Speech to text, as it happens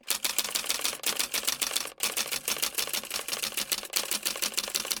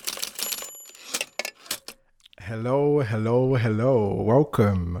Hello.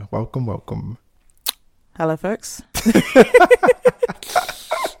 Welcome. Hello, folks.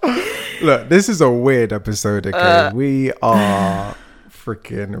 Look, this is a weird episode, okay? We are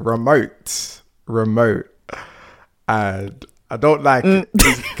freaking remote. And I don't like it.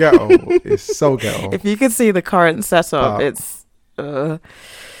 It's ghetto. It's so ghetto. If you could see the current setup, it's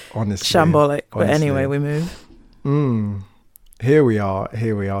honestly shambolic. But anyway, we move. Here we are.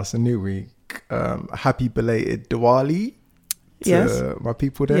 It's a new week. Happy belated Diwali to my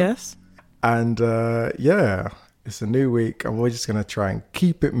people there. Yes. And it's a new week and we're just going to try and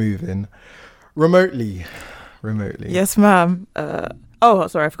keep it moving remotely. Yes, ma'am.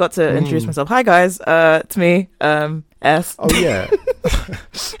 Sorry, I forgot to introduce myself. Hi, guys. It's me, S. Oh, yeah.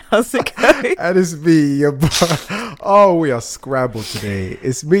 How's it going? And it's me, your boy. Oh, we are scrabbled today.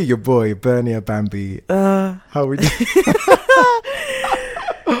 It's me, your boy, Bernia Bambi. How are you?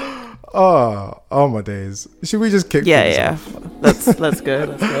 Oh my days. Should we just kick things off? Let's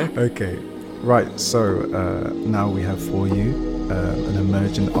go. Okay. Right, so now we have for you an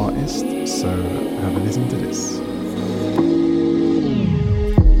emerging artist. So have a listen to this.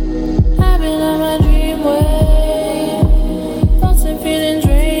 I've been on my dream way, thoughts and feelings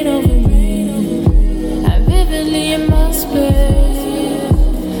rain over me. I'm vividly in my space,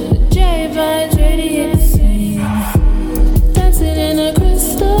 the J vibes radiate the same, dancing in a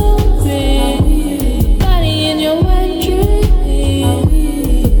crystal ring, body in your wet dream.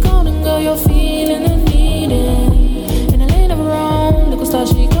 The golden girl you're feeling and needing, in a lane of her own, look what star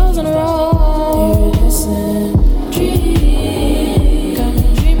she goes on her own. Listen, dream, got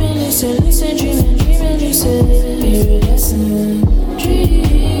me dreaming, listen, dreaming, lucid. Iridescent,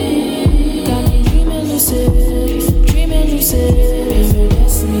 dream, got me dreaming, lucid.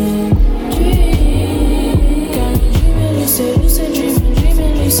 Iridescent, dream, got me dreaming, lucid,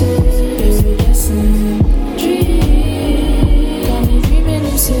 dreaming, lucid. Iridescent, dream, got me dreaming,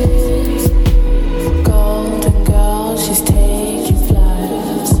 lucid. Golden girl, she's taking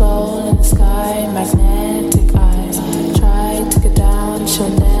flight, soul in the sky, magnetic eyes. Try to get down, she'll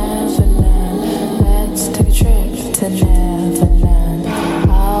never land. Let's take a trip to Neverland.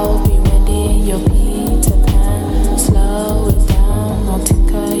 I'll be Wendy, your Peter Pan. Slow it down, I'll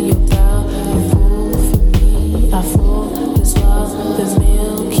tinker your bell. You fool for me, I fool as well. The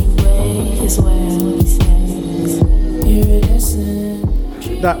Milky Way is where we stay. Iridescent.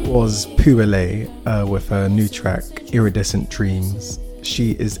 That was Puele with her new track, Iridescent Dreams.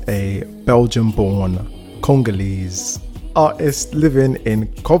 She is a Belgian-born Congolese artist living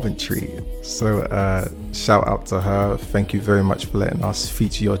in Coventry. So shout out to her. Thank you very much for letting us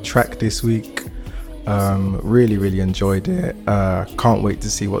feature your track this week. Really enjoyed it. Can't wait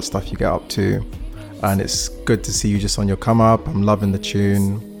to see what stuff you get up to. And it's good to see you just on your come up. I'm loving the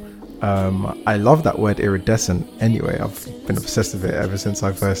tune. I love that word iridescent anyway. I've been obsessed with it ever since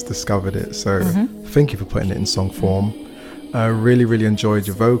I first discovered it. So thank you for putting it in song form. Really enjoyed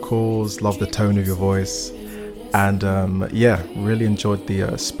your vocals, love the tone of your voice, and really enjoyed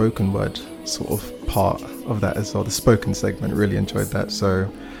the spoken word sort of part of that as well. The spoken segment, really enjoyed that.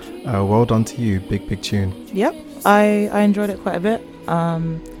 So well done to you. Big tune. Yep, I enjoyed it quite a bit.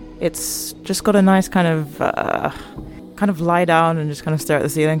 It's just got a nice kind of lie down and just kind of stare at the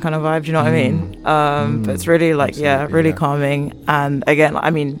ceiling kind of vibe. Do you know what I mean? But it's really really calming. And again, I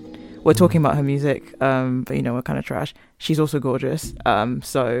mean, we're talking about her music, but we're kind of trash. She's also gorgeous.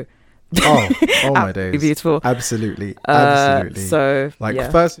 So my days, beautiful. Absolutely. So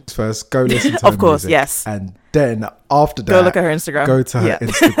first things first, go listen to her of course, music, yes. And then after that, go look at her Instagram. Go to her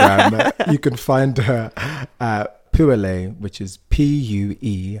Instagram. You can find her at Puele, which is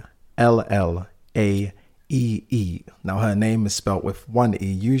Puellaee. Now her name is spelled with one E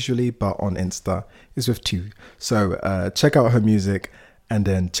usually, but on Insta is with two. So check out her music and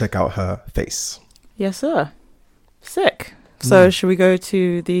then check out her face. Yes, sir. Sick. So should we go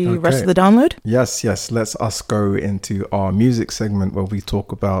to the rest of the download? Yes. Let's us go into our music segment where we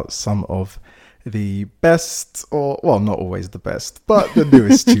talk about some of the best, or well, not always the best, but the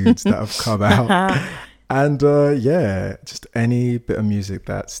newest tunes that have come out. And just any bit of music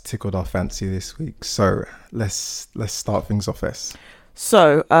that's tickled our fancy this week. So let's start things off, S.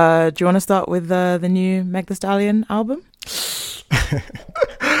 So do you want to start with the new Meg Thee Stallion album?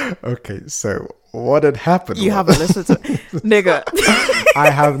 Okay, so what had happened? You haven't listened to it, nigga. I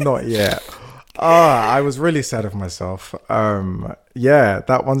have not yet. I was really sad of myself.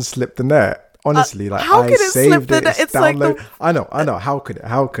 That one slipped the net. Honestly, how could it slip the net? It's download. Like I know. How could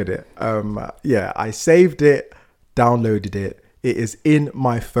it? I saved it, downloaded it, It is in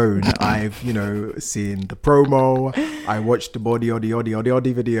my phone. I've, seen the promo. I watched the Body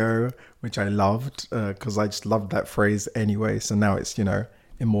Oddy video, which I loved because I just loved that phrase anyway. So now it's,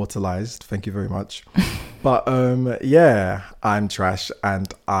 immortalized. Thank you very much. But yeah, I'm trash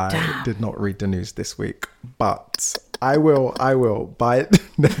and I did not read the news this week. But I will by it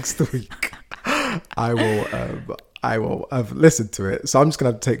next week. I will have listened to it. So I'm just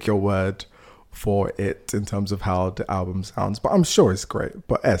going to take your word for it in terms of how the album sounds, but I'm sure it's great.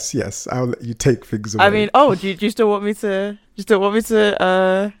 But yes, I'll let you take things away. I mean, do you still want me to?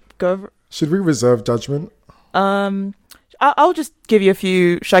 Go over? Should we reserve judgment? I'll just give you a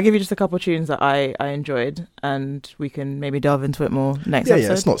few. Should I give you just a couple of tunes that I enjoyed, and we can maybe delve into it more next episode?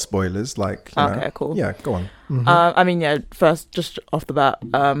 Yeah, it's not spoilers. Okay, cool. Yeah, go on. Mm-hmm. I mean, first, just off the bat,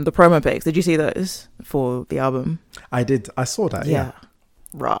 the promo pics. Did you see those for the album? I did. I saw that. Yeah.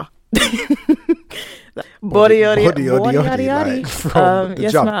 Raw. Body yaddy.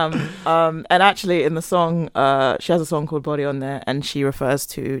 Yes, jump. ma'am. And actually, in the song, she has a song called "Body" on there, and she refers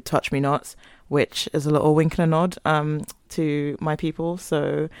to "Touch Me Not," which is a little wink and a nod to my people.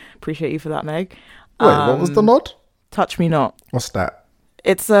 So appreciate you for that, Meg. Wait, what was the nod? "Touch Me Not." What's that?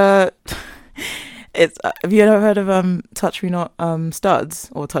 It's it's. Have you ever heard of "Touch Me Not" studs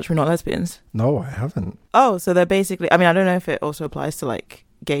or "Touch Me Not" lesbians? No, I haven't. Oh, so they're basically. I mean, I don't know if it also applies to like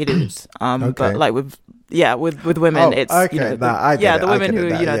gay dudes. Okay. But like with women, it's okay. The women who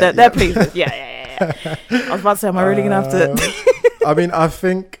they're pleased with. Yeah. I was about to say, am I really gonna have to? I mean, I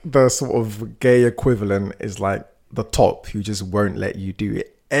think the sort of gay equivalent is like the top who just won't let you do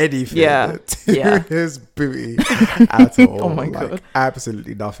anything to his booty at all. Oh my God.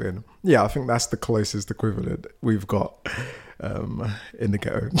 Absolutely nothing. Yeah, I think that's the closest equivalent we've got in the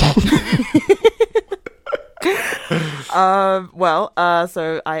ghetto.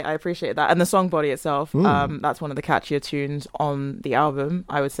 So I appreciate that, and the song "Body" itself, that's one of the catchier tunes on the album,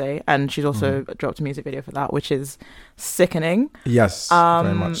 I would say, and she's also dropped a music video for that, which is sickening. Yes,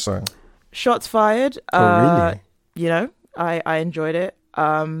 very much so. Shots fired. Really? I enjoyed it.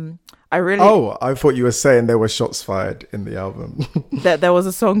 I thought you were saying there were shots fired in the album. There was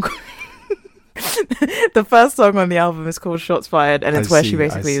a song. The first song on the album is called "Shots Fired," and it's where she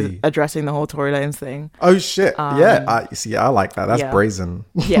basically is addressing the whole Tory Lanez thing. Oh shit! I like that. That's brazen.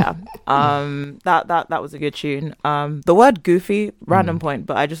 Yeah. That was a good tune. The word "goofy," random point,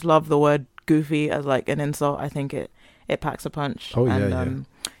 but I just love the word "goofy" as like an insult. I think it packs a punch. Oh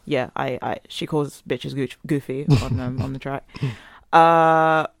she calls bitches goofy on the track.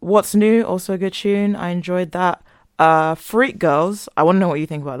 What's New? Also a good tune. I enjoyed that. Freak Girls, I want to know what you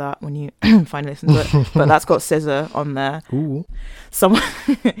think about that when you finally listen to it, but that's got SZA on there. Ooh. Someone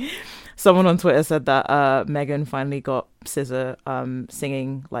on Twitter said that Megan finally got SZA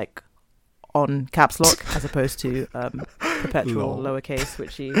singing like on caps lock as opposed to perpetual lowercase,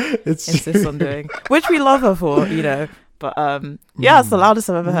 which she insists on doing, which we love her for, but it's the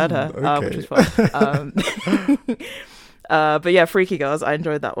loudest I've ever heard her, which was fun. But yeah, Freaky Girls, I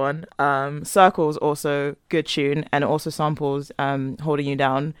enjoyed that one. Circles, also good tune, and it also samples Holding You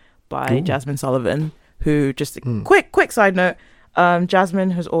Down by Jasmine Sullivan, who, just a quick side note,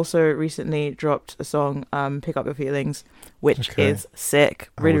 Jasmine has also recently dropped a song, Pick Up Your Feelings, which is sick.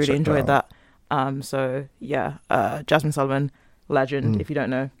 Really enjoyed that. So yeah, Jasmine Sullivan, legend. If you don't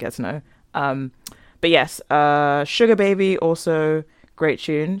know, get to know. But yes, Sugar Baby, also great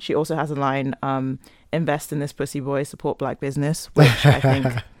tune. She also has a line, invest in this pussy boy, support black business, which I think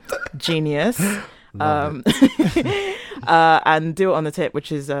genius. And Do It on the Tip,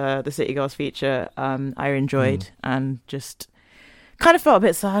 which is the City Girls feature, I enjoyed and just kind of felt a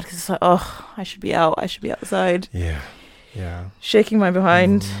bit sad because it's like, I should be outside. Yeah. Shaking my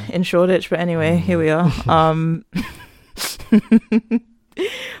behind in Shoreditch, but anyway, here we are.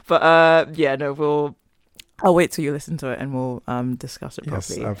 But I'll wait till you listen to it and we'll discuss it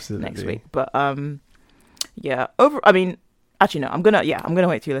properly next week. But I'm gonna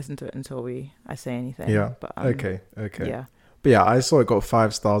wait till you listen to it until I say anything. Yeah. But, okay. Yeah. But yeah, I saw it got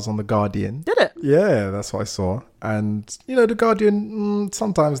 5 stars on The Guardian. Did it? Yeah, that's what I saw. And The Guardian,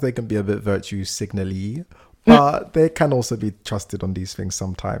 sometimes they can be a bit virtue signally, but they can also be trusted on these things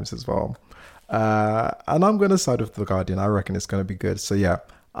sometimes as well. And I'm going to side with The Guardian. I reckon it's going to be good. So yeah,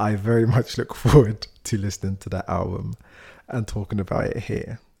 I very much look forward to listening to that album and talking about it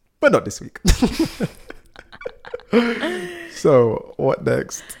here. But not this week. So what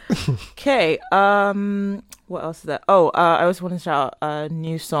next? Okay. What else is there? I also want to shout out a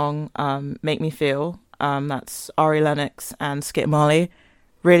new song, Make Me Feel. That's Ari Lennox and Skip Marley.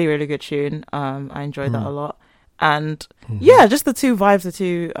 Really, really good tune. I enjoyed that a lot. And just the two vibes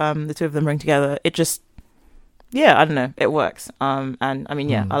the two of them bring together. yeah, I don't know, it works. And I mean,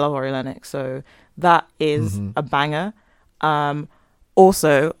 yeah, I love Ori Lennox, so that is a banger.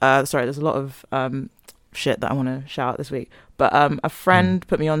 Also, sorry, there's a lot of shit that I want to shout out this week, but a friend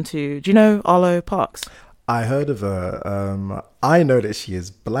put me on to, do you know Arlo Parks? I heard of her. I know that she is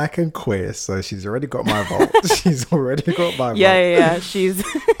black and queer, so she's already got my vote. She's already got my vote. Yeah. She's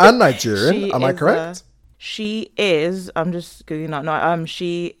and Nigerian. Am I correct? She is. I'm just googling that. No,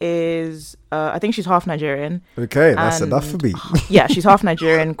 she is. I think she's half Nigerian. Okay, that's enough for me. Yeah, she's half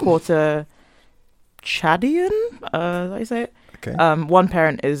Nigerian, quarter Chadian. How you say it? Okay. One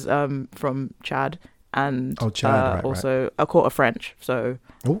parent is from Chad, and Chad, also a quarter French. So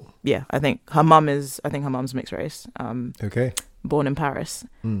yeah, I think her mum's mixed race. Okay. Born in Paris.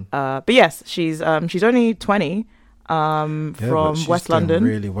 But yes, she's only 20. From West London.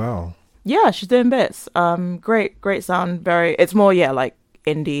 Really well. Yeah, she's doing bits. Great sound. It's more like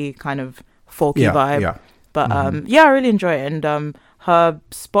indie kind of folky vibe. Yeah. But I really enjoy it. And her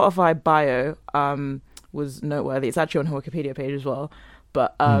Spotify bio was noteworthy. It's actually on her Wikipedia page as well.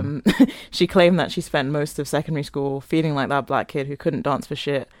 But she claimed that she spent most of secondary school feeling like that black kid who couldn't dance for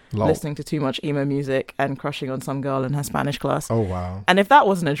shit, listening to too much emo music and crushing on some girl in her Spanish class. Oh wow! And if that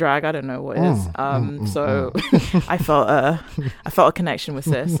wasn't a drag, I don't know what is. So I felt a connection with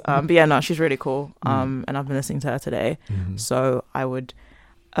sis. But yeah, no, she's really cool. And I've been listening to her today. So I would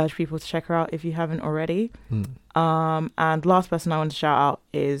urge people to check her out if you haven't already. And last person I want to shout out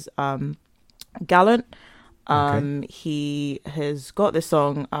is Gallant. He has got this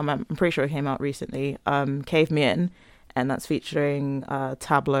song, I'm pretty sure it came out recently, Cave Me In, and that's featuring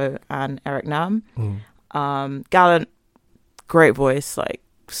Tableau and Eric Nam. Gallant, great voice, like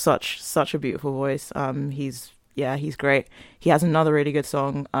such a beautiful voice. He's great. He has another really good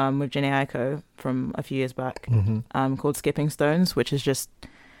song with Jhené Aiko from a few years back called Skipping Stones, which is just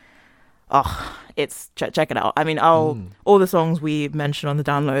check it out. I mean, all the songs we mentioned on the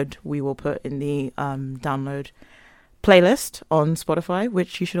download, we will put in the download playlist on Spotify,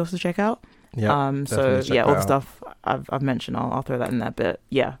 which you should also check out. So yeah, all the stuff I've mentioned, I'll throw that in there. But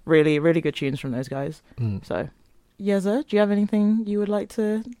yeah, really, really good tunes from those guys. So, Yeza, do you have anything you would like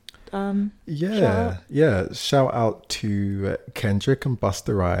to? Shout out to Kendrick and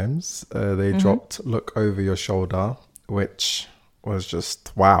Busta Rhymes. They dropped "Look Over Your Shoulder," which was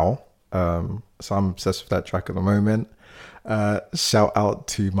just wow. So I'm obsessed with that track at the moment. Shout out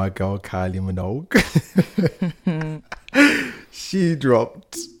to my girl Kylie Minogue. She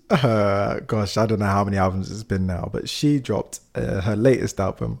dropped gosh, I don't know how many albums it's been now, but she dropped her latest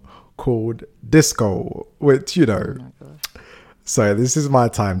album called Disco, which so this is my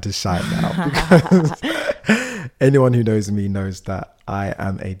time to shine now, because anyone who knows me knows that I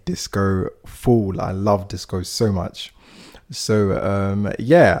am a disco fool. I love disco so much. So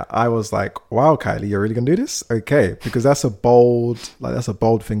I was like, wow, Kylie, you're really gonna do this? Okay, because that's a bold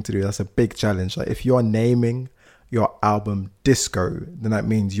thing to do. That's a big challenge. Like, if you are naming your album Disco, then that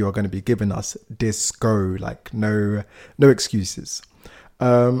means you are going to be giving us disco, like no excuses.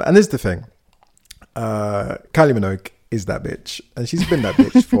 And this is the thing, Kylie Minogue is that bitch, and she's been that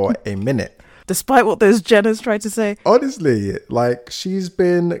bitch for a minute. Despite what those Jenners tried to say. Honestly, like, she's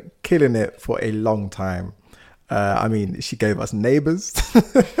been killing it for a long time. I mean, she gave us Neighbours,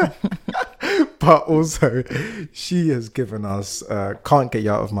 but also she has given us Can't Get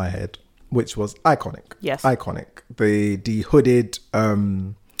You Out of My Head, which was iconic. Yes. Iconic. The hooded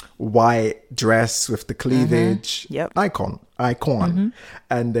white dress with the cleavage. Yep. Icon.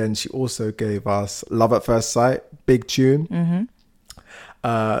 And then she also gave us Love at First Sight, big tune.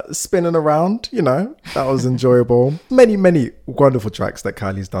 Spinning Around, that was enjoyable. Many wonderful tracks that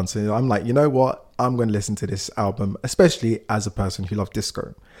Kylie's done. So I'm like, you know what? I'm going to listen to this album, especially as a person who loves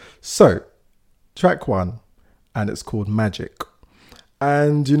disco. So, track 1, and it's called Magic.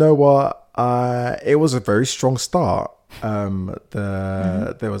 And you know what? It was a very strong start.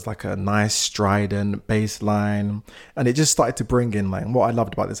 There was like a nice strident bass line, and it just started to bring in, like, what I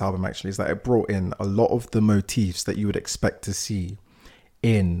loved about this album actually is that it brought in a lot of the motifs that you would expect to see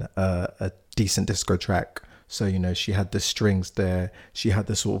in a decent disco track. So, she had the strings there. She had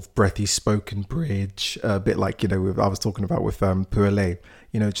the sort of breathy spoken bridge, a bit like, I was talking about with Puele,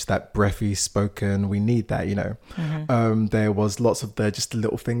 just that breathy spoken. We need that, There was lots of just the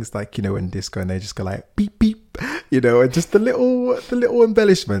little things like, in disco, and they just go like beep, beep, and just the little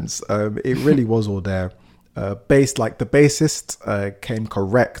embellishments. It really was all there. Bass, like the bassist came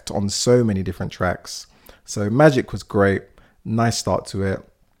correct on so many different tracks. So Magic was great. Nice start to it.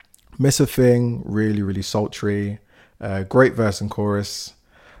 Miss a Thing, really, really sultry. Great verse and chorus.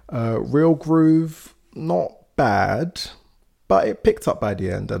 Real Groove, not bad, but it picked up by the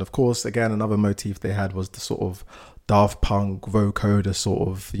end. And of course, again, another motif they had was the sort of Daft Punk vocoder sort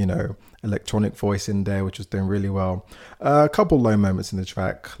of, you know, electronic voice in there, which was doing really well. A couple low moments in the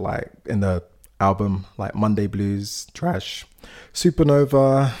track, like in the album, like Monday Blues, trash.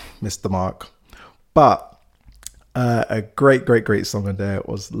 Supernova, missed the mark. But a great song in there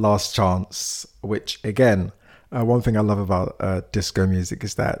was Last Chance, which again, one thing I love about disco music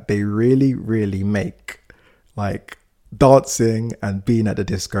is that they really make like dancing and being at the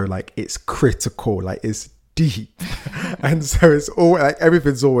disco, like it's critical, like it's deep. And so it's all like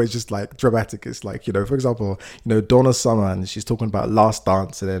everything's always just like dramatic. It's like, you know, for example, you know, Donna Summer, and she's talking about Last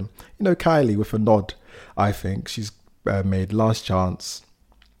Dance, and then, you know, Kylie with a nod, I think she's made Last Chance.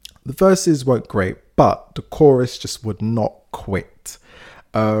 The verses weren't great, but the chorus just would not quit.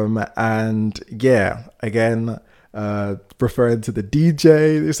 And yeah, again, referring to the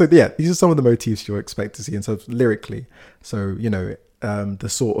DJ. So yeah, these are some of the motifs you'll expect to see in terms of lyrically. So, you know, the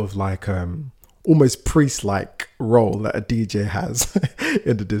sort of like almost priest-like role that a DJ has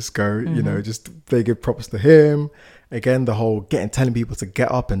in the disco, you know, just they give props to him. Again, the whole telling people to get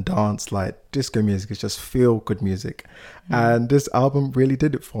up and dance, like disco music is just feel good music. And this album really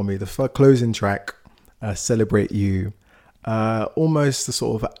did it for me. The closing track, Celebrate You, almost the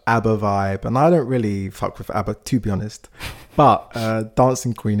sort of ABBA vibe. And I don't really fuck with ABBA, to be honest, but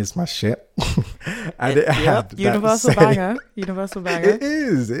Dancing Queen is my shit. And it had universal banger. It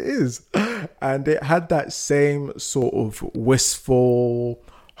is. And it had that same sort of wistful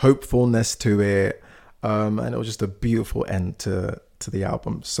hopefulness to it. And it was just a beautiful end to the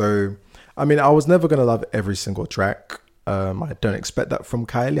album. So, I mean, I was never going to love every single track. I don't expect that from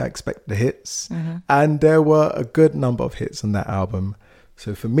Kylie. I expect the hits. And there were a good number of hits on that album.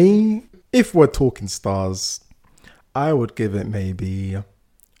 So for me, if we're talking stars, I would give it maybe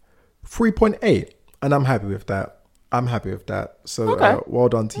 3.8. And I'm happy with that. So well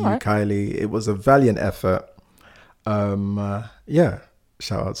done to you, Kylie. It was a valiant effort. Yeah,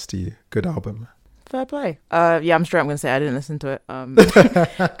 shout outs to you. Good album. Fair play. Yeah, I'm going to say I didn't listen to it.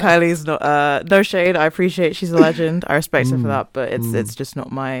 Kylie's not, no shade. I appreciate she's a legend. I respect her for that, but it's just not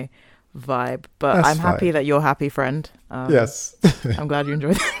my vibe. But that's I'm happy that you're happy, friend. Yes. I'm glad you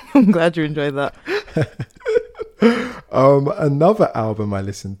enjoyed that. Another album I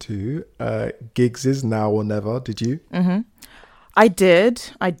listened to, Giggs' Now or Never. Did you? I did.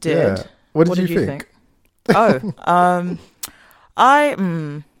 Yeah. What did you think?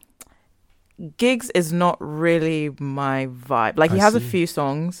 Giggs is not really my vibe. Like, he has a few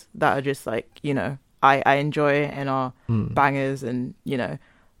songs that are just like, you know, I enjoy and are bangers, and, you know,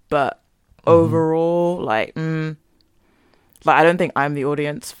 but overall, like I don't think I'm the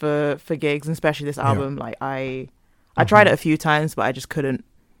audience for Giggs, and especially this album. Like, I tried it a few times, but I just couldn't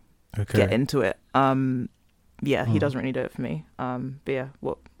get into it. He doesn't really do it for me. But yeah,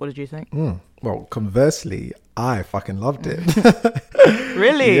 what did you think? Well, conversely, I fucking loved it.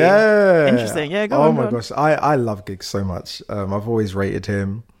 Really? Yeah. Interesting. Yeah, go on. Oh my gosh, I love Giggs so much. I've always rated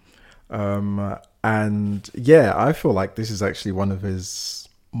him. And yeah, I feel like this is actually one of his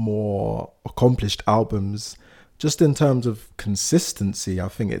more accomplished albums. Just in terms of consistency, I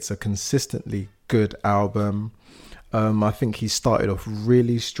think it's a consistently good album. I think he started off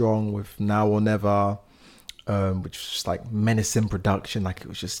really strong with Now or Never, which was just like menacing production. Like, it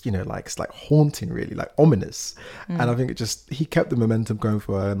was just, you know, like it's like haunting, really, like ominous. And I think he kept the momentum going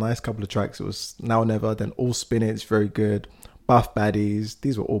for a nice couple of tracks. It was Now or Never, then All Spinach, very good. Buff Baddies,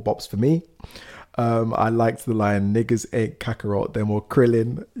 these were all bops for me. I liked the line, niggas ain't Kakarot, they're more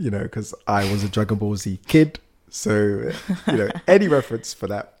Krillin, you know, because I was a Dragon Ball Z kid. So, you know, any reference for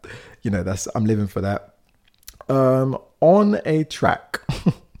that, you know, I'm living for that. On a track,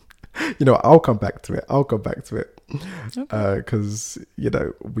 you know, I'll come back to it. Because, you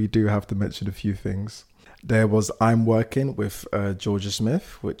know, we do have to mention a few things. There was I'm Working with Georgia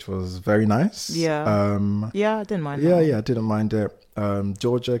Smith, which was very nice. Yeah. I didn't mind that. Yeah, I didn't mind it.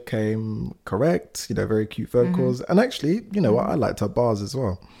 Georgia came correct, you know, very cute vocals. And actually, you know what, I liked her bars as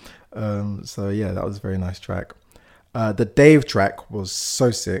well. So yeah, that was a very nice track. The Dave track was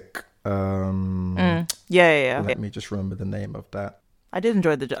so sick. Yeah. Let me just remember the name of that. I did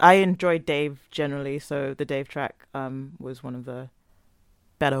enjoy I enjoyed Dave generally, so the Dave track was one of the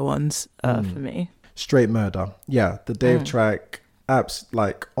better ones for me. Straight Murder. Yeah, the Dave track,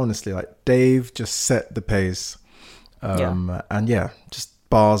 like, honestly, like, Dave just set the pace. And yeah, just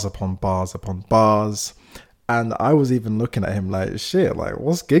bars upon bars upon bars. And I was even looking at him like, shit, like,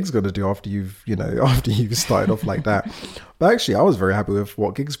 what's Giggs gonna do after you've started off like that? But actually, I was very happy with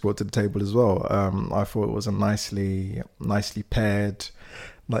what Giggs brought to the table as well. I thought it was a nicely paired,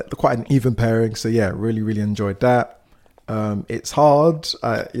 like quite an even pairing. So yeah, really, really enjoyed that. It's hard.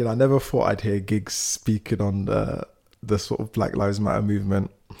 I never thought I'd hear Giggs speaking on the sort of Black Lives Matter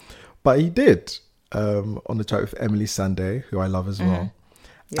movement, but he did on the track with Emily Sandé, who I love as well.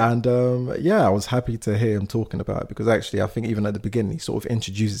 Yeah. And I was happy to hear him talking about it, because actually I think even at the beginning he sort of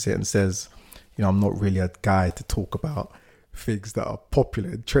introduces it and says, I'm not really a guy to talk about things that are popular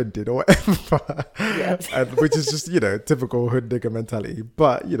and trending or whatever. Yes. And which is just, typical hood nigger mentality.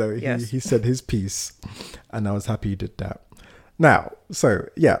 But, he said his piece, and I was happy he did that. Now, so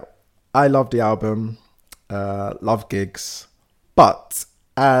yeah, I love the album, love Giggs, but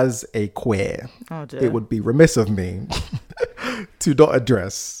as a queer, it would be remiss of me to not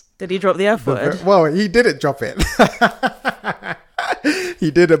address. Did he drop the F word? Well, he didn't drop it. He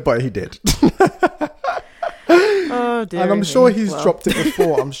didn't, but he did. Oh, dear. And I'm sure he's dropped it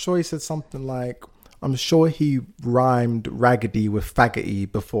before. I'm sure he said something like, I'm sure he rhymed raggedy with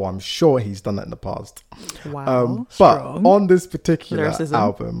faggoty before. I'm sure he's done that in the past. Wow. But on this particular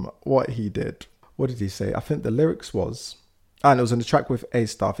album, what he did, what did he say? I think the lyrics was, and it was on the track with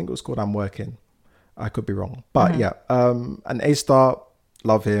A-Star. I think it was called I'm Working. I could be wrong. But and A-Star,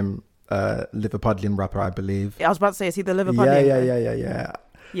 love him. Liverpudlian rapper, I believe. I was about to say, is he the Liverpudlian?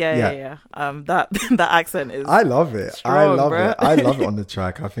 Yeah. That accent is. I love it. Strong, I love bro. it. I love it on the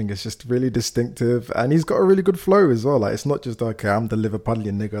track. I think it's just really distinctive, and he's got a really good flow as well. Like, it's not just okay, I'm the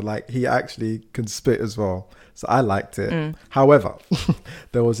Liverpudlian nigga. Like, he actually can spit as well. So I liked it. However,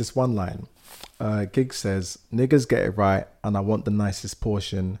 there was this one line. Giggs says, "Niggas get it right, and I want the nicest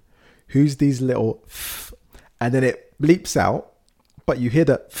portion. Who's these little f?" And then it bleeps out, but you hear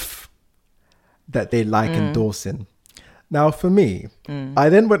the f that they like endorsing. Now, for me, I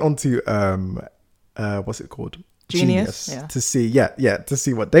then went on to what's it called? Genius. To see, to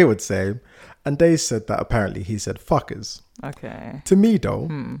see what they would say, and they said that apparently he said fuckers. Okay. To me,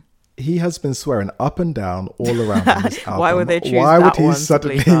 though, he has been swearing up and down all around on this album. Why would they choose Why that would he one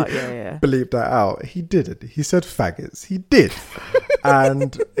suddenly believe that out? He didn't. He said faggots. He did,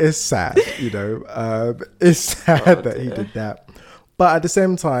 and it's sad. It's sad that he did that. But at the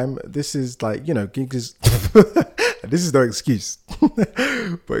same time, this is like, Giggs is, this is no excuse,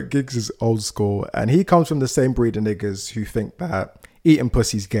 but Giggs is old school, and he comes from the same breed of niggas who think that eating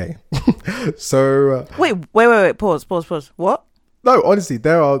pussy's gay. So wait, pause. What? No, honestly,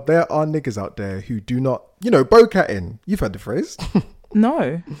 there are niggas out there who do not, bowcatting. You've heard the phrase?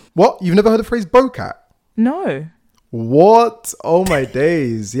 No. What? You've never heard the phrase bowcat? No. What? Oh my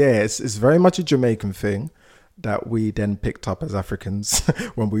days. Yeah, it's very much a Jamaican thing that we then picked up as Africans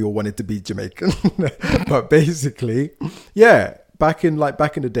when we all wanted to be Jamaican. But basically, back in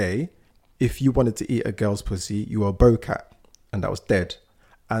the day, if you wanted to eat a girl's pussy, you were a bowcat, and that was dead.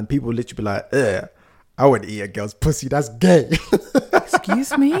 And people would literally be like, ugh, I wouldn't eat a girl's pussy, that's gay.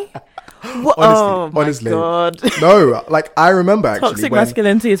 Excuse me? What? Honestly. God. No, like I remember actually. Toxic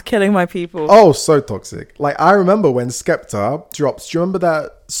masculinity is killing my people. Oh, so toxic. Like I remember when Skepta drops, do you remember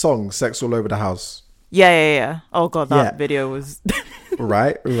that song, Sex All Over the House? Yeah. Oh God, that video was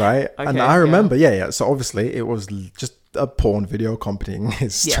right. Okay, And I remember, so obviously it was just a porn video accompanying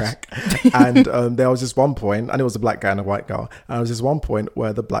his track. And there was just one point, and it was a black guy and a white girl, and there was just one point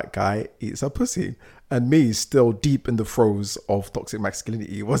where the black guy eats a pussy, and me, still deep in the throes of toxic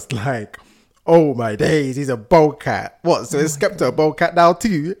masculinity, was like, oh my days, he's a bowcat. What? So is Skepta a bowcat now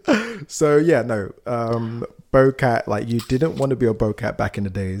too? So bowcat, like, you didn't want to be a bowcat back in the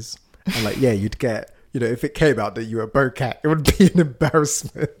days, and like, you'd get, if it came out that you were a bowcat, it would be an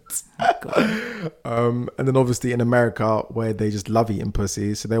embarrassment. And then obviously in America, where they just love eating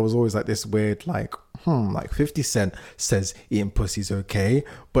pussy, so there was always like this weird like 50 Cent says eating pussy's okay,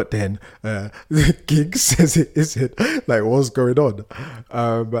 but then Giggs says it isn't. Like, what's going on?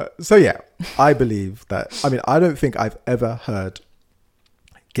 I believe that, I don't think I've ever heard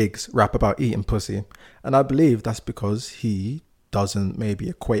Giggs rap about eating pussy, and I believe that's because he doesn't maybe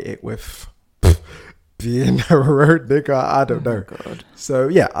equate it with being a road nigga. I don't know. God. So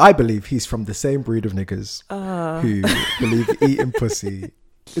I believe he's from the same breed of niggas who believe eating pussy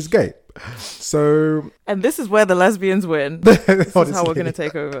is gay. So, and this is where the lesbians win. This is how we're gonna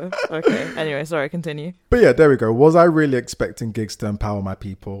take over. Okay. Anyway, sorry. Continue. But there we go. Was I really expecting Giggs to empower my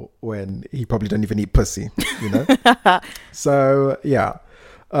people when he probably don't even eat pussy? So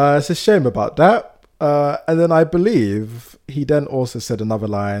it's a shame about that. And then I believe he then also said another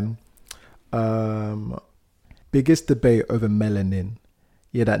line. Biggest debate over melanin.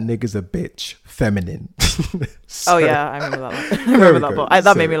 Yeah, that nigga's a bitch. Feminine. I remember that.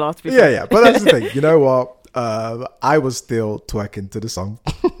 That made me laugh. To be fair. But that's the thing. You know what? I was still twerking to the song.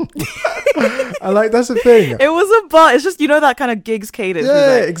 And like, that's the thing. It was a bar. It's just, you know, that kind of gigs cadence.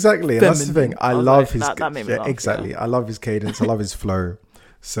 Yeah, like, exactly. And that's the thing. I love his that made me laugh, exactly. I love his cadence. I love his flow.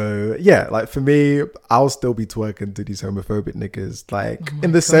 So yeah, like for me, I'll still be twerking to these homophobic niggas. Like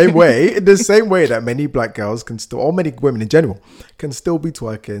in the same way that many black girls can still, or many women in general, can still be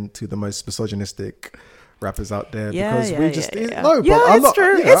twerking to the most misogynistic rappers out there. Because we just no, but I'm not.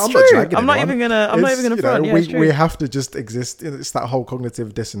 True. You know, It's I'm true. not dragging I'm not anyone. even gonna. I'm not even gonna front. Yeah, it's true. We have to just exist. It's that whole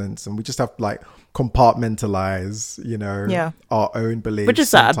cognitive dissonance, and we just have to like compartmentalize, you know, our own beliefs. Which is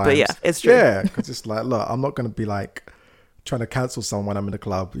sad, but yeah, it's true. Yeah, because it's like, look, I'm not gonna be like trying to cancel someone when I'm in the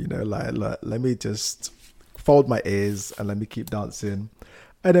club, you know, like, look, let me just fold my ears and let me keep dancing,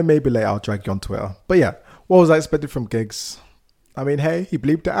 and then maybe later I'll drag you on Twitter. But yeah, what was I expected from Giggs? I mean, hey, he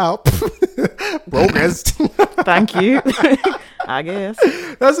bleeped it out. Progress. Thank you. I guess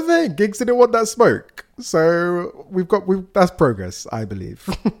that's the thing. Giggs didn't want that smoke, so that's progress, I believe.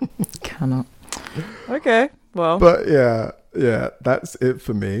 Cannot. Okay, well, but yeah, that's it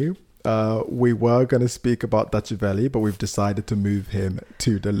for me. We were going to speak about Dachiavelli, but we've decided to move him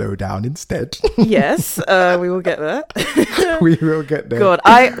to the lowdown instead. Yes, we will get there. We will get there. God,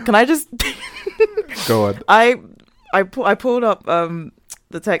 can I just go on? I pulled up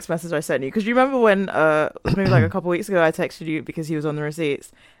the text message I sent you, because you remember when maybe like a couple of weeks ago I texted you because he was on the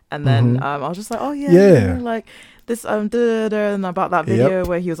receipts, and then I was just like, oh yeah, you know, like this and about that video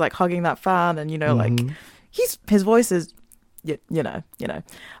where he was like hugging that fan, and you know, like his voice is. You know,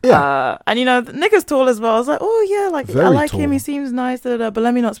 and you know, the nigga's tall as well. I was like, oh yeah, like very I like tall. him. He seems nice, but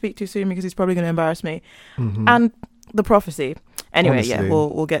let me not speak too soon because he's probably going to embarrass me. And the prophecy. Anyway, honestly,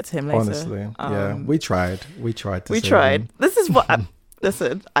 we'll get to him later. Honestly, yeah, we tried. We tried. This is what.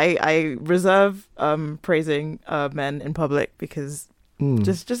 Listen, I reserve praising men in public because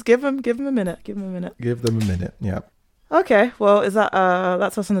just give them a minute. Give them a minute. Yeah. Okay. Well, is that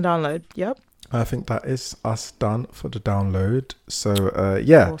that's us on the download? Yep. I think that is us done for the download. So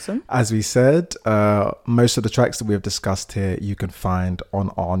yeah, awesome. As we said, most of the tracks that we have discussed here you can find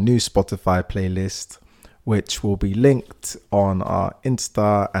on our new Spotify playlist, which will be linked on our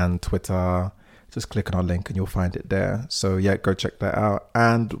Insta and Twitter. Just click on our link and you'll find it there. So yeah, go check that out.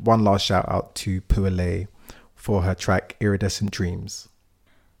 And one last shout out to Puale for her track Iridescent Dreams.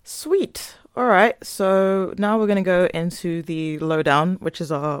 Sweet. All right, so now we're going to go into the lowdown, which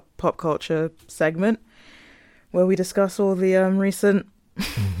is our pop culture segment, where we discuss all the recent.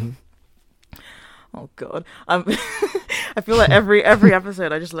 Oh God, I feel like every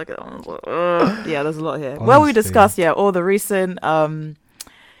episode I just look at them. And like, yeah, there's a lot here. Honestly. Well, we discuss all the recent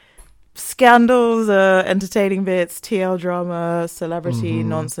scandals, entertaining bits, TL drama, celebrity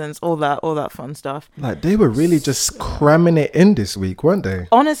nonsense, all that fun stuff. Like they were really just cramming it in this week, weren't they?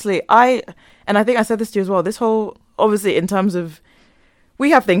 Honestly, I think I said this to you as well. This whole, obviously, in terms of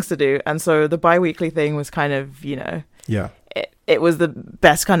we have things to do, and so the bi-weekly thing was kind of, you know, it was the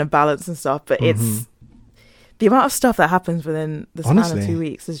best kind of balance and stuff. But it's the amount of stuff that happens within the span of 2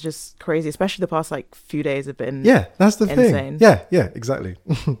 weeks is just crazy. Especially the past like few days have been that's the insane. Thing. Yeah, exactly.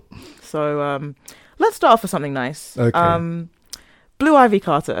 So let's start off with something nice. Okay. Blue Ivy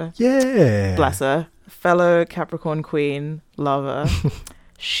Carter. Yeah. Bless her. Fellow Capricorn queen. Love her.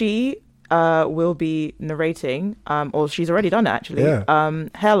 She will be narrating, or she's already done it actually,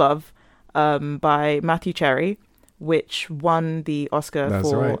 Hair Love by Matthew Cherry, which won the Oscar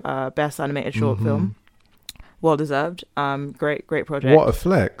for Best Animated Short Film. Well deserved. Great project. What a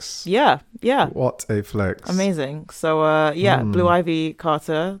flex. Yeah. What a flex. Amazing. So Blue Ivy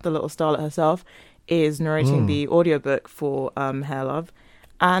Carter, the little starlet herself, is narrating the audiobook for Hair Love.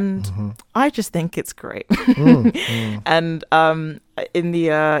 And I just think it's great. And in the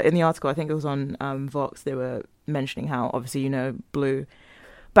article, I think it was on Vox, they were mentioning how obviously, you know, Blue,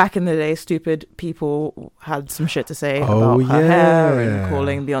 back in the day, stupid people had some shit to say about her hair and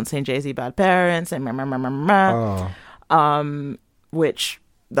calling Beyonce and Jay-Z bad parents and which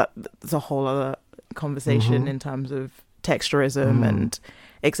that's a whole other conversation in terms of texturism and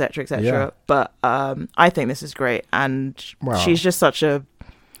etc. But I think this is great, and she's just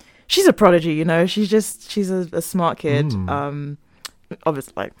she's a prodigy, you know. She's a smart kid.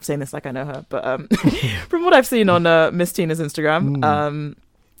 Obviously, like saying this like I know her, but from what I've seen on Miss Tina's Instagram,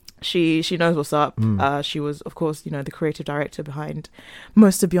 she knows what's up. She was, of course, you know, the creative director behind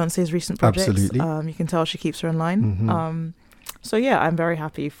most of Beyonce's recent projects. Absolutely. You can tell she keeps her in line. So yeah, I'm very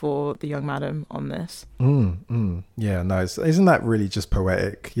happy for the young madam on this. Yeah, nice. Isn't that really just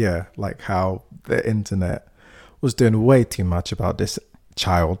poetic? Yeah, like how the internet was doing way too much about this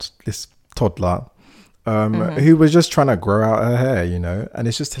child, this toddler, who was just trying to grow out her hair, you know. And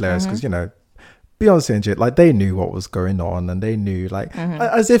it's just hilarious because, you know, Beyonce and Jay, like they knew what was going on, and they knew like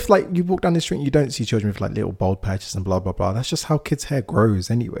as if like you walk down the street and you don't see children with like little bald patches and blah blah blah. That's just how kids' hair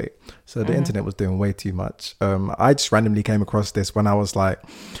grows anyway. So the internet was doing way too much. I just randomly came across this when I was like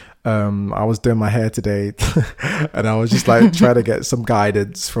I was doing my hair today and I was just like trying to get some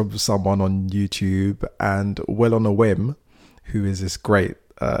guidance from someone on YouTube, and Will on a Whim, who is this great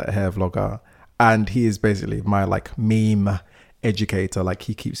hair vlogger, and he is basically my like meme educator. Like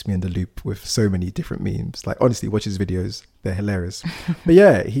he keeps me in the loop with so many different memes. Like honestly, watch his videos, they're hilarious. But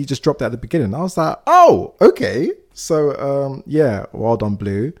yeah, he just dropped that at the beginning. I was like, oh, okay. So yeah, well done,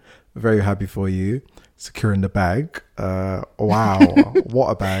 Blue. Very happy for you. Securing the bag. Wow, what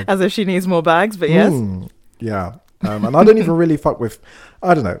a bag. As if she needs more bags, but yes. Yeah. And I don't even really fuck with,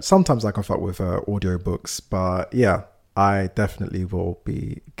 I don't know, sometimes I can fuck with audio books, but yeah, I definitely will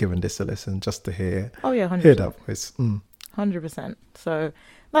be giving this a listen just to hear, Oh yeah, 100%. hear that voice. 100%. So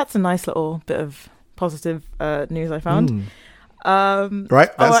that's a nice little bit of positive news I found. Right,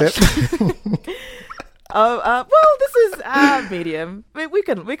 that's it. Well, this is medium. We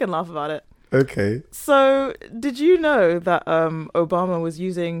can laugh about it. Okay. So, did you know that Obama was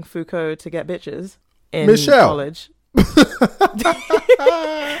using Foucault to get bitches in Michelle. college? I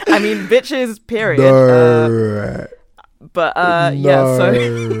mean, bitches, period. No. But No. yeah, so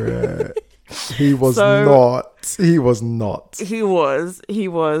he was So- not. He was not. he was.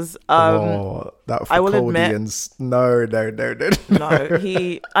 That I will admit- Foucauldian. No. No,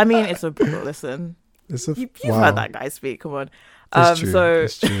 I mean, it's a listen. It's a, You've wow. heard that guy speak. Come on. That's true. So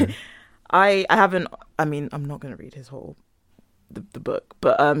That's true. I haven't. I mean, I'm not going to read his whole the book,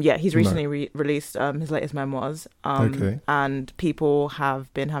 but yeah, he's recently released his latest memoirs. Okay. And people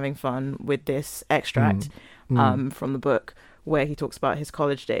have been having fun with this extract from the book where he talks about his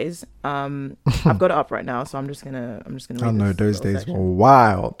college days. I've got it up right now, so I'm just gonna read I know this those little days section. were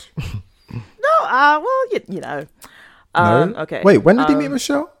wild. No, well, you know. No? Okay. Wait, when did he meet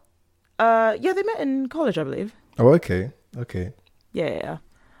Michelle? Yeah, they met in college, I believe. Oh, okay. Yeah.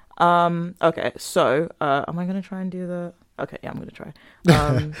 Okay, so am I gonna try and do the? Okay, yeah, I'm gonna try.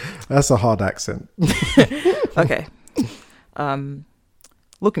 That's a hard accent. Okay.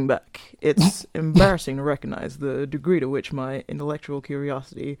 Looking back, it's embarrassing to recognize the degree to which my intellectual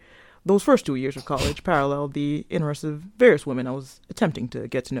curiosity, those first 2 years of college, paralleled the interests of various women I was attempting to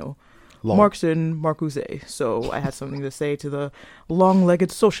get to know. Long. Marx and Marcuse, so I had something to say to the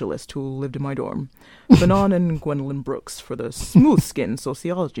long-legged socialist who lived in my dorm. Fanon and Gwendolyn Brooks for the smooth-skinned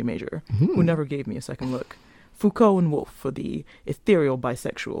sociology major, who never gave me a second look. Foucault and Wolfe for the ethereal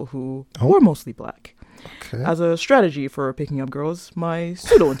bisexual who were mostly black. Okay. As a strategy for picking up girls, my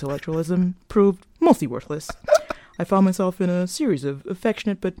pseudo-intellectualism proved mostly worthless. I found myself in a series of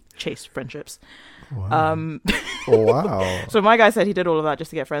affectionate but chaste friendships. Wow. Wow. So my guy said he did all of that just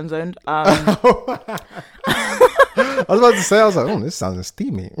to get friend zoned. I was about to say, I was like, oh, this sounds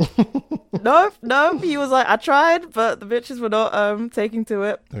steamy. No, he was like, I tried, but the bitches were not taking to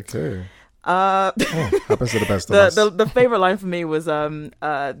it. Okay. Uh, happens to the best of us. the favorite line for me was the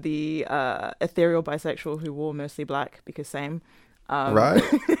ethereal bisexual who wore mostly black because same. Right?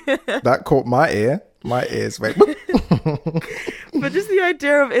 That caught my ear. My ears went. But just the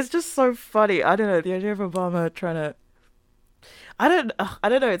idea of it's just so funny. I don't know, the idea of Obama trying to. I don't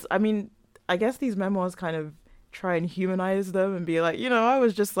know. It's. I mean, I guess these memoirs kind of try and humanize them and be like, I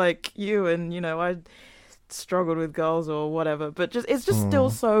was just like you, and I struggled with girls or whatever. But it's just still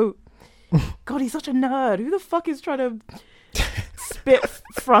so. God, he's such a nerd. Who the fuck is trying to spit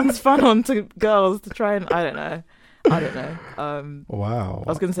Franz Fanon to girls to try and I don't know. Wow. I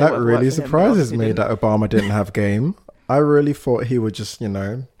was gonna say that what really worked for him, but surprises obviously me didn't. that Obama didn't have game. I really thought he would just,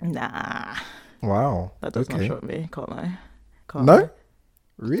 Nah, Wow. that does not Okay. shock me. Can't lie. No?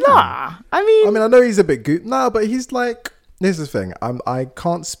 Really? Nah, I mean, I know he's a bit good. No, but he's like, here's the thing. I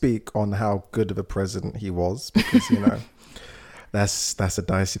can't speak on how good of a president he was because, that's a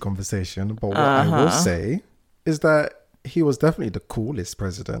dicey conversation. But what I will say is that he was definitely the coolest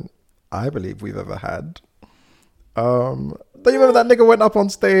president I believe we've ever had. Don't you remember that nigga went up on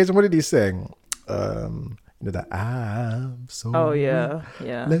stage and what did he sing? That I'm so oh yeah.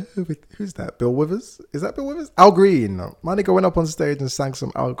 love with, who's that? Bill Withers? Is that Bill Withers? Al Green. My nigga went up on stage and sang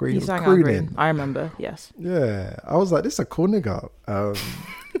some Al Green. He was sang Al crooning. Green. I remember. Yes. Yeah, I was like, this is a cool nigga. Don't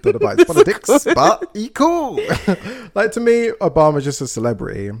know about his politics, but he cool. Like to me, Obama's just a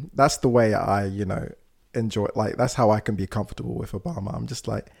celebrity. That's the way I, enjoy. Like that's how I can be comfortable with Obama. I'm just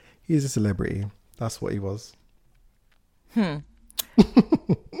like, he's a celebrity. That's what he was.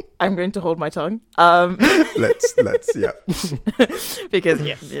 I'm going to hold my tongue. Let's yeah. Because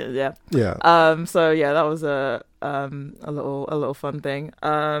yeah. Yeah. So yeah, that was a little fun thing.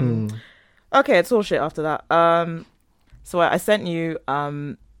 Okay, it's all shit after that. So I sent you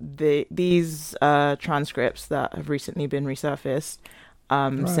these transcripts that have recently been resurfaced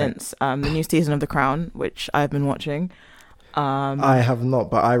since the new season of The Crown, which I've been watching. I have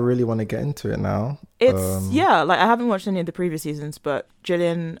not, but I really want to get into it now. It's like I haven't watched any of the previous seasons, but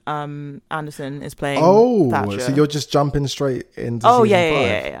Gillian Anderson is playing Thatcher. So you're just jumping straight into season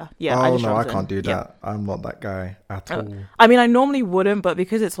 5? Yeah. Oh no, I can't do that. Yeah. I'm not that guy at all. I mean, I normally wouldn't, but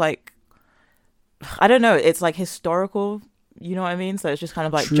because it's like, I don't know, it's like historical, you know what I mean? So it's just kind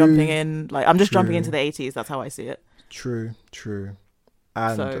of like jumping in, like I'm just jumping into the 80s. That's how I see it. True.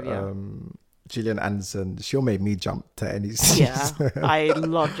 And Gillian Anderson, she'll make me jump to any scene. Yeah, I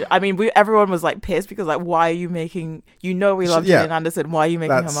loved it. I mean, everyone was like pissed because like, why are you making? You know, we love Gillian Anderson. Why are you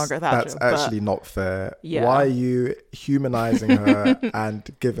making her Margaret Thatcher? That's actually not fair. Yeah. Why are you humanizing her and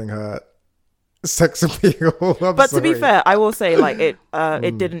giving her sex appeal? But to be fair, I will say like it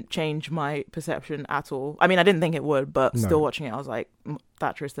didn't change my perception at all. I mean, I didn't think it would, but still watching it, I was like,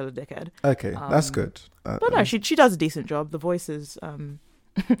 Thatcher is still a dickhead. Okay, that's good. But no, she does a decent job. The voice is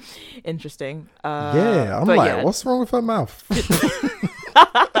interesting. I'm like, what's wrong with her mouth?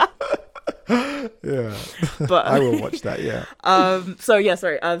 Yeah, but I will watch that. Yeah. So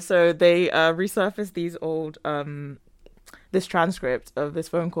they resurfaced these old this transcript of this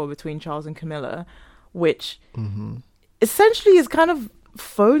phone call between Charles and Camilla, which essentially is kind of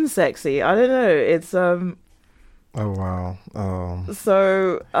phone sexy. I don't know. It's Oh wow. Oh.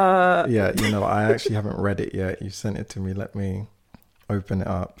 So yeah, you know, I actually haven't read it yet. You sent it to me. Let me open it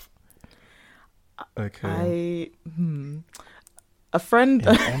up. Okay. A friend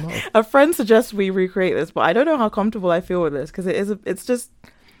suggests we recreate this, but I don't know how comfortable I feel with this because it's just.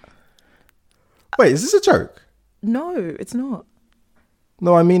 Wait, is this a joke? No, it's not.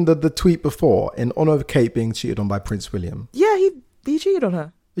 No, I mean the tweet before, in honor of Kate being cheated on by Prince William. Yeah, he cheated on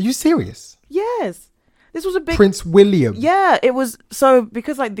her. Are you serious? Yes. This was a big Prince William. Yeah, it was. So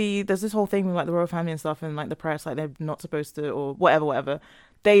because like there's this whole thing with like the royal family and stuff, and like the press, like they're not supposed to, or whatever.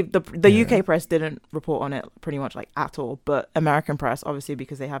 The UK press didn't report on it pretty much like at all, but American press obviously,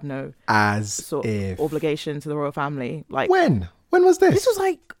 because they have no sort of obligation to the royal family. Like when was this? This was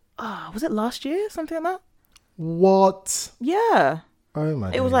like was it last year, something like that? What? Yeah. Oh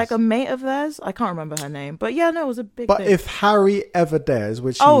my! It was like a mate of theirs. I can't remember her name, but yeah, no, it was a big. But thing. if Harry ever dares,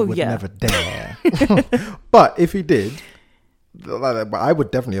 which he would never dare, but if he did, I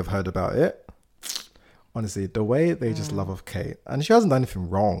would definitely have heard about it. Honestly, the way they just love of Kate, and she hasn't done anything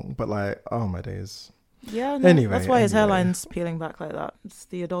wrong, but like, oh my days. Yeah. No, anyway, that's why his hairline's peeling back like that. It's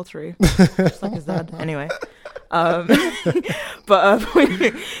the adultery, just like his dad. Anyway. But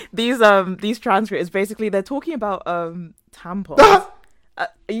these transcripts, basically they're talking about tampons.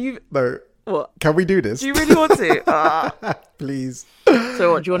 No. What? Can we do this? Do you really want to? Please.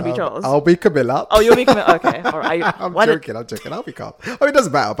 So what? Do you want to be Charles? I'll be Camilla. Oh, you'll be Camilla. Okay. All right. I'm joking. I'll be Carl. I mean, it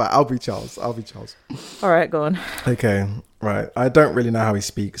doesn't matter, but I'll be Charles. All right, go on. Okay. Right. I don't really know how he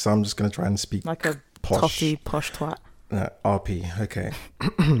speaks, so I'm just going to try and speak like a posh twat. RP. Okay.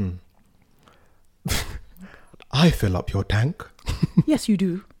 I fill up your tank. Yes, you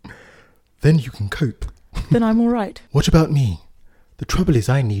do. Then you can cope. Then I'm all right. What about me? The trouble is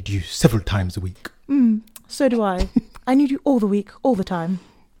I need you several times a week. So do I. I need you all the week, all the time.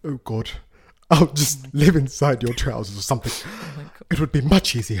 Oh, God. I'll just live inside your trousers or something. Oh my God. It would be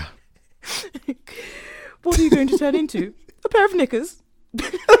much easier. What are you going to turn into? A pair of knickers?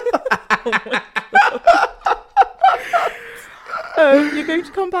 Oh, my God. Oh, you're going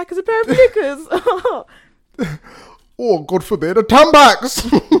to come back as a pair of knickers? Oh, God forbid, a Tampax!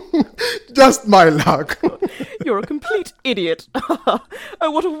 Just my luck. You're a complete idiot. Oh,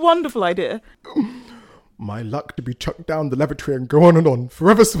 what a wonderful idea. My luck to be chucked down the lavatory and go on,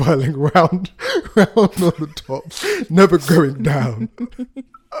 forever swirling round on the top, never going down.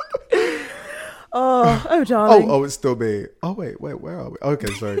 Oh, darling. Oh, it's still me. Oh, wait, where are we?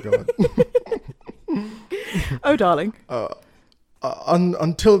 Okay, sorry, go on. Oh, darling.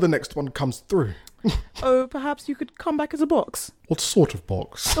 Until the next one comes through. Oh, perhaps you could come back as a box. What sort of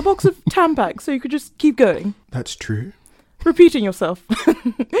box? A box of Tampax, so you could just keep going. That's true. Repeating yourself.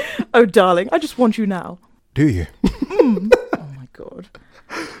 Oh, darling, I just want you now. Do you? Oh, my God.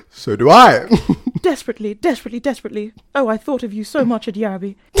 So do I. Desperately. Oh, I thought of you so much at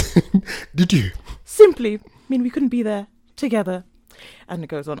Yarraby. Did you? Simply mean we couldn't be there together. And it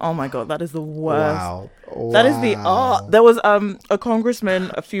goes on. Oh my God, that is the worst. Wow. That is the art. There was a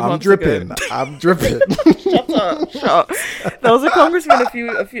congressman a few months ago. I'm dripping. Shut up. There was a congressman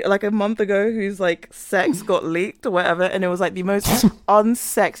a few like a month ago whose like sex got leaked or whatever, and it was like the most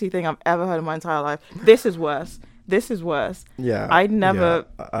unsexy thing I've ever heard in my entire life. This is worse. this is worse. Yeah. I never.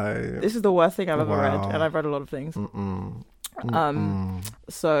 Yeah, this is the worst thing I've ever read, Wow. and I've read a lot of things. Mm-mm.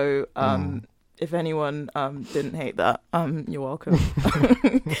 So if anyone didn't hate that, you're welcome.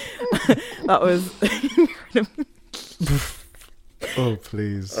 That was incredible. Oh,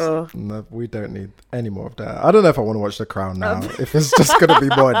 please. Ugh. No, we don't need any more of that. I don't know if I want to watch The Crown now. If it's just going to be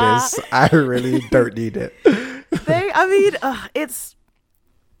more of this, I really don't need it.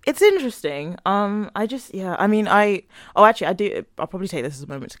 It's interesting. I just, yeah, I mean, I'll probably take this as a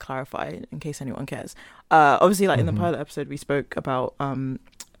moment to clarify in case anyone cares. Obviously, like in the pilot episode, we spoke about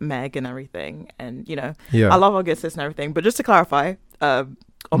Meg and everything, and I love our good sis and everything, but just to clarify, on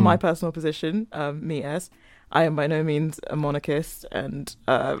my personal position, me as I am by no means a monarchist, and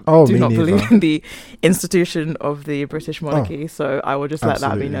do not believe in the institution of the British monarchy. So I will just let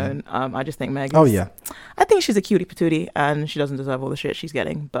that be known. I just think Meg is, I think she's a cutie patootie, and she doesn't deserve all the shit she's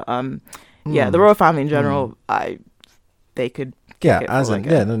getting. But the royal family in general, they could as an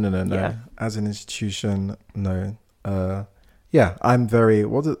as an institution, no. I'm very.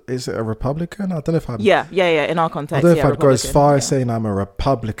 Is it a Republican? I don't know if I'm. Yeah. In our context, I don't know if I'd go as far as saying I'm a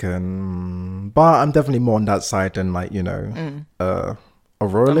Republican, but I'm definitely more on that side than a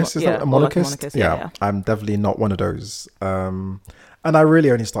royalist. Is that a monarchist? Like a monarchist, I'm definitely not one of those. And I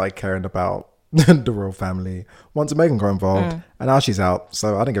really only started caring about the royal family once Meghan got involved, and now she's out,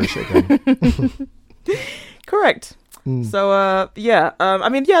 so I don't give a shit again. Correct. So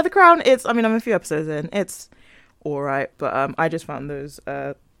The Crown. I'm a few episodes in. It's all right, but I just found those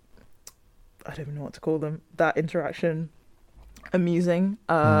I don't even know what to call them, that interaction amusing.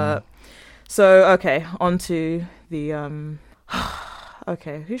 So okay, on to the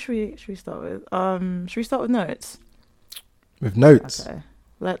okay, who should we start with? Should we start with notes? With notes?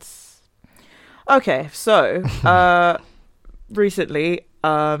 Okay, so recently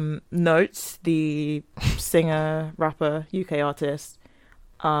Notes, the singer rapper UK artist,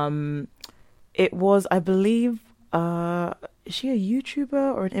 it was, I believe, is she a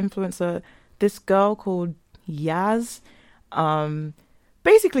YouTuber or an influencer? This girl called Yaz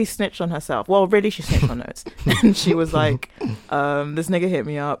basically snitched on herself. Well, really, she snitched on Notes. And she was like, this nigga hit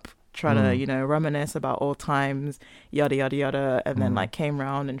me up trying to, reminisce about old times, yada, yada, yada. And then came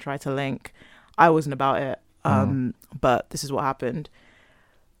round and tried to link. I wasn't about it. But this is what happened.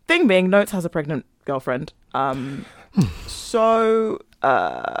 Thing being, Notes has a pregnant girlfriend. So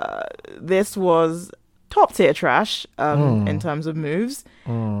this was top tier trash in terms of moves.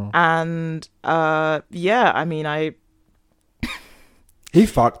 And he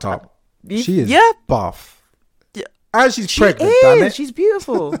fucked up. She is buff. Yeah. And she's pregnant, damn it. She's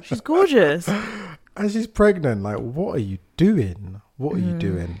beautiful. She's gorgeous. And she's pregnant. Like, what are you doing? What are you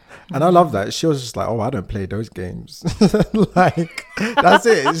doing? And I love that. She was just like, I don't play those games. Like, that's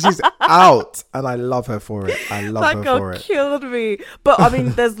it. She's out. And I love her for it. I love her for it. That girl killed me. But, I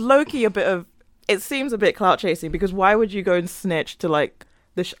mean, there's low-key a bit of... It seems a bit clout chasing, because why would you go and snitch to, like...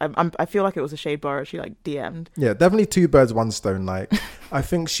 I feel like it was a shade bar she, like, DM'd. Yeah, definitely two birds, one stone. Like, I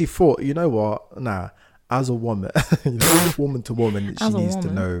think she thought, you know what? Nah, as a woman, woman to woman, she needs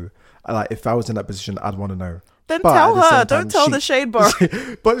to know. Like, if I was in that position, I'd want to know. Then tell her. Don't tell the shade bar.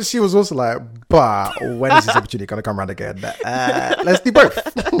 But she was also like, but when is this opportunity going to come around again? Let's do both.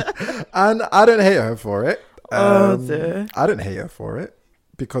 And I don't hate her for it. Dear. I don't hate her for it.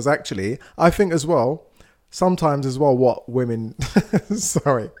 Because actually, I think as well, sometimes as well, what women...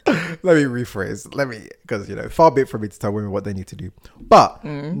 Sorry. Let me rephrase. Because, far be it from me to tell women what they need to do. But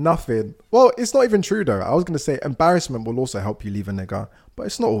nothing... Well, it's not even true, though. I was going to say embarrassment will also help you leave a nigga. But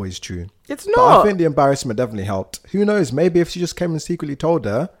it's not always true. It's not. But I think the embarrassment definitely helped. Who knows? Maybe if she just came and secretly told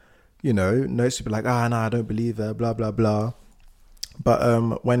her, Notes would be like, no, I don't believe her, blah, blah, blah.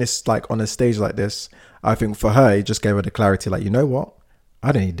 But when it's like on a stage like this, I think for her, it just gave her the clarity, like, you know what?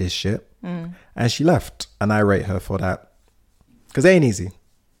 I don't need this shit. And she left. And I rate her for that. Because it ain't easy.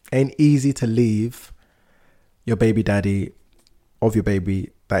 Ain't easy to leave your baby daddy of your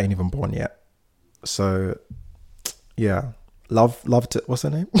baby that ain't even born yet. So, yeah. Love to... What's her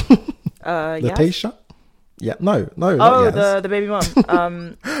name? Latasha? Yeah. No. The baby mom.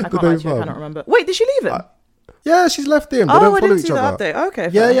 I cannot remember. Wait, did she leave him? Yeah, she's left him. They don't follow each other. That update. Okay.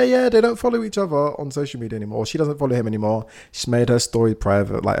 Yeah. They don't follow each other on social media anymore. She doesn't follow him anymore. She's made her story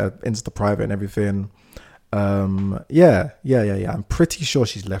private, like her Insta private and everything. Yeah. I'm pretty sure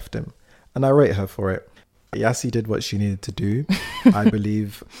she's left him, and I rate her for it. Yassi did what she needed to do. I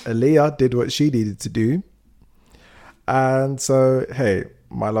believe Aaliyah did what she needed to do. And so, hey,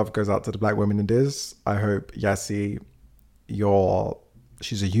 my love goes out to the black women in this. I hope Yassi,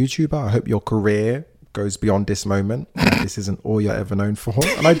 she's a YouTuber. I hope your career goes beyond this moment. This isn't all you're ever known for.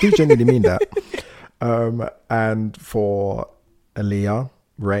 And I do genuinely mean that. And for Aaliyah,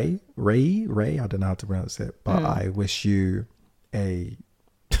 Ray, I don't know how to pronounce it, but I wish you I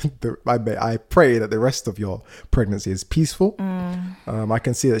pray that the rest of your pregnancy is peaceful. I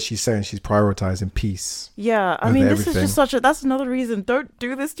can see that she's saying she's prioritizing peace. Yeah, I mean, this everything. is just that's another reason. Don't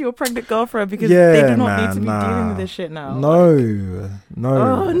do this to your pregnant girlfriend because they do not need to be dealing with this shit now. No.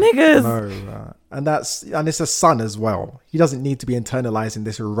 Oh, niggas. No. And it's a son as well. He doesn't need to be internalizing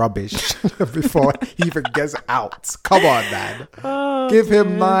this rubbish before he even gets out. Come on, man. Give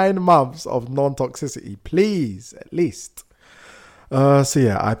him 9 months of non-toxicity, please, at least. So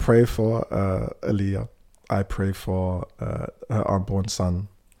yeah, I pray for Aaliyah. I pray for her unborn son.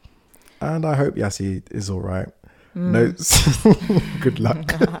 And I hope Yassi is all right. Notes. Good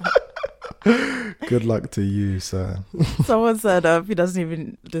luck. Good luck to you, sir. Someone said he doesn't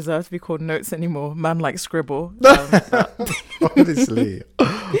even deserve to be called Notes anymore. Man like Scribble. Honestly.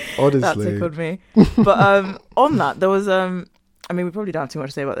 That tickled me. But on that, there was I mean, we probably don't have too much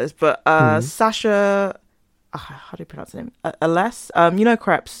to say about this, but Sasha, how do you pronounce her name? Aless, you know,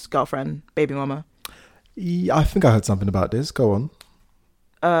 Crep's girlfriend, baby mama. Yeah, I think I heard something about this. Go on.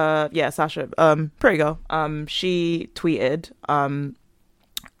 Yeah, Sasha, pretty girl. She tweeted,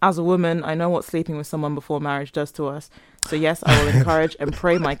 as a woman, I know what sleeping with someone before marriage does to us. So yes, I will encourage and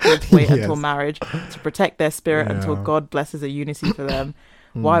pray my kids wait until marriage to protect their spirit until God blesses a unity for them.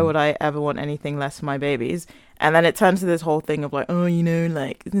 Why would I ever want anything less for my babies? And then it turns to this whole thing of like, oh, you know,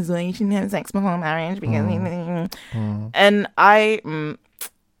 like, this is why you shouldn't have sex before marriage because and I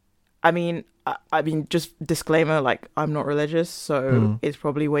mean, just disclaimer, like, I'm not religious, so it's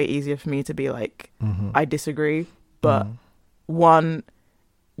probably way easier for me to be like, I disagree. But one,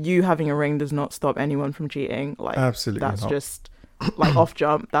 you having a ring does not stop anyone from cheating. Like, absolutely that's not. just like off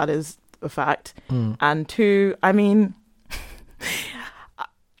jump. That is a fact. And two, I mean,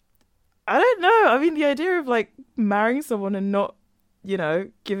 I don't know. I mean, the idea of like marrying someone and not, you know,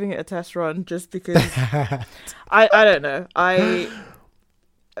 giving it a test run just because I don't know.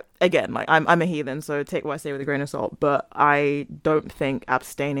 Again, like I'm a heathen, so take what I say with a grain of salt, but I don't think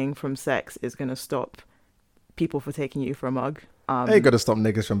abstaining from sex is going to stop people from taking you for a mug. Ain't gonna stop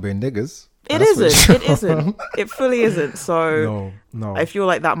niggas from being niggas. It isn't. It fully isn't. So no. I feel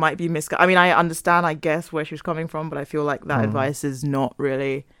like that might be I mean, I understand, I guess, where she's coming from, but I feel like that advice is not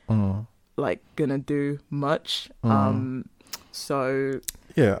really like gonna do much. So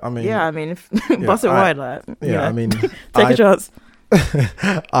yeah, I mean, if bust it wide, like, yeah, I mean, take a chance.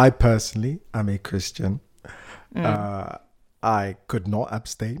 I personally am a Christian. I could not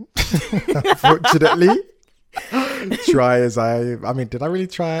abstain, unfortunately. Try as I mean, did I really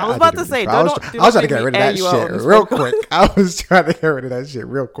try? I was about to say, I was trying to get rid of that shit real quick. I was trying to get rid of that shit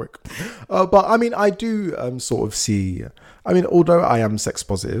real quick. But I mean, I do sort of see, I mean, although I am sex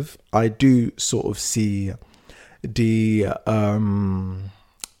positive, I do sort of see the,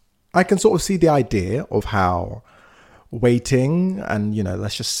 I can sort of see the idea of how waiting, and, you know,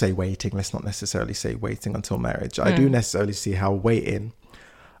 let's just say waiting, let's not necessarily say waiting until marriage. I do necessarily see how waiting,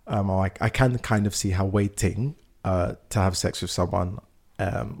 I can kind of see how waiting to have sex with someone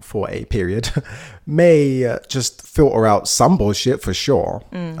for a period may just filter out some bullshit for sure.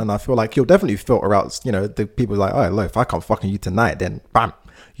 And I feel like you'll definitely filter out, you know, the people like, oh, look, if I can't fucking you tonight, then bam,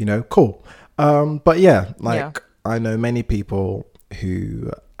 you know, cool. But yeah, like, I know many people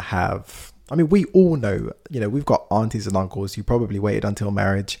who have, I mean, we all know, you know, we've got aunties and uncles who probably waited until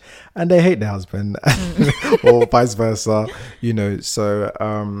marriage and they hate their husband or vice versa, you know. So,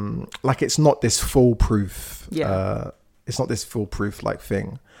 like, it's not this foolproof, it's not this foolproof like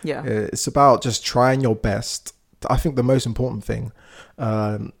thing. Yeah. It's about just trying your best. I think the most important thing,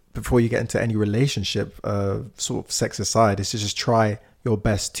 before you get into any relationship, sort of sex aside, is to just try your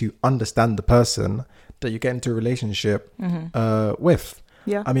best to understand the person that you get into a relationship with.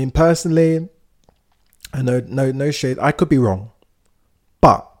 Yeah. I mean, personally, I know no shade. I could be wrong,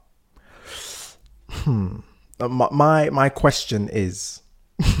 but my question is,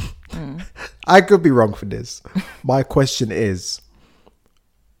 I could be wrong for this. My question is,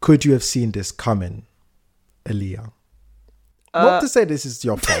 could you have seen this coming, Aaliyah? Not to say this is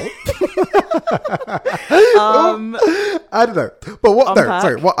your fault. I don't know, but what? No,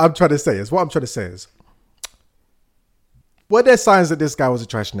 sorry. What I'm trying to say is, were there signs that this guy was a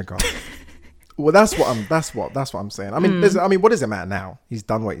trash nigga? Well, that's what I'm saying. I mean, what does it matter now? He's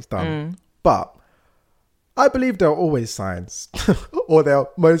done what he's done. But I believe there are always signs, or there are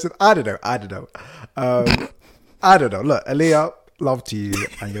most. I don't know. I don't know. Look, Aaliyah, love to you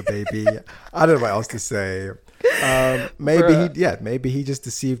and your baby. I don't know what else to say. Maybe he just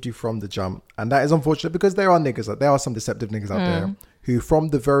deceived you from the jump, and that is unfortunate because there are some deceptive niggas out there who from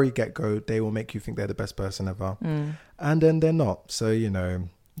the very get-go they will make you think they're the best person ever, and then they're not. So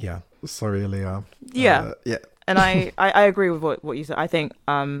sorry, Leah. And I agree with what you said. I think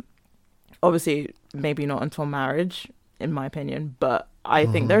obviously maybe not until marriage, in my opinion, but I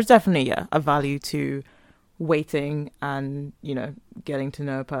think there's definitely a value to waiting and getting to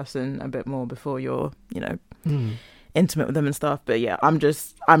know a person a bit more before you're intimate with them and stuff. But I'm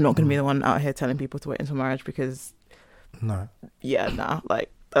not going to be the one out here telling people to wait until marriage, because that's not the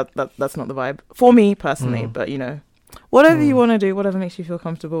vibe for me personally. But whatever you want to do, whatever makes you feel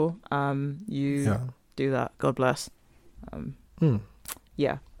comfortable, do that. God bless. So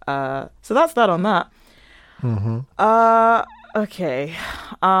that's that on that. Okay.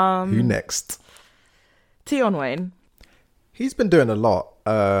 Who next? Tion Wayne. He's been doing a lot.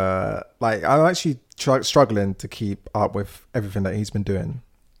 I'm actually struggling to keep up with everything that he's been doing.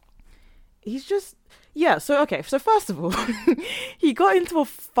 He's just So first of all, he got into a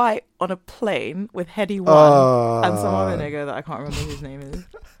fight on a plane with Heady One and some other nigga that I can't remember whose name is.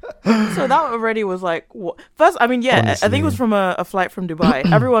 So that already was like, what? First, I mean, honestly. I think it was from a flight from Dubai.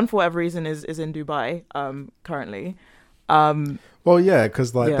 Everyone, for whatever reason, is in Dubai currently.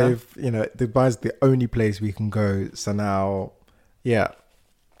 Because they've, Dubai's the only place we can go. So now, it's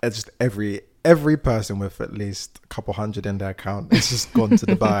just every person with at least a couple hundred in their account has just gone to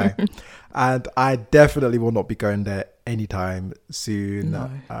Dubai. And I definitely will not be going there anytime soon. No.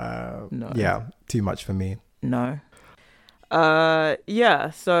 Yeah, too much for me. No.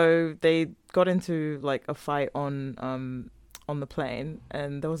 So they got into like a fight on the plane,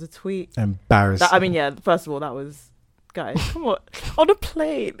 and there was a tweet. Embarrassing. First of all, that was, guys, come on, on a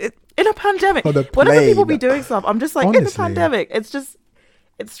plane in a pandemic. Whenever people be doing stuff, I'm just like, honestly. In the pandemic,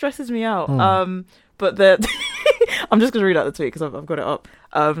 it stresses me out. But I'm just gonna read out the tweet because I've got it up.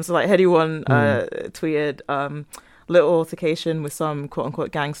 So like Heady One tweeted, little altercation with some quote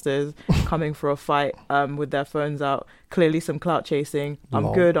unquote gangsters coming for a fight with their phones out. Clearly some clout chasing.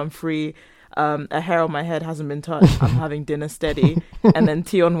 I'm good. I'm free. A hair on my head hasn't been touched. I'm having dinner steady. And then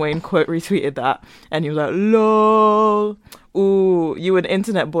Tion Wayne quote retweeted that, and he was like, lol. Ooh, you an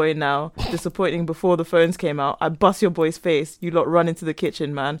internet boy now. Disappointing before the phones came out. I bust your boy's face. You lot run into the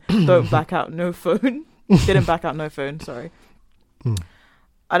kitchen, man. Don't back out, no phone. Didn't back out, no phone. Sorry.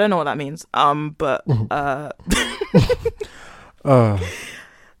 I don't know what that means. But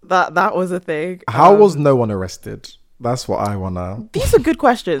that was a thing. How was no one arrested? That's what I wanna. These are good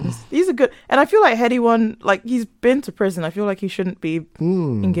questions. These are good, and I feel like Heady One, like he's been to prison. I feel like he shouldn't be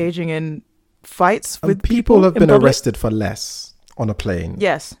engaging in fights with people. People have been arrested for less on a plane.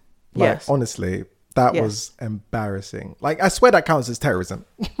 Yes. Honestly, that was embarrassing. Like, I swear that counts as terrorism.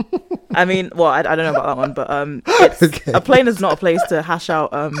 I mean, well, I don't know about that one, but a plane is not a place to hash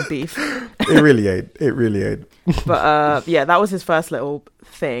out beef. It really ain't. But that was his first little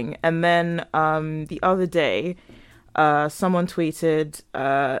thing, and then the other day, someone tweeted,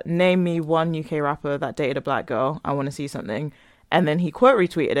 name me one UK rapper that dated a black girl. I want to see something. And then he quote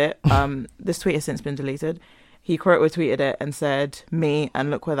retweeted it. This tweet has since been deleted. He quote retweeted it and said, me, and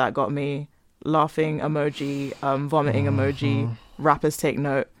look where that got me. Laughing emoji, vomiting emoji, rappers take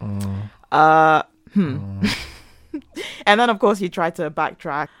note. And then of course he tried to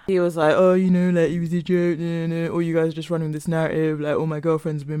backtrack. He was like, oh, like it was a joke, or you guys are just running this narrative, like, oh, my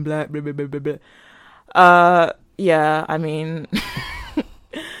girlfriend's been black, blah blah blah blah blah. I mean,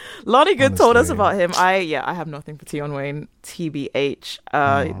 Lonnie Good told us about him. I have nothing for Tion Wayne,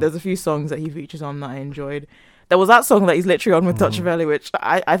 TBH. There's a few songs that he features on that I enjoyed. There was that song that he's literally on with Touchavelli, which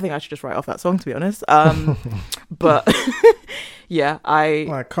I think I should just write off that song, to be honest. But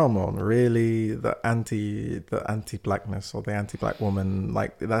like, come on, really, the anti-blackness or the anti-black woman,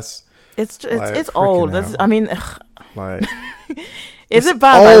 like, that's it's old. That's, I mean, like, is it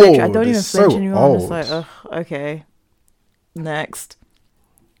bad? I literally, I don't even flinch anymore. It's like, okay, next.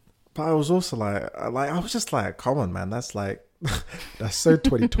 But I was also like, I was just like, come on, man, that's like, that's so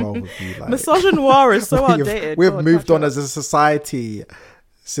 2012 of you. Like, misogynoir is so outdated. We have moved on as a society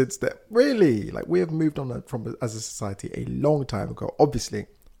since that. Really, like, we have moved on as a society a long time ago. Obviously,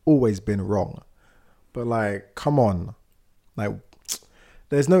 always been wrong, but like, come on, like,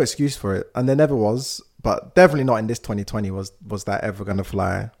 there's no excuse for it, and there never was. But definitely not in this 2020 was that ever gonna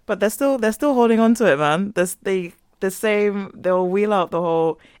fly. But they're still holding on to it, man. They'll wheel out the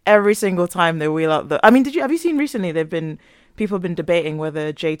whole, every single time they wheel out the. I mean, have you seen recently? People have been debating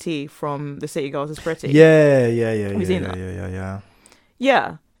whether JT from the City Girls is pretty. Yeah. Have you seen that?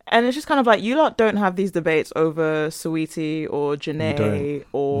 Yeah. And it's just kind of like, you lot don't have these debates over Saweetie or Janae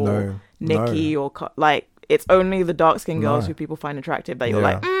or Nikki or like, it's only the dark skinned girls No. who people find attractive that you're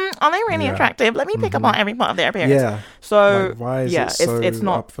Yeah. like, are they really Yeah. attractive? Let me pick up on every part of their appearance. Yeah. So Like, why is yeah, it so it's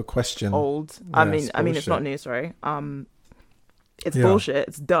not up for question? old. Yeah, I mean, it's it's not bullshit. new. Sorry. It's Yeah. bullshit.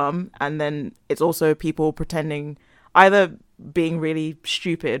 It's dumb, and then it's also people pretending either being really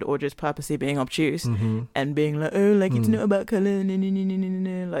stupid or just purposely being obtuse Mm-hmm. and being like, oh, like it's not about color,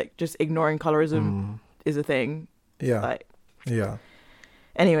 like just ignoring colorism is a thing. Yeah. Like Yeah.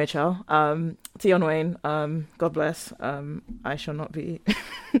 anyway, Chal. Tion Wayne. God bless. I shall not be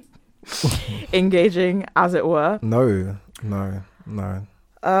engaging, as it were. No.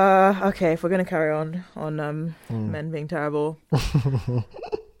 Okay, if we're gonna carry on men being terrible.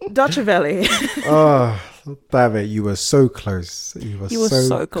 Dutchavelli. Oh, damn it! You were so close. You were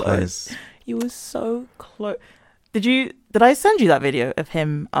so close. You were so close. Did I send you that video of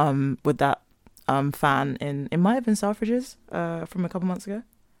him with that fan in, it might have been Selfridges from a couple months ago?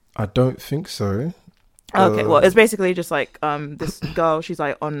 I don't think so. Okay, well, it's basically just like this girl, she's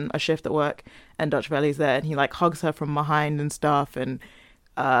like on a shift at work and Dutchavelli's there and he like hugs her from behind and stuff and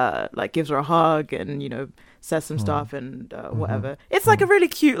like gives her a hug and, you know, says some stuff and whatever. It's like a really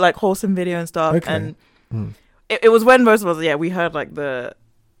cute, like wholesome video and stuff. Okay. And it was when most of us, we heard like the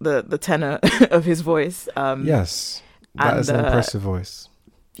tenor of his voice. Yes, that is an impressive voice.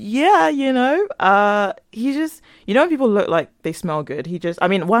 Yeah, you know, he just, you know, when people look like they smell good,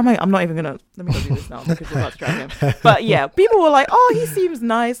 I'm not even gonna, let me go do this now because we're about to drag him. But yeah, people were like, oh, he seems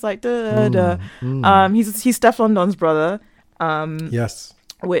nice, like, he's Stefflon Don's brother. Yes.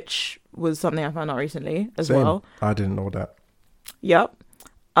 Which was something I found out recently as Same. well. I didn't know that. Yep.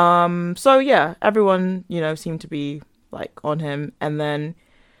 So yeah, everyone, you know, seemed to be like on him. And then,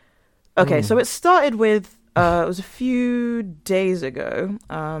 okay, so it started with, it was a few days ago.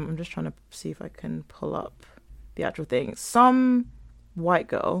 I'm just trying to see if I can pull up the actual thing. Some white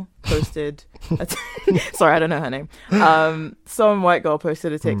girl posted, sorry, I don't know her name. Some white girl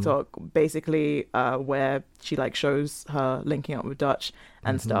posted a TikTok basically where she like shows her linking up with Dutch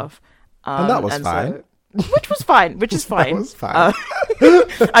and stuff. And that was fine. So, which is fine. That was fine.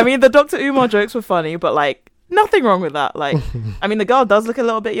 I mean, the Dr. Umar jokes were funny, but like nothing wrong with that. Like, I mean, the girl does look a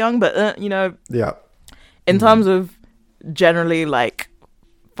little bit young, but you know, Yeah. in terms of generally like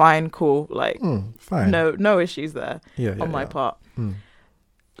fine, cool, like Fine. no issues there on my part.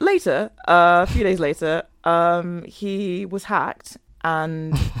 Later, a few days later, he was hacked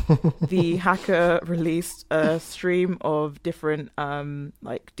and the hacker released a stream of different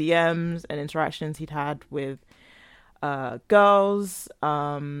like DMs and interactions he'd had with girls,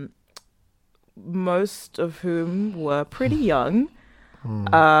 most of whom were pretty young.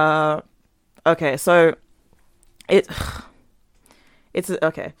 Okay, so it's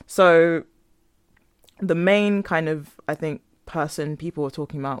okay. So the main kind of, I think, person people were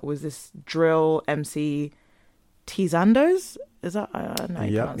talking about was this drill MC Tizandos. Is that I don't know how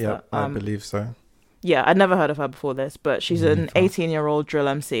you pronounce that. I believe so. Yeah, I'd never heard of her before this, but she's an 18-year-old drill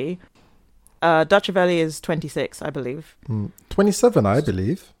MC. Dutchavelli is 26, I believe. 27, I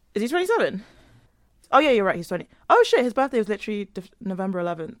believe. Is he 27? Oh yeah, you're right. He's 20. Oh shit, his birthday was literally November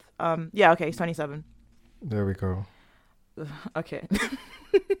 11th. Yeah, okay, he's 27. There we go. Okay.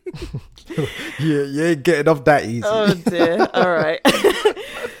 Yeah, you ain't getting off that easy. Oh dear. All right.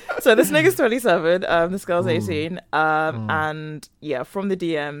 So this nigga's 27. This girl's 18. And yeah, from the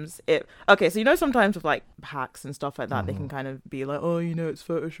DMs, okay. So you know, sometimes with like hacks and stuff like that, they can kind of be like, oh, you know, it's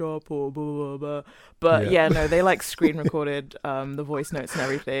Photoshop or blah blah blah. But yeah, no, they like screen recorded the voice notes and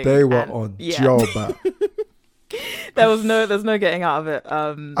everything. They were on job. There's no getting out of it.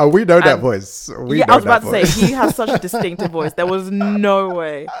 Oh, we know that voice. I was about to say he has such a distinctive voice. There was no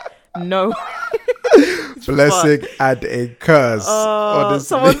way. No. Blessing and a curse.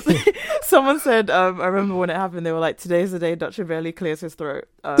 Honestly. Someone said, I remember when it happened, they were like, today's the day Dutchavelli clears his throat,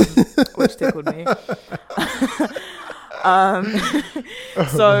 which tickled me.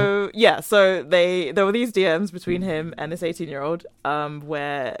 So there were these DMs between him and this 18-year-old,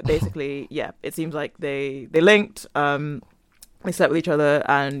 where basically, it seems like they linked, they slept with each other,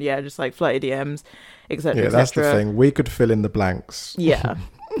 and just like flirty DMs, etc. Yeah, that's the thing. We could fill in the blanks. Yeah.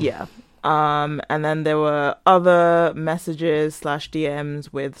 And then there were other messages /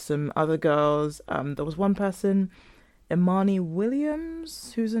 DMs with some other girls. There was one person, Imani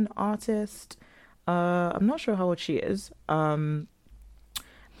Williams, who's an artist. I'm not sure how old she is.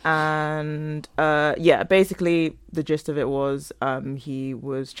 Basically the gist of it was he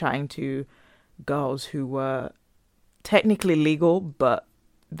was chatting to girls who were technically legal but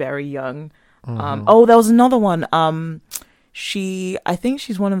very young. There was another one. I think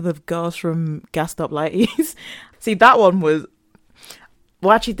she's one of the girls from Gassed Up Lighties. See, that one was,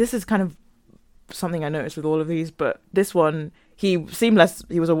 well, actually, this is kind of something I noticed with all of these, but this one, he was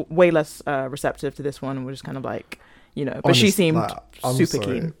way less receptive to this one, and was just kind of like, you know, but she seemed super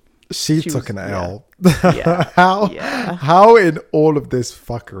keen. She took an L. Yeah. How in all of this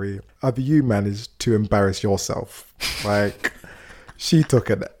fuckery have you managed to embarrass yourself? Like, she took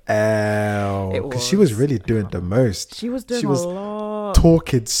an L because she was really doing the most. She was doing a lot,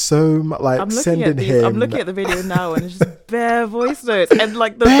 talking so much, like I'm sending him. I'm looking at the video now, and it's just bare voice notes, and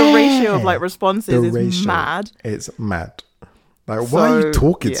like the ratio of like responses is mad. It's mad. Like, why are you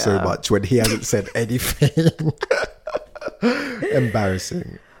talking so much when he hasn't said anything?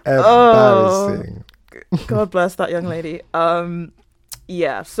 Embarrassing. God bless that young lady.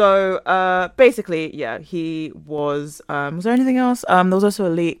 So basically, he was there anything else? There was also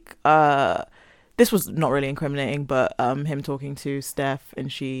a leak. This was not really incriminating, but him talking to Steph,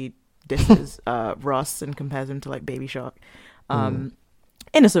 and she disses Russ and compares him to like Baby Shark.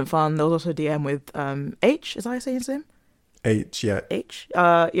 Innocent fun. There was also a DM with H, is that how I say his name? H, yeah. H,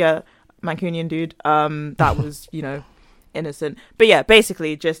 Mancunian dude. That was, you know, innocent. But yeah,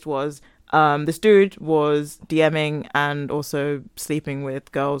 basically just was this dude was DMing and also sleeping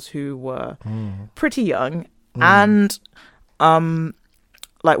with girls who were pretty young. And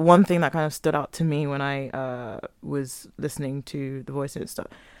like one thing that kind of stood out to me when I was listening to the voice and stuff,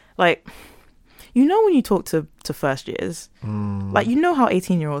 like, you know, when you talk to first years, like, you know how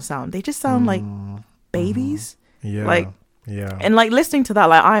 18-year-olds sound, they just sound like babies. Yeah. Like, yeah. And like listening to that,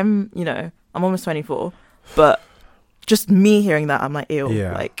 like, I'm almost 24, but just me hearing that, I'm like, ew,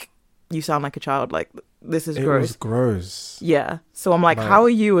 like, you sound like a child. Like, this is gross. It was gross. Yeah. So I'm like, how are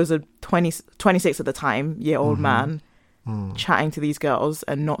you as a 26 at the time year-old man chatting to these girls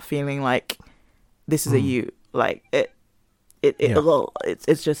and not feeling like this is a you? Like,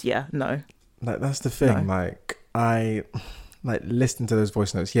 it's just, no. Like, that's the thing. No. Like, I like listening to those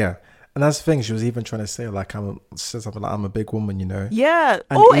voice notes. Yeah. And that's the thing. She was even trying to say, like, said something like, I'm a big woman, you know? Yeah.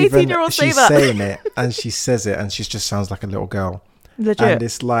 And all 18-year-olds say that. She's saying it, and she says it, and she just sounds like a little girl. Legit. And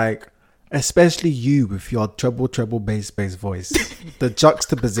it's like, especially you with your treble bass voice, the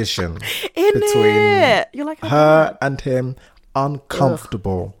juxtaposition between you're like, her and him,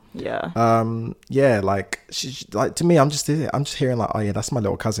 uncomfortable. Ugh. Yeah. Like, she, like, to me, I'm just hearing like, oh yeah, that's my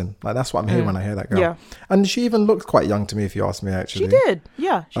little cousin. Like, that's what I'm hearing when I hear that girl. Yeah. And she even looked quite young to me, if you ask me. Actually, she did.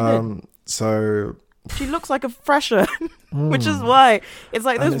 Yeah, she did. So she looks like a fresher, which is why it's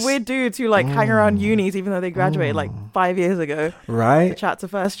like those weird dudes who like hang around unis even though they graduated like 5 years ago, right? To chat to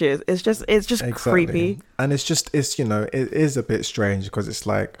first years. It's just exactly. Creepy, and it's you know, it is a bit strange because it's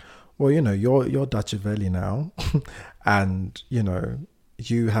like, well, you know, you're Dutch Valley now, and you know,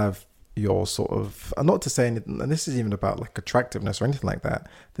 you have your sort of, and not to say anything, and this is even about like attractiveness or anything like that.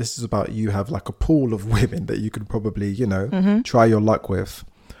 This is about you have like a pool of women that you could probably, you know, try your luck with.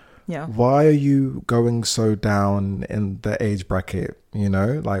 Yeah. Why are you going so down in the age bracket? You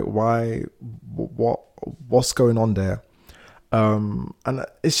know, like, why? What's going on there? And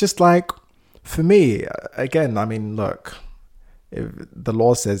it's just like, for me, again, I mean, look, if the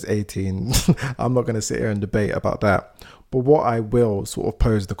law says 18, I'm not going to sit here and debate about that. But what I will sort of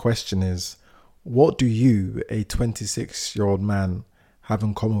pose the question is, what do you, a 26-year-old man, have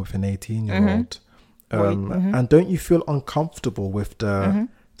in common with an 18-year-old? And don't you feel uncomfortable with the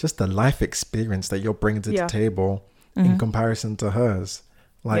just the life experience that you're bringing to the table in comparison to hers?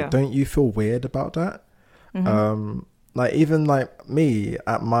 Like, don't you feel weird about that? Like, even like me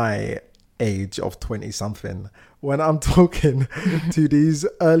at my age of 20-something, when I'm talking to these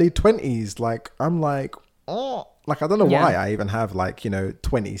early 20s, like, I'm like, oh, like, I don't know why I even have like, you know,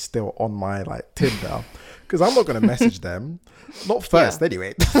 20 still on my like Tinder, because I'm not going to message them. Not first,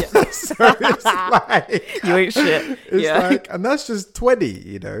 anyway. So it's like, you ain't shit. It's like, and that's just 20,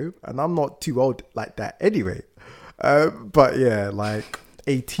 you know, and I'm not too old like that anyway. But yeah, like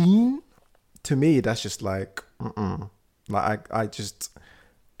 18, to me, that's just like, like, I just,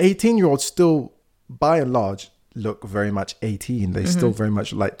 18-year-olds still, by and large, look very much 18. They still very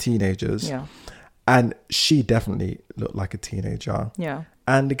much like teenagers. Yeah. And she definitely looked like a teenager. Yeah.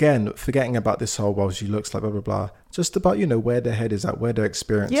 And again, forgetting about this whole, well, she looks like blah, blah, blah. Just about, you know, where their head is at, where their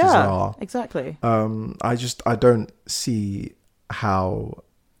experiences are. Exactly. I don't see how,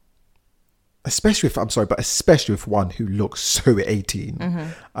 especially with one who looks so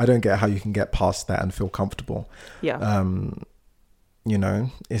 18, I don't get how you can get past that and feel comfortable. Yeah. You know,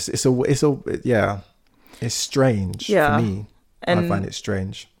 it's strange for me. And I find it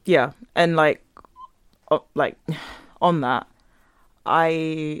strange. Yeah. And like on that,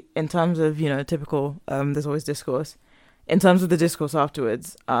 in terms of, you know, typical, there's always discourse. In terms of the discourse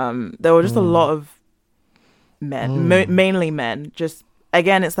afterwards, there were just a lot of men, mainly men, just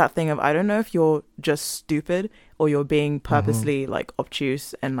again, it's that thing of, I don't know if you're just stupid or you're being purposely like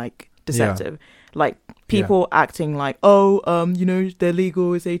obtuse and like deceptive. Like people acting like, oh, you know, they're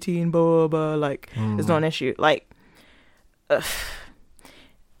legal, it's 18, blah, blah, blah. Like, it's not an issue. Like, you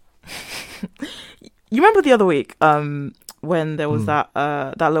remember the other week, when there was that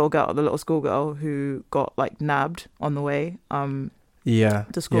little girl, the little schoolgirl who got like nabbed on the way to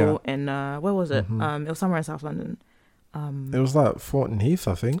school in where was it? It was somewhere in South London. It was like Thornton Heath,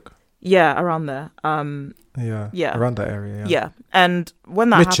 I think. Yeah, around there. Yeah, around that area. Yeah, and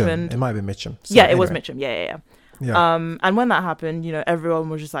when that happened, it might be Mitcham. So yeah, it anyway. was Mitcham. Yeah. And when that happened, you know, everyone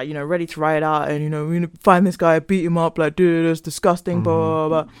was just like, you know, ready to riot out, and you know, we need to find this guy, beat him up, like, dude, it's disgusting, blah,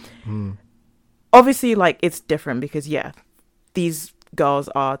 blah, blah. Obviously, like, it's different because these girls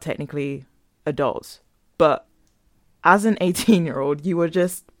are technically adults, but as an 18-year-old, you were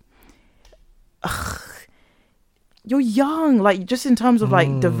just, you're young, like, just in terms of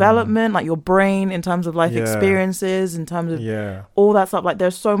like development, like your brain, in terms of life experiences, in terms of all that stuff. Like,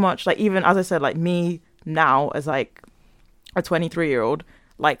 there's so much, like, even as I said, like me now as like a 23-year-old,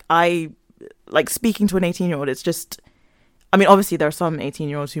 like I like speaking to an 18-year-old, it's just, I mean, obviously there are some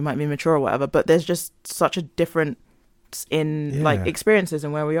 18-year-olds who might be mature or whatever, but there's just such a difference in like experiences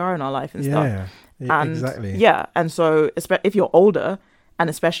and where we are in our life and stuff. And exactly. And so if you're older, and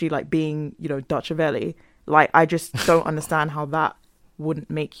especially like being, you know, Dutch Valley, like I just don't understand how that wouldn't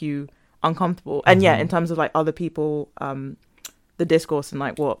make you uncomfortable. And in terms of like other people, the discourse and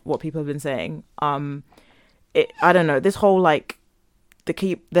like what people have been saying, I don't know, this whole like the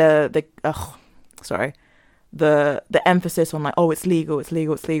emphasis on like, oh, it's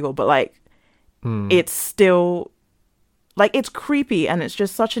legal, but like it's still like, it's creepy, and it's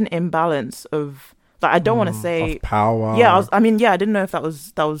just such an imbalance of like, I don't want to say of power. I didn't know if that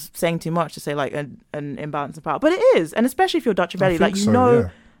was saying too much to say like an imbalance of power, but it is. And especially if you're Dutch Valley, like, you know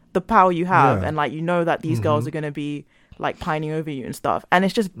the power you have, and like, you know that these girls are going to be like pining over you and stuff, and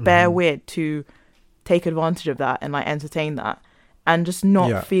it's just bare weird to take advantage of that and like entertain that and just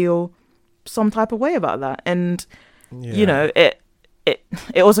not feel some type of way about that. And you know, it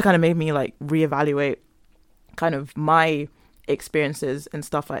also kind of made me like reevaluate kind of my experiences and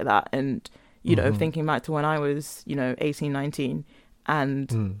stuff like that. And you know, thinking back to when I was, you know, 18, 19,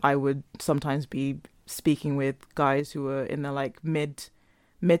 and I would sometimes be speaking with guys who were in their like mid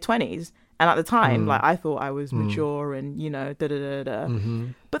 20s, and at the time like I thought I was mature and, you know,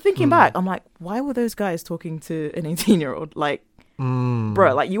 but thinking back, I'm like, why were those guys talking to an 18-year-old? Like,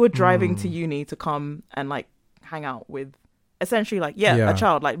 bro, like, you were driving to uni to come and like hang out with essentially like a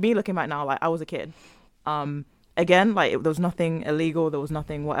child. Like, me looking back now, like, I was a kid. Again, like, there was nothing illegal, there was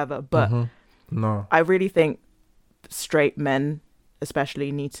nothing whatever, but no, I really think straight men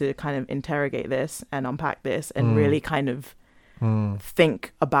especially need to kind of interrogate this and unpack this and really kind of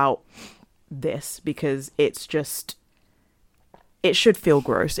think about this, because it's just, it should feel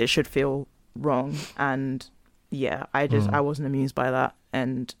gross, it should feel wrong. And I wasn't amused by that.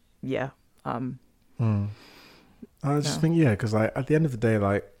 And I just think because like at the end of the day,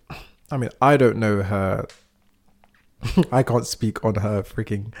 like, I mean, I don't know her. I can't speak on her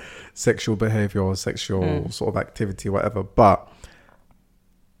freaking sexual behavior or sexual sort of activity or whatever, but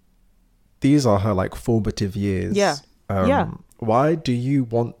these are her like formative years. Why do you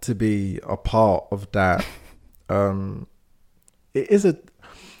want to be a part of that? I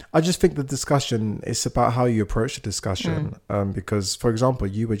just think the discussion is about how you approach the discussion. Because, for example,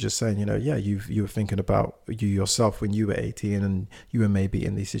 you were just saying, you know, you were thinking about you yourself when you were 18 and you were maybe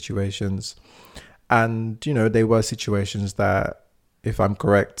in these situations. And, you know, they were situations that, if I'm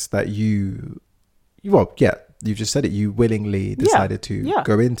correct, that you've just said it, you willingly decided to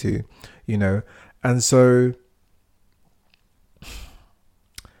go into, you know. And so,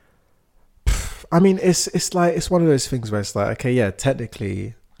 I mean, it's like, it's one of those things where it's like, okay,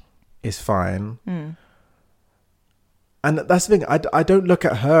 technically it's fine. And that's the thing, I don't look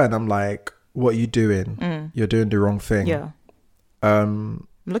at her and I'm like, what are you doing? You're doing the wrong thing. I'm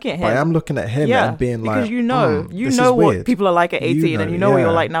looking at him. I am looking at him and being like, because you know what people are like at 18, you know, and you know what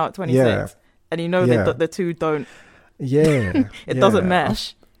you're like now at 26, and you know that the two don't. It doesn't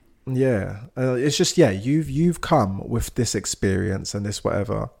mesh. It's just you've come with this experience and this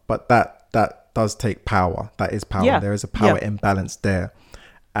whatever, but that does take power. That is power. There is a power imbalance there,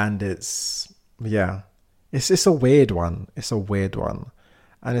 and it's a weird one. It's a weird one,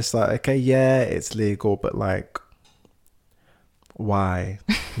 and it's like, okay, it's legal, but like, why?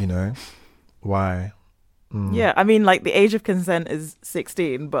 You know, why? I mean, like, the age of consent is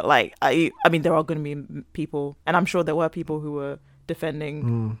 16, but like, I mean, there are going to be people, and I'm sure there were people who were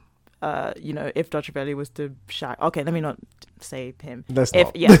defending if Dutch Belly was to shag, okay, let me not say him. Let's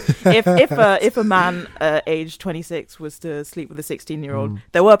if not. if a man aged 26 was to sleep with a 16-year-old,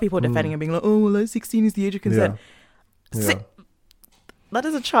 there were people defending him, being like, oh, well, like 16 is the age of consent. Yeah. That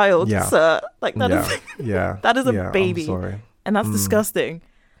is a child, sir. Like that is that is a baby, I'm sorry. and that's disgusting.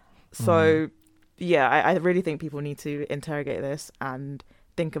 So I really think people need to interrogate this and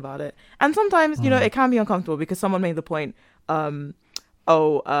think about it. And sometimes it can be uncomfortable because someone made the point,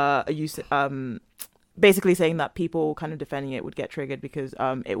 basically saying that people kind of defending it would get triggered because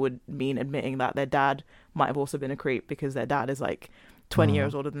it would mean admitting that their dad might have also been a creep because their dad is like 20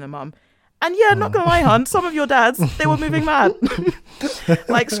 years older than their mum. And not gonna lie, hon, some of your dads, they were moving mad.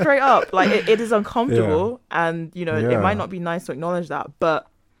 Like straight up. Like it is uncomfortable and it might not be nice to acknowledge that, but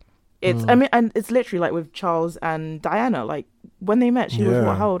it's and it's literally like with Charles and Diana, like when they met, she was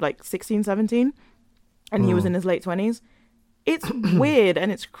how old, like 16, 17, and he was in his late 20s. It's weird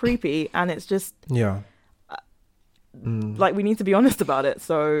and it's creepy and it's just like we need to be honest about it.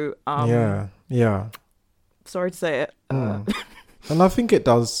 So sorry to say it. And I think it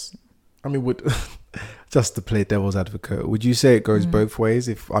does. I mean, just to play devil's advocate, would you say it goes both ways?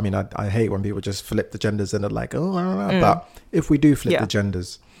 I hate when people just flip the genders and they're like, oh, I don't know. But if we do flip the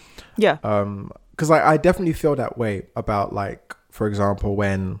genders, because I definitely feel that way about, like, for example,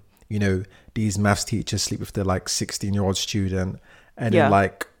 when these maths teachers sleep with their like 16-year-old student, and then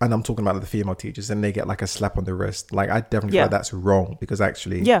like, and I'm talking about the female teachers, and they get like a slap on the wrist. Like, I definitely feel like that's wrong because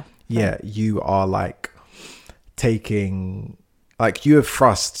actually, you are like taking. Like, you have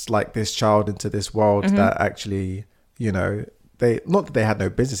thrust like this child into this world that actually, they, not that they had no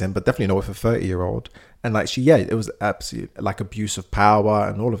business in, but definitely not with a 30-year-old. And like it was absolute like abuse of power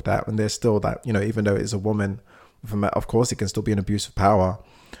and all of that. And there's still that, even though it's a woman, of course it can still be an abuse of power.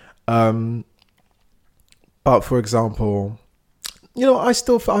 But for example, I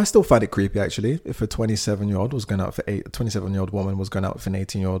still find it creepy actually if a 27-year-old was going out for a 27-year-old woman was going out with an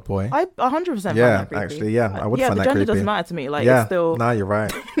 18-year-old boy. I 100% find that creepy. Actually, I would find that creepy. The gender doesn't matter to me. Like, it's still. No, you're right.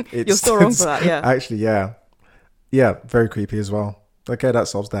 You're still wrong for that. Yeah. Actually, very creepy as well. Okay, that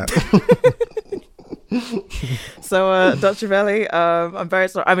solves that. So, Dutch Belly, I'm very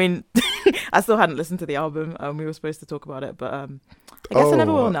sorry. I mean, I still hadn't listened to the album. We were supposed to talk about it, but I guess I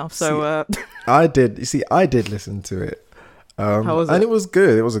never will now. So, I did. You see, I did listen to it. How was it? And it was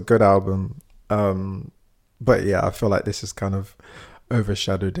good. It was a good album. But I feel like this has kind of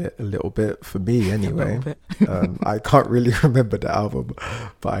overshadowed it a little bit for me anyway. I can't really remember the album,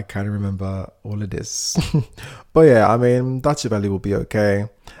 but I kind of remember all of this. But I mean, Dutch Belly will be okay.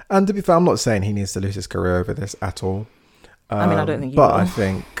 And to be fair, I'm not saying he needs to lose his career over this at all. I mean, I don't think he will. I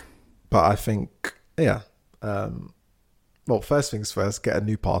think, well, first things first, get a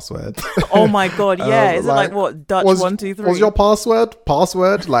new password. Oh my God, yeah. Is it like what, Dutch 123? Was your password?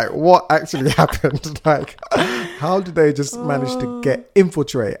 Like, what actually happened? Like, how did they just manage to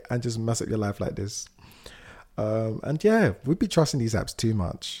infiltrate and just mess up your life like this? And we'd be trusting these apps too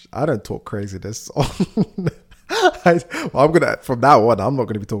much. I don't talk craziness on... from now on, I'm not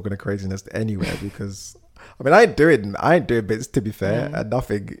going to be talking craziness anywhere because, I mean, I ain't doing bits, to be fair, and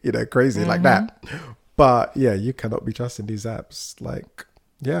nothing, crazy like that. But you cannot be trusting these apps. Like,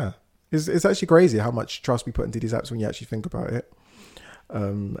 it's actually crazy how much trust we put into these apps when you actually think about it.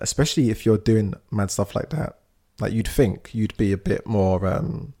 Especially if you're doing mad stuff like that. Like, you'd think you'd be a bit more, I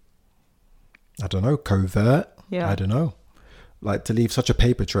don't know, covert. Yeah. I don't know. Like, to leave such a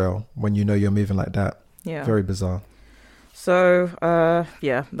paper trail when you're moving like that. Yeah. Very bizarre. So,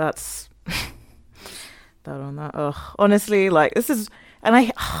 that's that on that. Ugh. Honestly, like, this is, and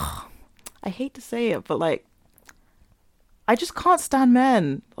I hate to say it, but like, I just can't stand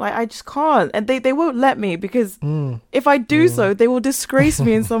men. Like, I just can't. And they won't let me because if I do so, they will disgrace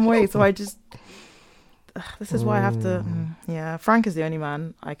me in some way. So I just, this is why I have to, Frank is the only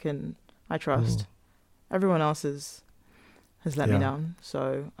man I trust. Everyone else has let me down.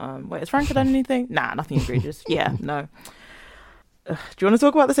 So, wait, has Frank done anything? Nah, nothing egregious. No. Do you want to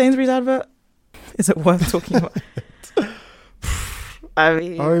talk about the Sainsbury's advert? Is it worth talking about? I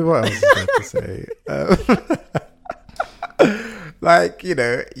mean, what else is there to say? Like, you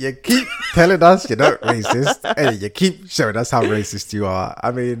keep telling us you're not racist, and you keep showing us how racist you are.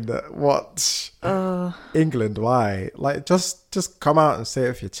 I mean, what? England, why? Like, just come out and say it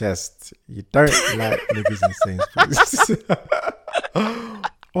with your chest. You don't like niggas in Sainsbury's.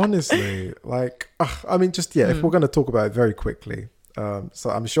 Honestly, like, I mean, just, if we're going to talk about it very quickly. So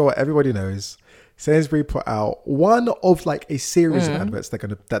I'm sure everybody knows Sainsbury put out one of like a series of adverts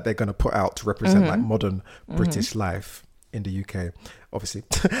that they're gonna put out to represent like modern British life. in the UK, obviously.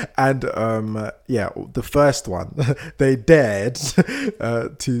 And the first one, they dared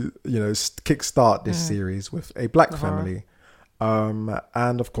to, kickstart this series with a black family.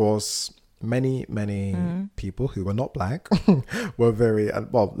 And of course, many people who were not black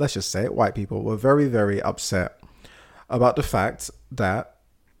were let's just say it, white people were very, very upset about the fact that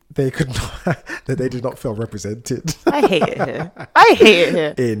they could not, that they did not feel represented. I hate it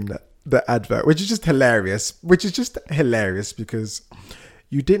here. In the advert, which is just hilarious. Because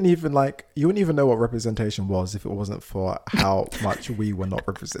you wouldn't even know what representation was if it wasn't for how much we were not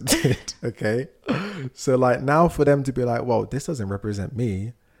represented. Okay, so like now for them to be like, well, this doesn't represent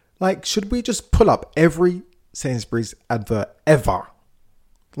me. Like, should we just pull up every Sainsbury's advert ever?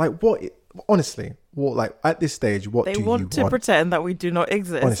 Like, what? Honestly, what? Like at this stage, what they do want you to want? pretend that we do not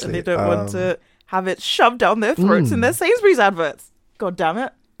exist, Honestly, and they don't want to have it shoved down their throats in their Sainsbury's adverts. God damn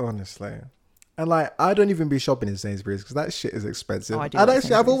it! Honestly. And like, I don't even be shopping in Sainsbury's because that shit is expensive. Oh, I do and like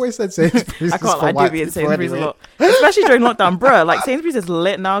actually, I've Sainsbury's. always said Sainsbury's. I can't lie, I do be in Sainsbury's a lot. Especially during lockdown, bruh. Like, Sainsbury's is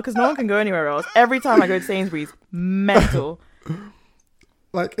lit now because no one can go anywhere else. Every time I go to Sainsbury's, mental.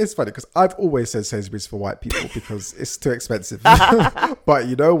 Like, it's funny because I've always said Sainsbury's for white people because it's too expensive. But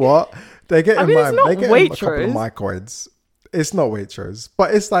you know what? They get it's not a couple Waitrose. of my coins. It's not Waitrose,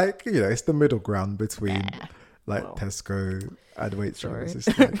 but it's like, it's the middle ground between Tesco and Waitrose. Sorry.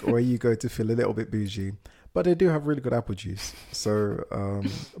 It's like where you go to feel a little bit bougie. But they do have really good apple juice. So,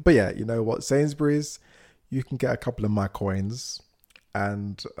 but yeah, you know what? Sainsbury's, you can get a couple of my coins.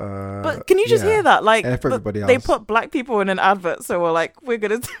 And but can you just hear that? Like, everybody else. They put black people in an advert, so we're like, we're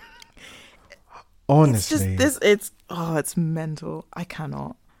gonna. Honestly, it's mental. I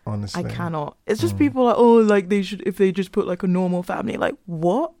cannot. Honestly, I cannot. It's just people like, oh, like they should, if they just put like a normal family. Like,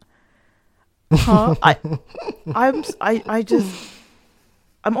 what? Huh? I'm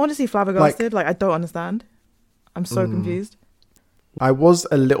honestly flabbergasted. Like I don't understand. I'm so confused. I was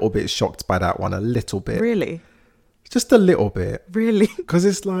a little bit shocked by that one. A little bit. Really? Just a little bit. Really? Because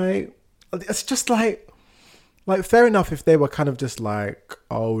it's just like fair enough if they were kind of just like,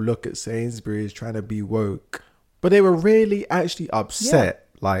 oh, look at Sainsbury's trying to be woke. But they were really actually upset.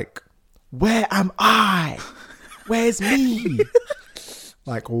 Yeah. Like, where am I? Where's me?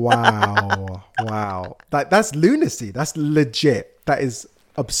 Like, wow. Like, that's lunacy. That's legit. That is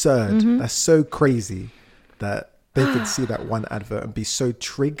absurd. Mm-hmm. That's so crazy that they could see that one advert and be so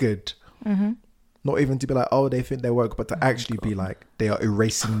triggered. Mm-hmm. Not even to be like, oh, they think they're woke, but to actually be like, they are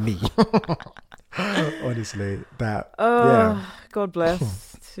erasing me. Honestly, that. Yeah. God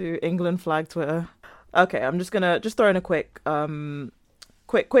bless to England flag Twitter. Okay, I'm just gonna throw in a quick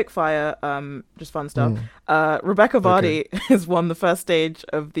fire, just fun stuff. Rebecca Vardy has won the first stage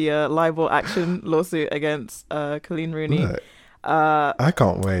of the libel action lawsuit against Colleen Rooney. I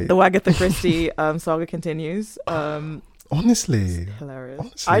can't wait. The Agatha Christie saga continues. Honestly,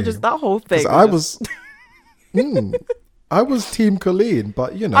 hilarious. That whole thing. I was team Colleen,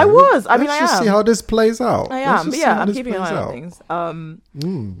 but I was. I mean, let's just see how this plays out. I am, but yeah, I'm keeping an eye on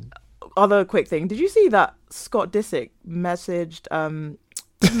things. Other quick thing. Did you see that Scott Disick messaged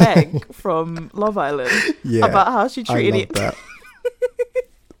Meg from Love Island about how she treated that.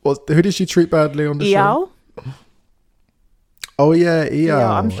 Who did she treat badly on the show? Oh yeah,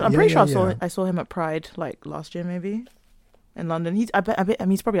 Eyal. I'm pretty sure I saw him at Pride like last year, maybe in London. He's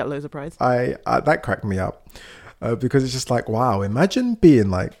probably at loads of Prides. I that cracked me up because it's just like, wow, imagine being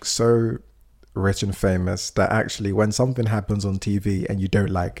like so rich and famous that actually when something happens on TV and you don't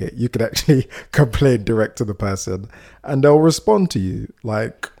like it, you could actually complain direct to the person and they'll respond to you.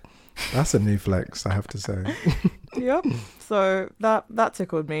 Like, that's a new flex, I have to say. Yep. So that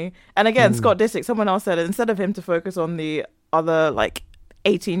tickled me. And again, Scott Disick, someone else said it, instead of him to focus on the other like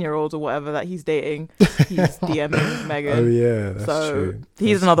 18-year-olds or whatever that he's dating, he's DMing Megan. Oh yeah, that's true.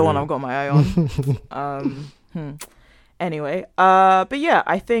 He's another one I've got my eye on. Anyway, but yeah,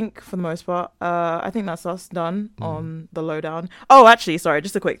 I think for the most part, I think that's us done on the lowdown. Oh, actually, sorry,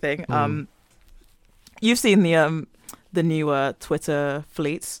 just a quick thing. You've seen the new Twitter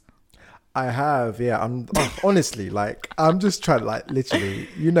fleets. I have, yeah. Honestly, like, I'm just trying to, like, literally,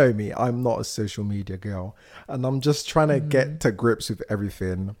 you know me, I'm not a social media girl, and I'm just trying to get to grips with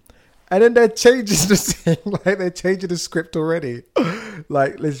everything. And then they're changing the thing, like, they're changing the script already.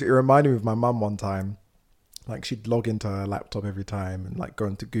 Like, literally, it reminded me of my mum one time. Like, she'd log into her laptop every time and, like, go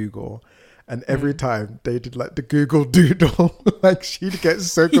into Google. And every time they did, like, the Google Doodle, like, she'd get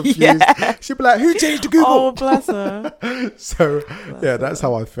so confused. Yeah. She'd be like, who changed the Google? Oh, bless her. So, that's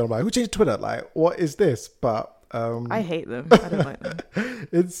how I feel. Like, who changed Twitter? Like, what is this? But I hate them. I don't like them.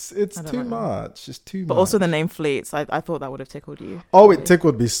 It's don't too like them. much. It's too much. But also the name Fleets. I thought that would have tickled you. Oh, it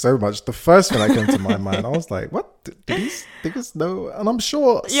tickled me so much. The first thing that came to my mind, I was like, "What? Did these niggas know?" And I'm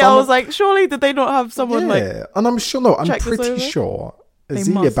sure. Yeah, I was like, surely did they not have someone like? And I'm sure. No, I'm check this pretty over? sure. They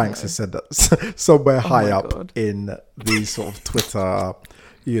Azealia must Banks know. has said that somewhere high my up God. in the sort of Twitter,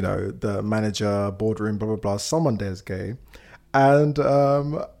 the manager boardroom, blah blah blah. Someone there's gay, and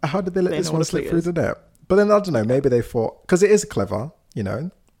how did they let They this know one what a slip fleet through is. the net? But then I don't know. Maybe they thought because it is clever,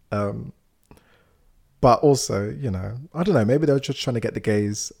 but also, I don't know. Maybe they were just trying to get the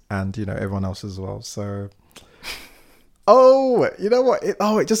gays and everyone else as well. So, you know what?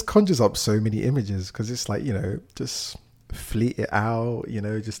 It just conjures up so many images because it's like just fleet it out.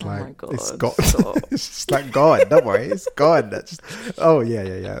 Just Oh like my God, it's gone. stop. It's just like gone. Don't worry, it's gone. That's just,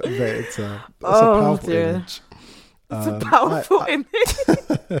 yeah. But it's a powerful dear. image. It's a powerful image.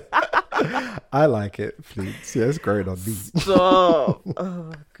 I like it. Fleets. Yeah, it's growing on me. Stop.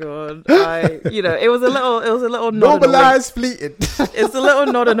 Oh God. It was a little nod and a wink. Normalize fleeting. It's a little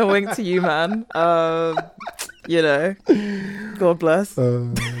nod and a wink to you, man. God bless.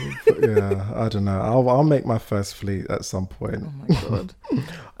 Yeah, I don't know. I'll make my first fleet at some point. Oh my God.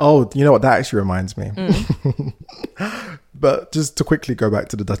 Oh, you know what? That actually reminds me. Mm. But just to quickly go back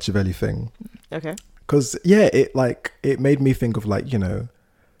to the Dutch Valley thing, Okay. because it made me think of like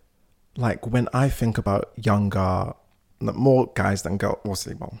when I think about younger, more guys than girls. Well,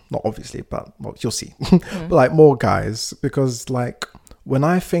 not obviously, but you'll see. But like more guys, because like when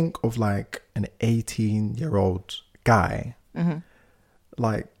I think of like an 18-year-old guy,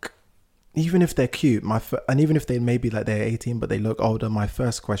 like even if they're cute, and even if they maybe like they're 18 but they look older, my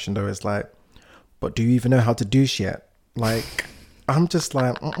first question though is like, but do you even know how to douche yet? Like I'm just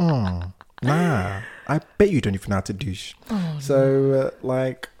like, nah. I bet you don't even know how to douche. So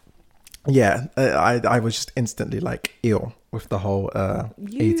I was just instantly like ill with the whole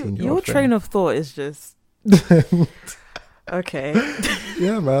 18-year-old Your thing. train of thought is just okay.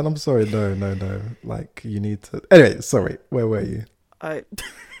 Yeah, man, I'm sorry. No. Like, you need to... Anyway, sorry. Where were you?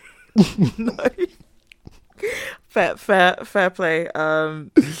 No. Fair play.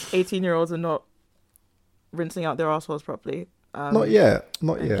 18-year-olds are not rinsing out their assholes properly. Not yet.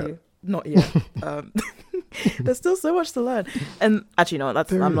 Not yet. There's still so much to learn. And actually, no, I'm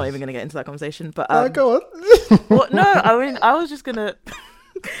not even going to get into that conversation. But go on. well, no, I mean, I was just going to...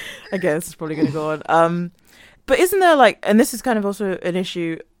 Again, this is probably going to go on. But isn't there like... And this is kind of also an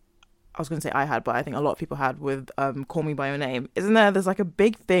issue... I was going to say I had, but I think a lot of people had with Call Me By Your Name. There's like a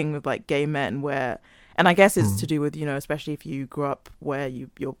big thing with like gay men where... And I guess it's to do with, especially if you grew up where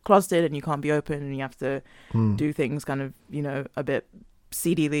you're closeted and you can't be open and you have to do things kind of, a bit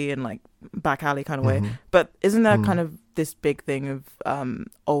seedily and like back alley kind of way. But isn't there kind of this big thing of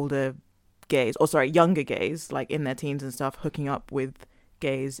older gays, younger gays, like in their teens and stuff, hooking up with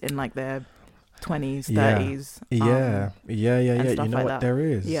gays in like their 20s, 30s. Yeah. You know like what? that. There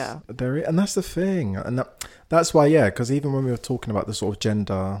is. Yeah. There is. And that's the thing. And that's why, because even when we were talking about the sort of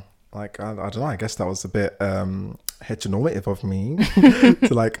gender... Like, I don't know, I guess that was a bit heteronormative of me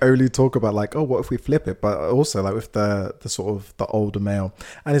to like only talk about like, oh, what if we flip it? But also like with the sort of the older male.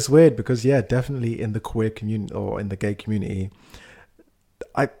 And it's weird because, definitely in the queer community or in the gay community,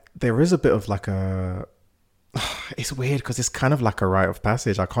 there is a bit of like a... It's weird because it's kind of like a rite of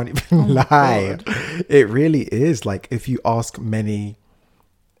passage. I can't even lie. It really is. Like if you ask many...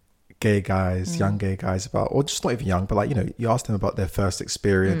 gay guys, young gay guys about, or just not even young, but like, you ask them about their first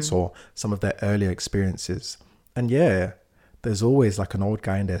experience or some of their earlier experiences. And there's always like an old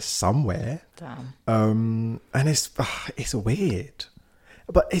guy in there somewhere. Damn. And it's weird.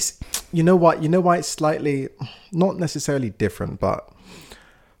 But it's, you know why it's slightly, not necessarily different, but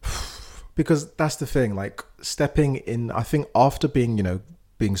because that's the thing, like stepping in, I think after being,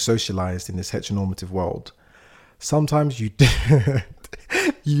 being socialized in this heteronormative world, sometimes you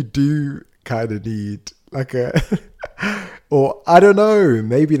do kind of need like or I don't know,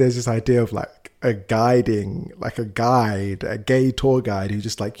 maybe there's this idea of like a guide, a gay tour guide who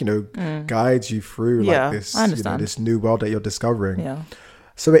just like, guides you through like this, this new world that you're discovering. Yeah.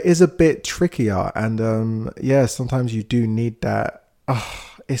 So it is a bit trickier. And sometimes you do need that.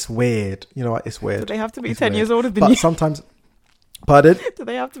 It's weird. You know what? It's weird. Do they have to be It's 10 weird. years older than but you? Sometimes... Pardon? Do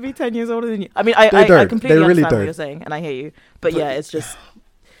they have to be 10 years older than you? I mean, I completely really understand don't. what you're saying, and I hear you. But it's just...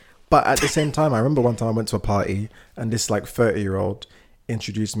 But at the same time, I remember one time I went to a party, and this like 30-year-old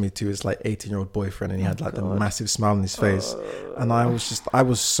introduced me to his like 18-year-old boyfriend, and he had like the massive smile on his face. And I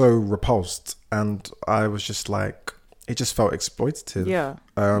was so repulsed, and I was just like, it just felt exploitative. Yeah.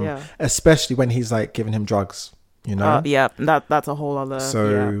 Especially when he's like giving him drugs. you know? Yeah, that's a whole other.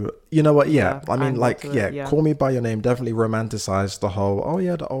 So, you know what? Yeah. I mean, angle like, to it, yeah. Call Me By Your Name definitely romanticized the whole, oh,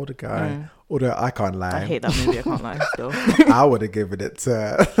 yeah, the older guy. Although I can't lie. I hate that movie. I can't lie. Still, I would have given it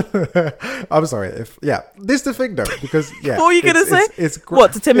to. I'm sorry. This is the thing though, because what were you gonna say?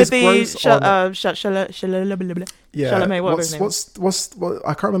 What to Timothy? Chalamet. What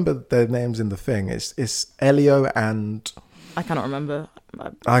I can't remember their names in the thing. It's Elio and. I cannot remember.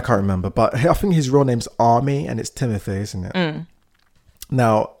 I can't remember, but I think his real name's Army and it's Timothy, isn't it?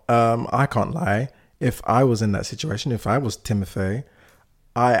 Now, I can't lie. If I was in that situation, if I was Timothy,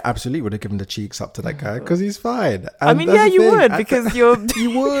 I absolutely would have given the cheeks up to that guy because he's fine. And I mean, yeah, you would because you're.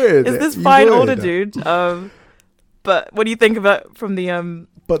 You would. Is this fine older dude? But what do you think about from the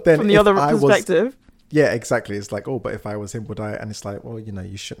But then from the other perspective? Yeah, exactly. It's like, oh, but if I was him, would I? And it's like, well, you know,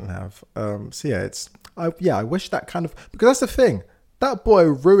 you shouldn't have. So yeah, I wish that kind of, because that's the thing. That boy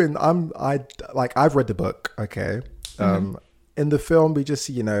ruined. I've read the book. Okay. In the film, we just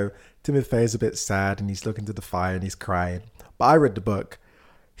see, you know, Timothy is a bit sad and he's looking to the fire and he's crying. But I read the book.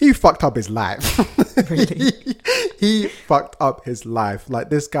 He fucked up his life. Really? He fucked up his life.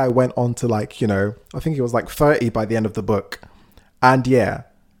 Like, this guy went on to, like, you know, I think he was like 30 by the end of the book. And yeah,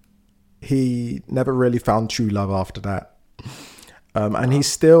 he never really found true love after that. And he's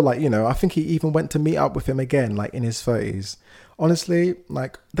still, like, you know, I think he even went to meet up with him again, like in his 30s. Honestly,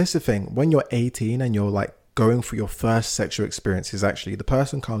 like, that's the thing. When you're 18 and you're like going for your first sexual experiences, actually, the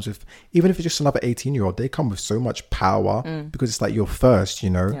person comes with, even if it's just another 18-year-old, they come with so much power because it's like your first, you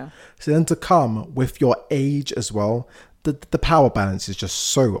know. Yeah. So then to come with your age as well, the power balance is just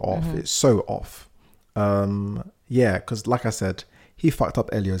so off. It's so off. Yeah, because like I said, he fucked up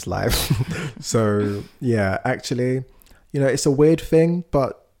Elio's life. So yeah, actually, you know, it's a weird thing,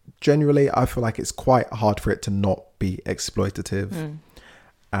 but generally I feel like it's quite hard for it to not be exploitative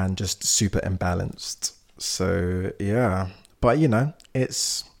and just super imbalanced. So yeah, but you know,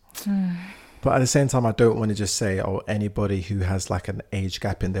 it's but at the same time, I don't want to just say, oh, anybody who has like an age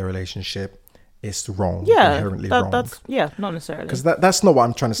gap in their relationship is wrong. Yeah, inherently wrong. That's not necessarily, because that's not what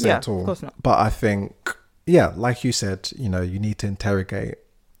I'm trying to say at all. Of course not. But I think, yeah, like you said, you know, you need to interrogate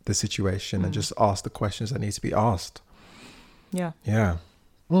the situation and just ask the questions that need to be asked. Yeah.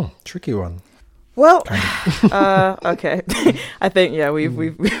 Tricky one. Well, okay. I think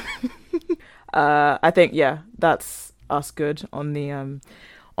we've I think that's us good on the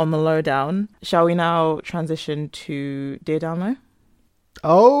lowdown. Shall we now transition to Dear Down Low?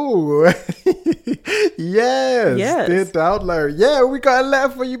 Oh, yes. Dear Down Low. Yeah, we got a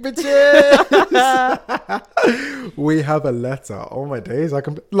letter for you, bitches. We have a letter. Oh my days.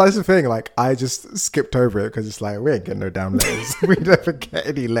 That's the thing. Like, I just skipped over it because it's like, we ain't getting no damn letters. We never get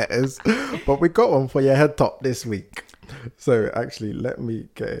any letters. But we got one for your head top this week. So actually, let me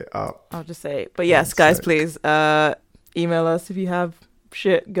get it up. I'll just say, but yes, guys, please email us if you have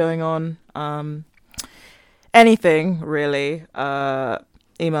shit going on. Anything really.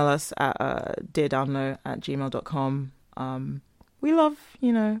 Email us at deardownlow@gmail.com. We love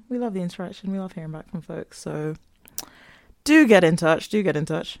the interaction. We love hearing back from folks. So do get in touch.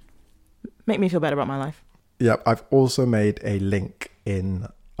 Make me feel better about my life. Yep. I've also made a link in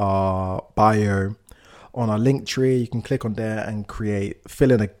our bio on our link tree. You can click on there and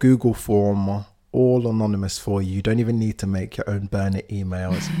fill in a Google form, all anonymous for you. You don't even need to make your own burner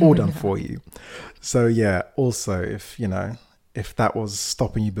email. It's all done for you. So yeah, also, if that was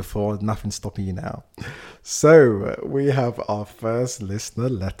stopping you before, nothing's stopping you now. So we have our first listener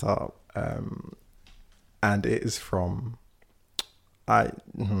letter, and it is from, I'm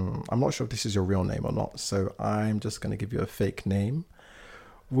not sure if this is your real name or not, so I'm just going to give you a fake name.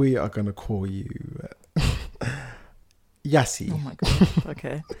 We are going to call you Yassi. Oh my god.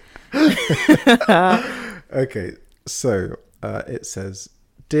 Okay. Okay, so it says,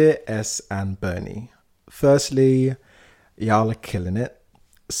 Dear S and Bernie, firstly, y'all are killing it.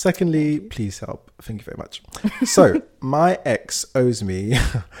 Secondly, please help. Thank you very much. So, my ex owes me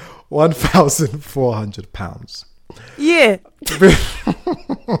 £1,400. Yeah.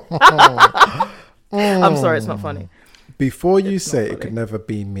 I'm sorry, it's not funny. Before you say it could never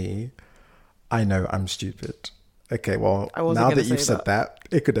be me, I know I'm stupid. Okay, well, now that you've said that,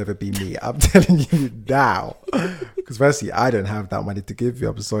 it could never be me. I'm telling you now. Because firstly, I don't have that money to give you.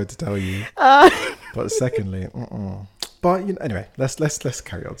 I'm sorry to tell you. But secondly, But anyway, let's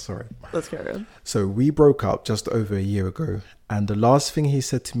carry on. Sorry. Let's carry on. So we broke up just over a year ago, and the last thing he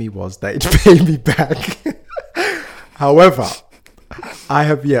said to me was that he'd pay me back. However, I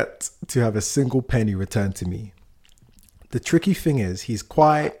have yet to have a single penny returned to me. The tricky thing is he's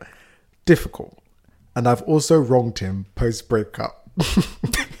quite difficult, and I've also wronged him post breakup.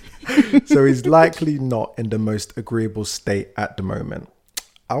 So he's likely not in the most agreeable state at the moment.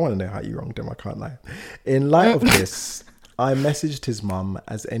 I want to know how you wronged him, I can't lie. In light of this, I messaged his mum,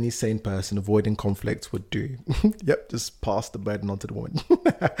 as any sane person avoiding conflict would do. Yep, just pass the burden on to the woman.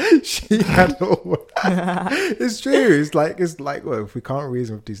 She had all... It's true. It's like, well, if we can't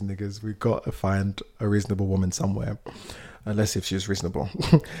reason with these niggas, we've got to find a reasonable woman somewhere. Unless if she's reasonable.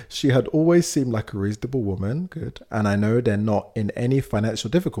 She had always seemed like a reasonable woman. Good. And I know they're not in any financial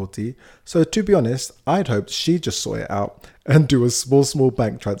difficulty. So to be honest, I'd hoped she'd just sort it out and do a small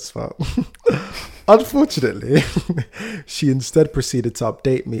bank transfer. Unfortunately, she instead proceeded to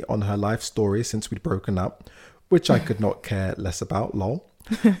update me on her life story since we'd broken up, which I could not care less about, lol.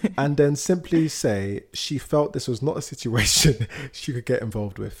 And then simply say she felt this was not a situation she could get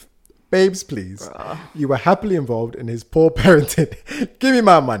involved with. Babes, please. You were happily involved in his poor parenting. Give me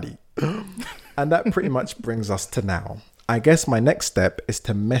my money. And that pretty much brings us to now. I guess my next step is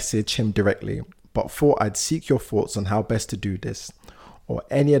to message him directly, but thought I'd seek your thoughts on how best to do this, or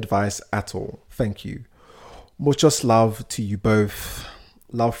any advice at all. Thank you. Muchos love to you both.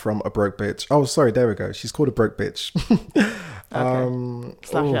 Love from a broke bitch. Oh, sorry, there we go. She's called a broke bitch. Okay.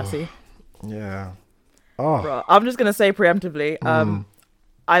 Slash Yassi. Yeah. Oh. Bro, I'm just going to say preemptively,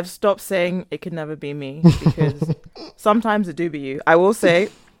 I've stopped saying it could never be me because sometimes it do be you. I will say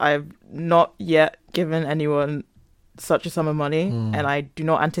I've not yet given anyone such a sum of money and I do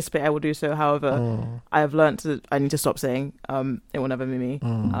not anticipate I will do so. However, I have learned I need to stop saying it will never be me.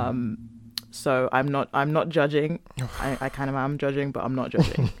 So I'm not judging. I kind of am judging, but I'm not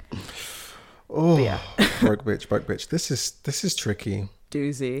judging. Oh, yeah. broke bitch. This is tricky.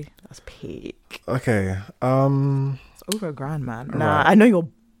 Doozy. That's peak. Okay. It's over $1,000, man. Nah, right. I know you're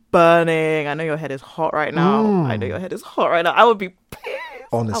burning. I know your head is hot right now. I would be pissed.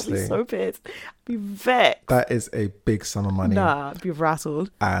 Honestly. I'll be so pissed. I'd be vexed. That is a big sum of money. Nah, I'd be rattled.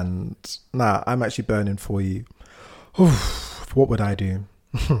 And I'm actually burning for you. What would I do?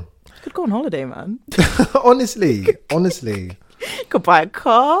 You could go on holiday, man. Honestly. You could buy a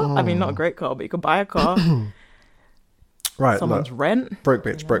car. I mean, not a great car, but you could buy a car. Right. Someone's rent. Broke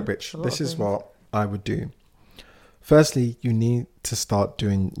bitch. This is what I would do. Firstly, you need to start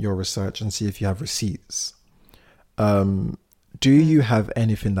doing your research and see if you have receipts. Do you have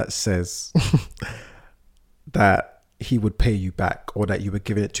anything that says that he would pay you back or that you would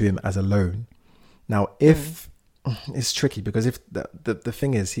give it to him as a loan? Now, if it's tricky because if the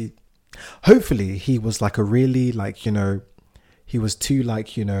thing is, hopefully he was like a really like, you know, he was too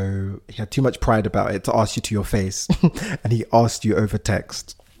like, you know, he had too much pride about it to ask you to your face and he asked you over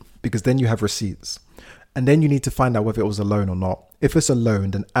text, because then you have receipts. And then you need to find out whether it was a loan or not. If it's a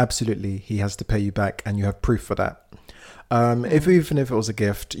loan, then absolutely he has to pay you back and you have proof for that. Even if it was a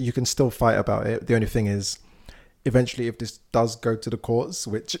gift, you can still fight about it. The only thing is, eventually if this does go to the courts,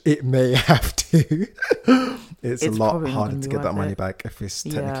 which it may have to, it's a lot harder to get that money back if it's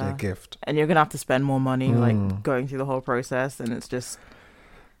technically a gift. And you're going to have to spend more money like going through the whole process, and it's just,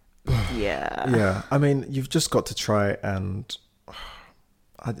 Yeah, I mean, you've just got to try, and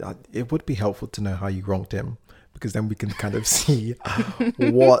it would be helpful to know how you wronged him, because then we can kind of see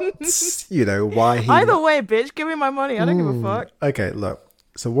what's, you know, why he... Either way, bitch, give me my money. I don't give a fuck. Okay, look.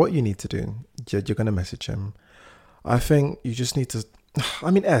 So what you need to do, you're going to message him. I think you just need to...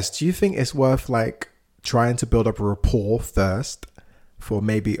 I mean, do you think it's worth, like, trying to build up a rapport first for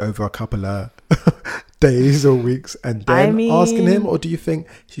maybe over a couple of days or weeks and then asking him? Or do you think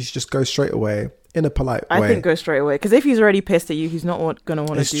he should just go straight away in a polite way? I think go straight away, because if he's already pissed at you, he's not going to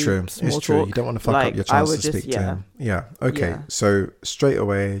want to do small It's true. talk. You don't want to fuck up your chance to speak to him. Yeah. Okay. Yeah. So straight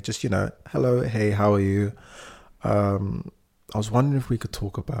away, just, you know, hello, hey, how are you? I was wondering if we could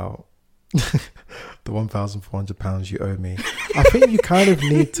talk about the £1,400 you owe me. I think you kind of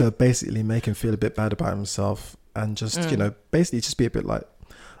need to basically make him feel a bit bad about himself, and just, you know, basically just be a bit like,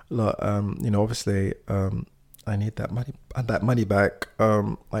 look, you know, obviously, I need that money back.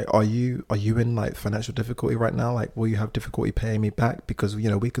 Like, are you in like financial difficulty right now? Like, will you have difficulty paying me back? Because, you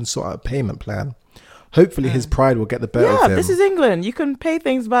know, we can sort out a payment plan. Hopefully his pride will get the better of him. Yeah, this is England. You can pay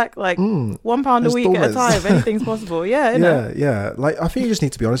things back like £1 a week at a time. Anything's possible. Yeah. Yeah. Like, I think you just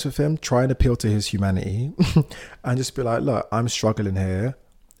need to be honest with him, try and appeal to his humanity and just be like, look, I'm struggling here.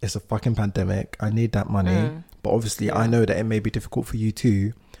 It's a fucking pandemic. I need that money. But obviously I know that it may be difficult for you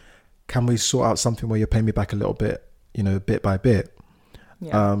too. Can we sort out something where you're paying me back a little bit, you know, bit by bit?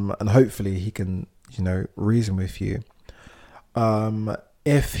 Yeah. And hopefully he can, you know, reason with you.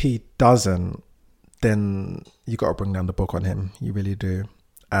 If he doesn't, then you got to bring down the book on him. You really do.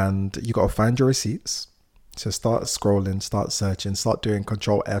 And you got to find your receipts. So start scrolling, start searching, start doing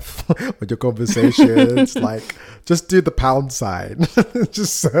Control F with your conversations. Like, just do the pound sign.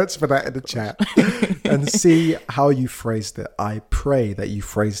 Just search for that in the chat and see how you phrased it. I pray that you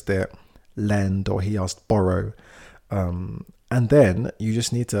phrased it lend, or he asked borrow. And then you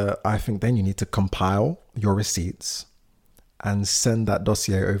just need to, I think then you need to compile your receipts and send that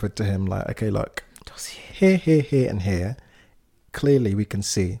dossier over to him. Like, okay, look, dossier. Here, and here. Clearly we can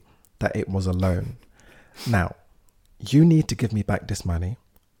see that it was a loan. Now, you need to give me back this money.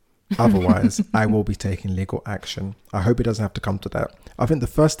 Otherwise, I will be taking legal action. I hope it doesn't have to come to that. I think the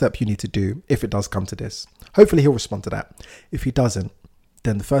first step you need to do, if it does come to this, hopefully he'll respond to that. If he doesn't,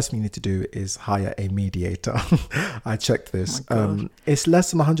 then the first thing you need to do is hire a mediator. I checked this. It's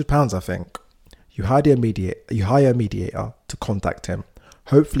less than £100, I think. You hire a mediator to contact him.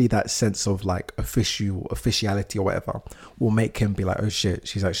 Hopefully that sense of like officiality or whatever will make him be like, oh shit,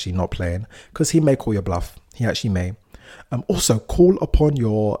 she's actually not playing, because he may call your bluff. He actually may. Also, call upon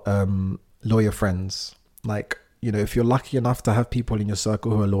your lawyer friends. Like, you know, if you're lucky enough to have people in your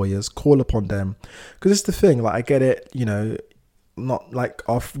circle who are lawyers, call upon them. Because it's the thing, like, I get it, you know, not like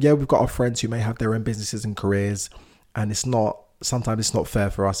we've got our friends who may have their own businesses and careers, and sometimes it's not fair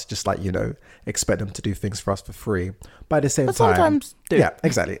for us to just, like, you know, expect them to do things for us for free. But at the same time, sometimes do. Yeah,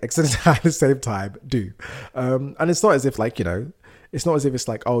 exactly. At the same time, do. And it's not as if, like, you know, it's not as if it's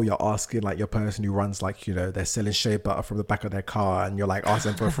like, oh, you're asking like your person who runs, like, you know, they're selling shea butter from the back of their car and you're like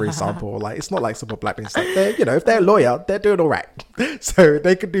asking for a free sample. Like, it's not like Simple Black. It's like, they're, you know, if they're a lawyer, they're doing all right. So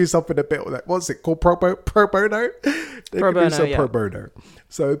they can do something a bit like, what's it called? Pro bono? They can do some pro bono.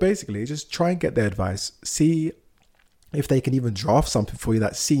 So basically, just try and get their advice. See if they can even draft something for you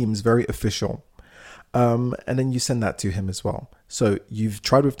that seems very official. And then you send that to him as well. So you've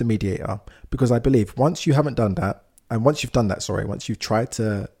tried with the mediator, because I believe once you haven't done that, and once you've done that, once you've tried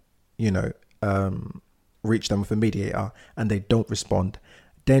to, you know, reach them with a mediator and they don't respond,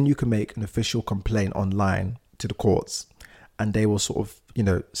 then you can make an official complaint online to the courts, and they will sort of, you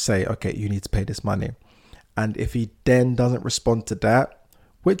know, say, okay, you need to pay this money. And if he then doesn't respond to that,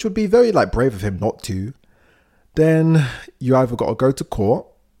 which would be very like brave of him not to, then you either got to go to court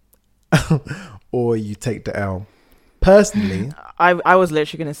or you take the L. Personally, I was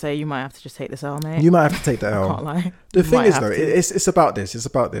literally going to say you might have to just take this L, mate. You might have to take the L. I can't lie. The thing is, though, it's about this. It's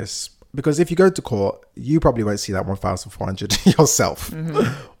about this. Because if you go to court, you probably won't see that 1,400 yourself.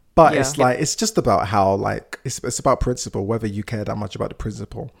 Mm-hmm. But it's like, it's just about how, like, it's about principle, whether you care that much about the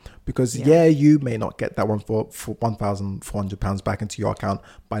principle. Because, you may not get that £1,400 back into your account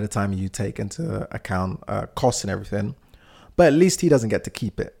by the time you take into account costs and everything. But at least he doesn't get to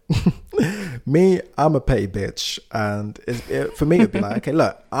keep it. Me, I'm a petty bitch. And for me, it'd be like, okay,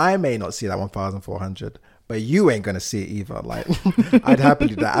 look, I may not see that 1,400, but you ain't going to see it either. Like, I'd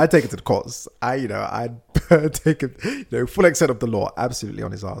happily do that. I'd take it to the courts. I'd take it, you know, full extent of the law, absolutely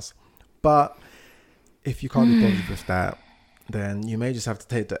on his ass. But if you can't be bothered with that, then you may just have to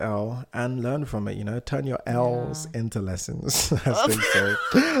take the L and learn from it, you know, turn your L's into lessons, as they say.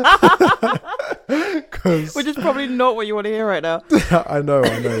 Which is probably not what you want to hear right now. I know.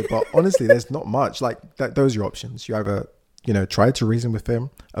 But honestly, there's not much. Like, those are your options. You either, you know, try to reason with him,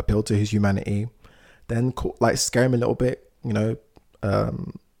 appeal to his humanity, then like scare him a little bit, you know,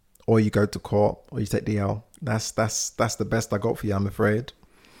 or you go to court, or you take the L. That's the best I got for you, I'm afraid.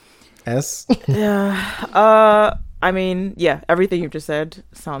 S? Yeah. I mean, yeah, everything you've just said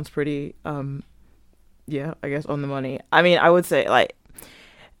sounds pretty, I guess on the money. I mean, I would say, like,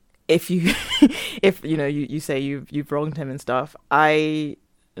 if you know, you say you've wronged him and stuff, I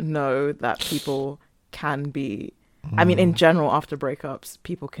know that people can be, I mean, in general, after breakups,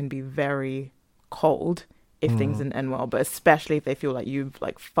 people can be very cold if things didn't end well, but especially if they feel like you've,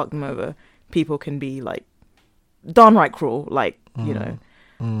 like, fucked them over, people can be, like, downright cruel, like, you know.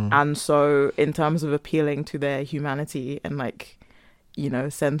 And so in terms of appealing to their humanity and, like, you know,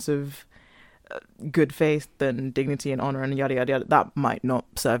 sense of good faith and dignity and honor and yada yada yada, that might not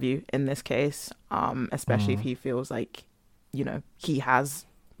serve you in this case, especially if he feels like, you know, he has,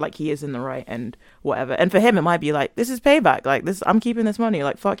 like, he is in the right and whatever. And for him it might be like, this is payback, like, this, I'm keeping this money,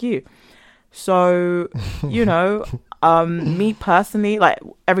 like, fuck you. So, you know, me personally, like,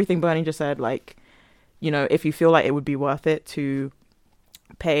 everything Bernie just said, like, you know, if you feel like it would be worth it to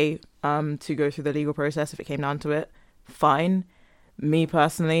pay to go through the legal process, if it came down to it, fine. Me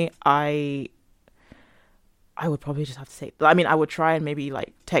personally, I would probably just have to say, I mean, I would try and maybe,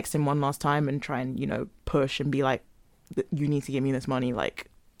 like, text him one last time and try and, you know, push and be like, you need to give me this money, like,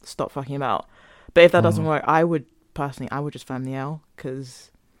 stop fucking about. But if that doesn't work, I would just firm the L,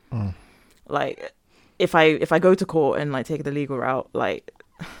 because like, if I go to court and, like, take the legal route, like,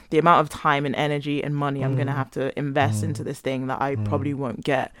 the amount of time and energy and money I'm gonna have to invest into this thing that I probably won't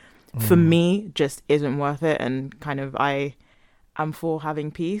get, for me, just isn't worth it. And kind of I'm for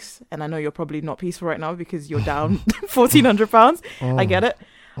having peace, and I know you're probably not peaceful right now because you're down £1,400. I get it,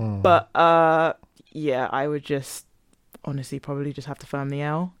 but yeah, I would just honestly probably just have to firm the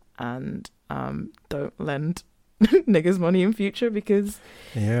L and don't lend niggas money in future, because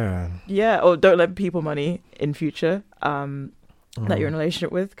or don't lend people money in future that you're in a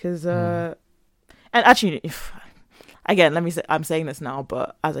relationship with, because and actually, again, let me say, I'm saying this now,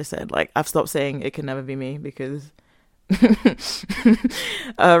 but as I said, like, I've stopped saying it can never be me, because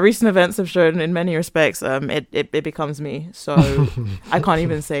recent events have shown in many respects it becomes me. So I can't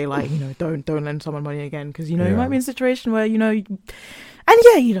even say, like, you know, don't lend someone money again, because, you know, you might be in a situation where, you know, and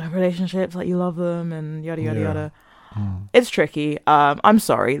you know, relationships, like, you love them and yada yada yada. It's tricky. I'm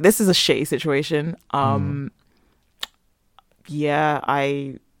sorry, this is a shitty situation. I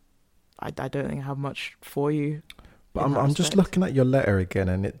don't think I have much for you. But I'm just looking at your letter again,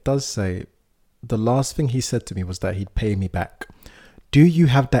 and it does say the last thing he said to me was that he'd pay me back. Do you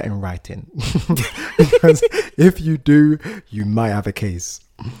have that in writing? Because if you do, you might have a case.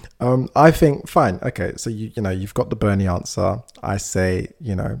 I think, fine, okay, so you know, you've got the Bernie answer. I say,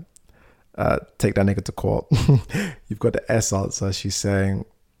 you know, take that nigga to court. You've got the S answer. She's saying,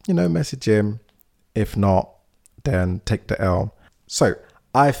 you know, message him. If not, then take the L. So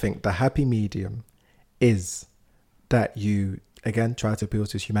I think the happy medium is that you, again, try to appeal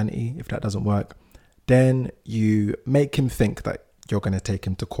to his humanity. If that doesn't work, then you make him think that you're going to take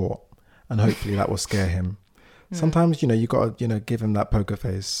him to court, and hopefully that will scare him. Sometimes, you know, you got to, you know, give him that poker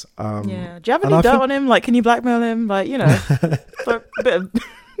face. Do you have any dirt on him? Like, can you blackmail him? Like, you know, throw a bit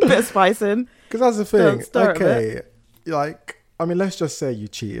of spice in. Because that's the thing. Okay, like, I mean, let's just say you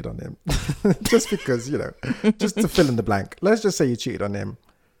cheated on him. Just because, you know, just to fill in the blank. Let's just say you cheated on him.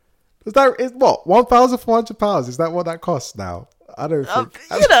 Is what, £1,400? Is that what that costs now? I don't think.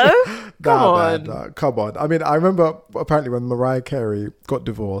 You know, come on. I mean, I remember apparently when Mariah Carey got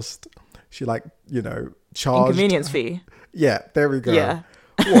divorced, she, like, you know, charged inconvenience fee. Yeah, there we go. Yeah.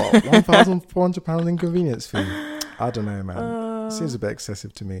 What, £1,400 inconvenience fee? I don't know, man. Seems a bit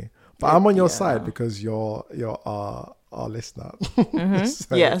excessive to me. But I'm on your side because you're our listener.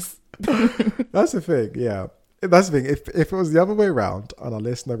 So, yes. That's the thing. Yeah. That's the thing. If it was the other way around and our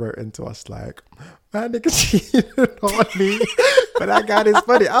listener wrote into us like, man, nigga cheated on me, but I got his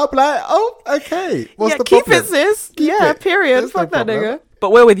money, I'll be like, oh, okay. What's the keep problem? it, sis. Keep it. Period. There's Fuck no that nigga.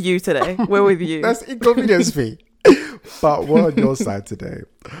 But we're with you today. We're with you. That's inconvenience fee. But we're on your side today.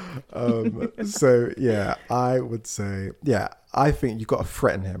 So, yeah, I would say, I think you got to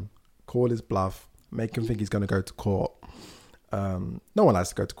threaten him, call his bluff, make him think he's going to go to court. No one likes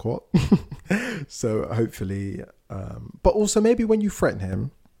to go to court. So hopefully, but also maybe when you threaten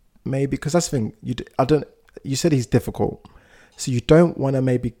him, maybe, because that's the thing, you said he's difficult. So you don't want to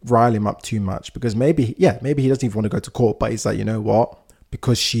maybe rile him up too much, because maybe he doesn't even want to go to court, but he's like, you know what?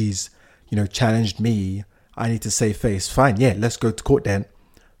 Because she's, you know, challenged me, I need to save face. Fine. Yeah. Let's go to court then.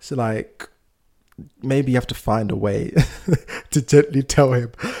 So, like, maybe you have to find a way to gently tell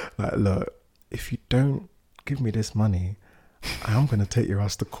him, like, look, if you don't give me this money, I'm going to take your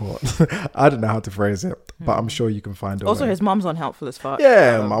ass to court. I don't know how to phrase it, but I'm sure you can find a way. Also, his mum's unhelpful as fuck.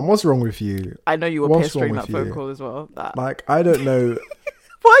 Yeah, mum, what's wrong with you? I know you were pissed during that phone call as well. Like, I don't know.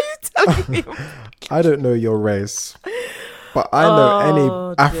 Why are you telling me? I don't know your race, but I know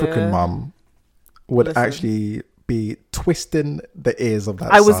any African mum would actually be twisting the ears of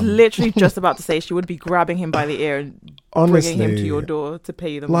that I was son. literally just about to say she would be grabbing him by the ear and bringing him to your door to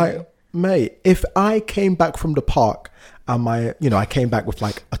pay you the money. Like, mate, if I came back from the park and I came back with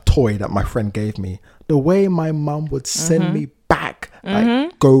like a toy that my friend gave me, the way my mum would send me back,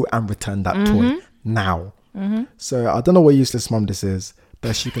 like, go and return that toy now. So I don't know what useless mum this is,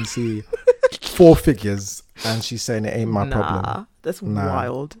 but she can see 4 figures and she's saying it ain't my problem. That's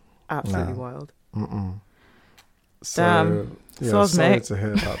wild. Absolutely wild. So, damn. Yeah, sorry to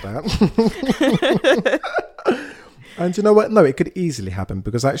hear about that. And you know what? No, it could easily happen,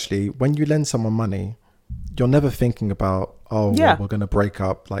 because actually when you lend someone money, you're never thinking about, well, we're going to break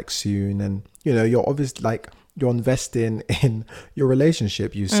up like soon. And, you know, you're obviously like, you're investing in your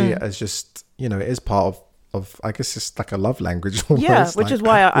relationship. You see it as just, you know, it is part of I guess it's like a love language almost. Yeah, which like, is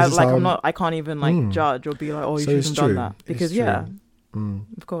why I can't even like judge or be like, oh, you shouldn't have done that. Because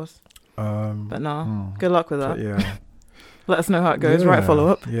of course. But no, good luck with that. Yeah. Let us know how it goes. Write a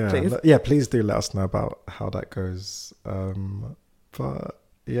follow-up, please. Please do let us know about how that goes. But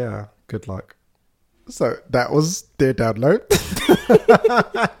yeah, good luck. So that was Dear Download.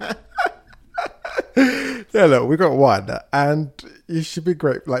 Yeah, look, we got one, and you should be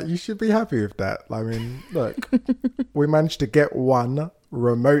great. Like, you should be happy with that. I mean, look, we managed to get one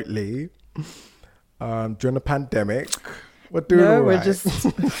remotely during the pandemic. We're doing all right. We're just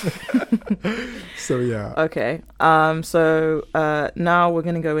So yeah. okay. So now we're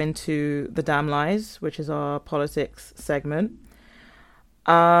gonna go into the damn lies, which is our politics segment.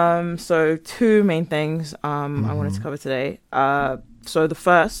 So two main things I wanted to cover today. So the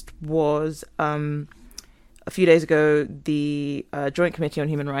first was a few days ago, the Joint Committee on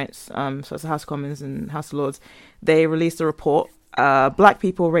Human Rights, so it's the House of Commons and House of Lords, they released a report, Black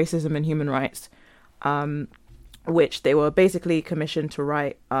People, Racism and Human Rights, which they were basically commissioned to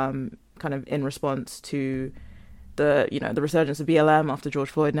write kind of in response to the resurgence of BLM after George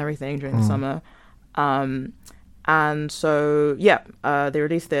Floyd and everything during the summer. And so, they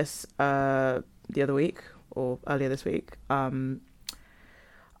released this the other week or earlier this week.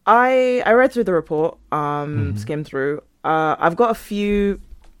 I read through the report, skimmed through. I've got a few.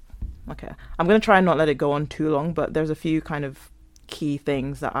 Okay, I'm going to try and not let it go on too long, but there's a few kind of key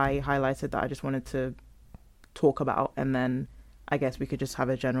things that I highlighted that I just wanted to talk about, and then I guess we could just have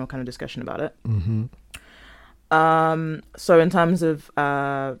a general kind of discussion about it. So in terms of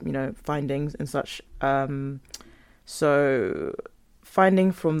findings and such, so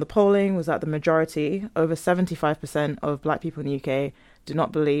finding from the polling was that the majority, over 75% of Black people in the UK, do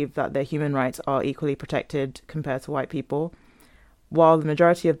not believe that their human rights are equally protected compared to white people, while the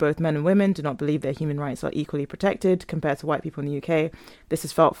majority of both men and women do not believe their human rights are equally protected compared to white people in the UK. This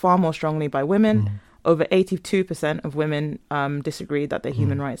is felt far more strongly by women. Over 82% of women disagree that their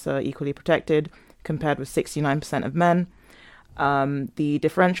human rights are equally protected, compared with 69% of men. The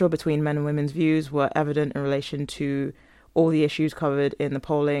differential between men and women's views were evident in relation to all the issues covered in the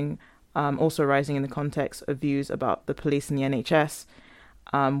polling, also rising in the context of views about the police and the NHS.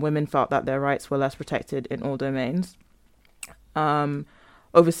 Women felt that their rights were less protected in all domains. Over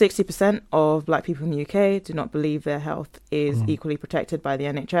 60% of Black people in the UK do not believe their health is equally protected by the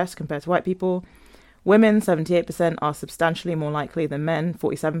NHS compared to white people. Women, 78%, are substantially more likely than men,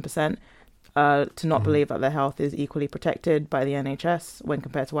 47%, to not believe that their health is equally protected by the NHS when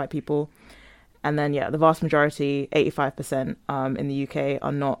compared to white people. And then, the vast majority, 85%, in the UK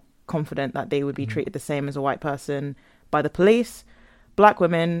are not confident that they would be treated the same as a white person by the police. Black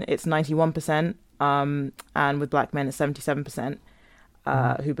women, it's 91%, and with Black men, it's 77%,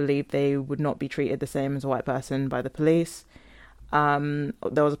 who believe they would not be treated the same as a white person by the police. There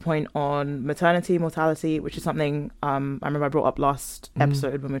was a point on maternity mortality, which is something I remember I brought up last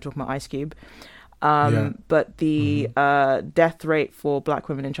episode when we were talking about Ice Cube. But the death rate for Black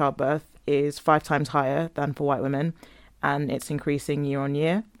women in childbirth is 5 times higher than for white women, and it's increasing year on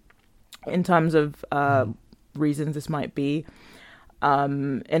year. In terms of reasons this might be,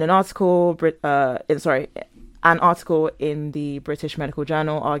 in an article, an article in the British Medical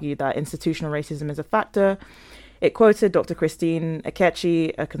Journal argued that institutional racism is a factor. It quoted Dr. Christine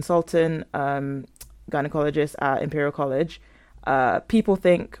Akechi, a consultant gynecologist at Imperial College. People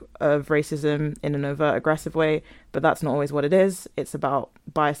think of racism in an overt, aggressive way, but that's not always what it is. It's about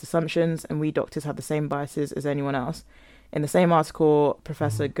biased assumptions, and we doctors have the same biases as anyone else. In the same article,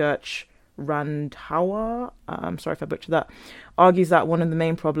 Professor Gertsch Randhawa, I'm sorry if I butchered that, argues that one of the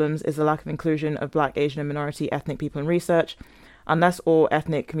main problems is the lack of inclusion of Black, Asian, and minority ethnic people in research. Unless all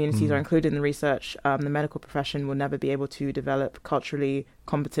ethnic communities are included in the research, the medical profession will never be able to develop culturally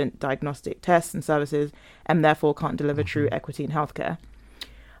competent diagnostic tests and services, and therefore can't deliver true equity in healthcare.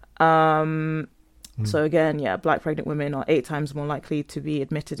 So again, Black pregnant women are 8 times more likely to be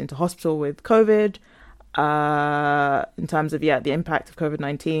admitted into hospital with COVID. In terms of, the impact of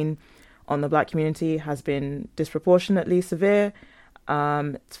COVID-19 on the Black community has been disproportionately severe.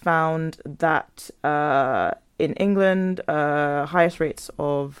 It's found that in England, the highest rates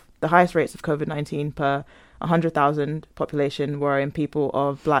of COVID-19 per 100,000 population were in people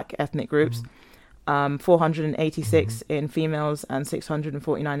of Black ethnic groups, 486 in females and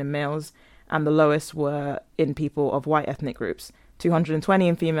 649 in males, and the lowest were in people of white ethnic groups, 220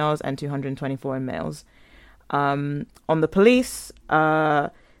 in females and 224 in males. On the police,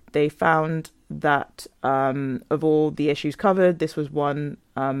 they found that of all the issues covered, this was one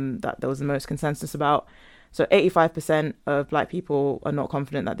that there was the most consensus about. So 85% of Black people are not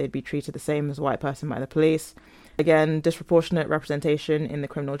confident that they'd be treated the same as a white person by the police. Again, disproportionate representation in the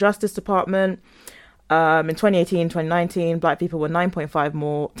criminal justice department. In 2018, 2019, Black people were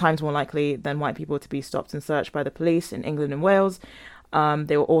 9.5 times more likely than white people to be stopped and searched by the police in England and Wales.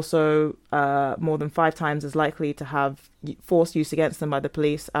 They were also more than 5 times as likely to have force used against them by the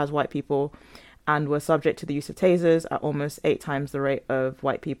police as white people, and were subject to the use of tasers at almost 8 times the rate of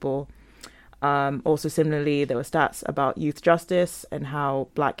white people. Also, similarly, there were stats about youth justice and how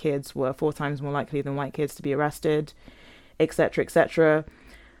black kids were 4 times more likely than white kids to be arrested, etc., etc.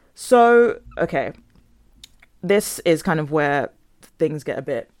 So, okay, this is kind of where things get a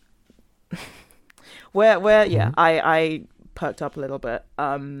bit where yeah, I perked up a little bit,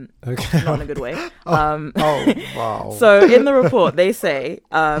 Okay. not in a good way. Oh, wow. So in the report, they say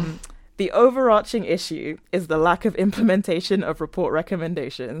the overarching issue is the lack of implementation of report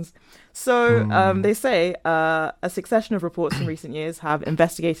recommendations. So they say a succession of reports in recent years have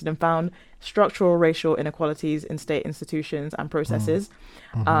investigated and found structural racial inequalities in state institutions and processes,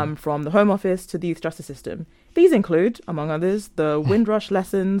 from the Home Office to the youth justice system. These include, among others, the Windrush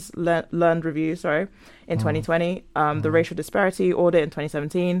Lessons Learned Review, in 2020, the Racial Disparity Audit in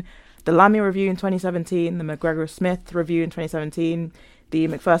 2017, the Lamia Review in 2017, the McGregor-Smith Review in 2017, the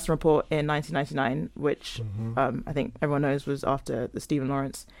McPherson Report in 1999, which I think everyone knows was after the Stephen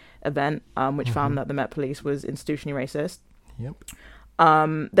Lawrence event, which found that the Met Police was institutionally racist. Yep.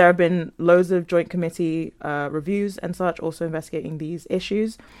 There have been loads of joint committee reviews and such also investigating these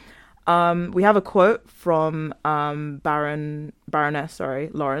issues. We have a quote from Baroness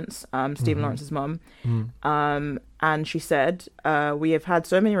Lawrence, Stephen Lawrence's mum. And she said, we have had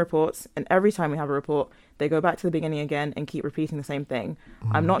so many reports, and every time we have a report, they go back to the beginning again and keep repeating the same thing.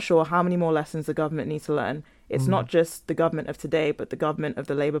 I'm not sure how many more lessons the government needs to learn. It's not just the government of today, but the government of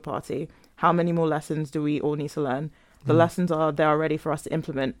the Labour Party. How many more lessons do we all need to learn? The lessons are there already for us to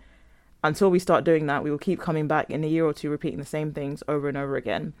implement. Until we start doing that, we will keep coming back in a year or two, repeating the same things over and over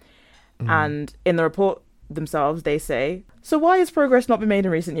again. And in the report themselves, they say, so why has progress not been made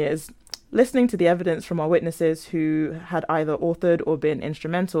in recent years? Listening to the evidence from our witnesses who had either authored or been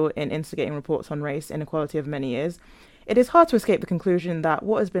instrumental in instigating reports on race inequality over many years, it is hard to escape the conclusion that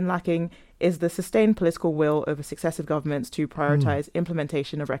what has been lacking is the sustained political will over successive governments to prioritise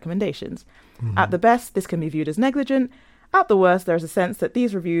implementation of recommendations. At the best, this can be viewed as negligent. At the worst, there is a sense that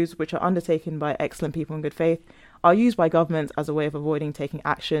these reviews, which are undertaken by excellent people in good faith, are used by governments as a way of avoiding taking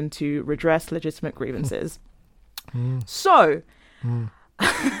action to redress legitimate grievances. So, and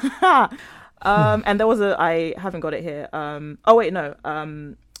there was I haven't got it here. On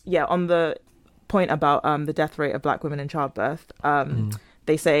the point about the death rate of black women in childbirth,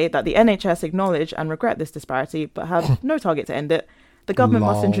 they say that the NHS acknowledge and regret this disparity, but have no target to end it. The government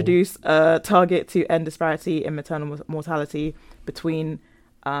must introduce a target to end disparity in maternal mortality between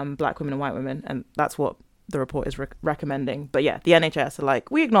black women and white women, and that's what the report is recommending. But yeah, the NHS are like,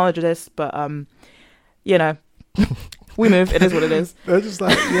 we acknowledge this, but we move. It is what it is. They're just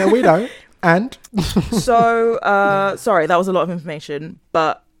like, yeah, we know. And so sorry, that was a lot of information,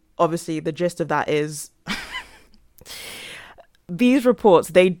 but obviously the gist of that is these reports,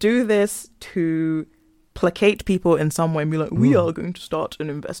 they do this to placate people in some way and be like, we are going to start an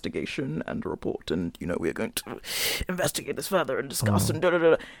investigation and a report, and we're going to investigate this further and discuss and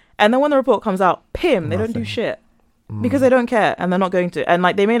and then when the report comes out, they don't do shit because they don't care and they're not going to. And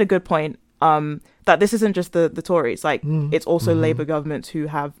like, they made a good point that this isn't just the Tories, like it's also Labour governments who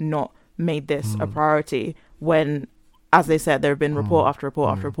have not made this a priority when, as they said, there have been report after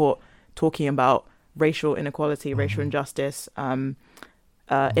report after report talking about racial inequality, racial injustice,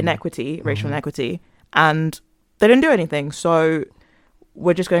 inequity, racial inequity, and they didn't do anything. So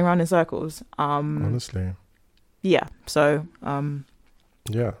we're just going around in circles. Honestly. Yeah. So yeah.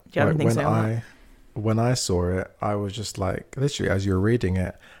 Do you have anything to say on that? When I saw it, I was just like, literally, as you were reading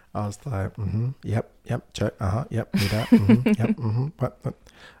it, I was like, yep, check, yep, do that, yep,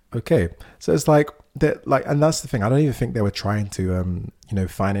 okay. So it's like that, and that's the thing. I don't even think they were trying to,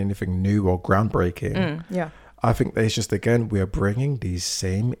 find anything new or groundbreaking. Yeah. I think it's just, again, we are bringing these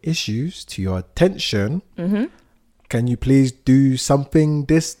same issues to your attention. Can you please do something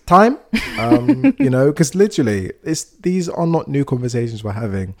this time? Because literally, these are not new conversations we're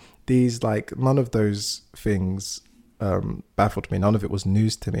having. These, none of those things baffled me. None of it was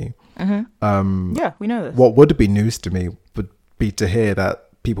news to me. Yeah, we know this. What would be news to me would be to hear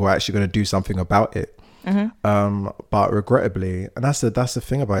that people are actually going to do something about it. But regrettably, and that's the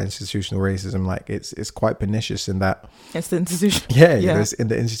thing about institutional racism, like it's quite pernicious in that it's the institution. Yeah. It's in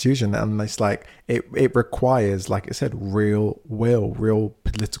the institution, and it's like it requires, like I said, real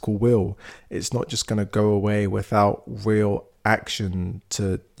political will. It's not just going to go away without real action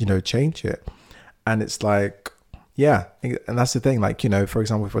to change it. And it's like, yeah, and that's the thing, like, for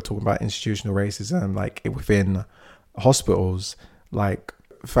example, if we're talking about institutional racism, like within hospitals, like,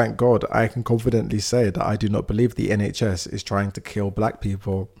 thank God I can confidently say that I do not believe the NHS is trying to kill black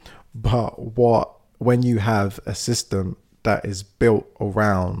people. But when you have a system that is built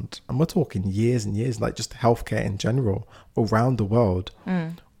around, and we're talking years and years, like just healthcare in general around the world,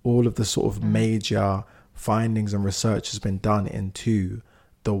 all of the sort of major findings and research has been done into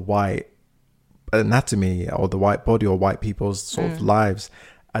the white anatomy or the white body or white people's sort of lives,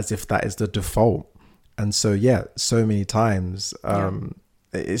 as if that is the default. And so so many times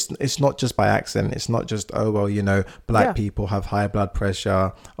it's not just by accident. It's not just, oh well, you know, black people have high blood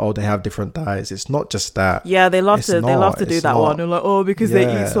pressure, oh they have different diets. It's not just that. They love to do that one. They're like, oh, because they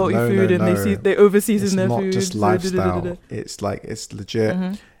eat salty food and they over season their food. It's not just lifestyle. It's like, it's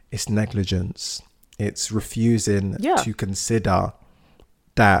legit. It's negligence. It's refusing to consider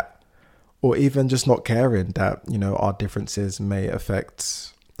that, or even just not caring that, you know, our differences may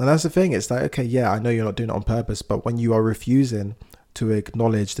affect. And that's the thing. It's like, okay, I know you're not doing it on purpose, but when you are refusing to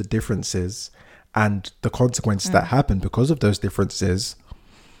acknowledge the differences and the consequences that happen because of those differences,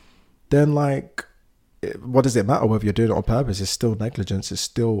 then like, what does it matter whether you're doing it on purpose? It's still negligence. It's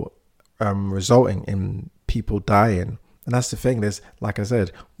still resulting in people dying. And that's the thing. There's, like I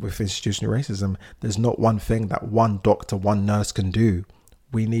said, with institutional racism, there's not one thing that one doctor, one nurse can do.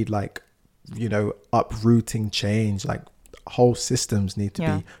 We need, like, you know, uprooting change. Like, whole systems need to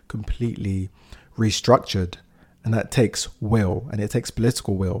be completely restructured. And that takes will, and it takes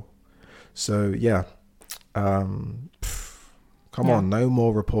political will. So, come on, no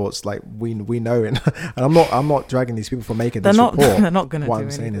more reports. Like, we know it. And I'm not dragging these people for making this report. They're not going to do anything. What I'm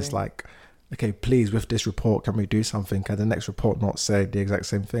saying is, like, okay, please, with this report, can we do something? Can the next report not say the exact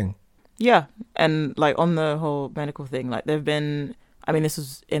same thing? Yeah. And like on the whole medical thing, like there've been, I mean, this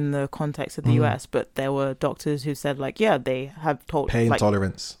was in the context of the US, but there were doctors who said like, they have told pain like,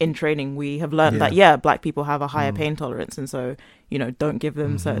 tolerance. In training, we have learned that, black people have a higher pain tolerance. And so, you know, don't give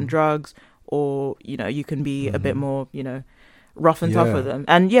them certain drugs, or, you know, you can be a bit more, you know, rough and tough with them.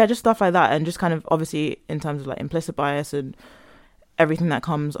 And just stuff like that. And just kind of obviously in terms of like implicit bias and everything that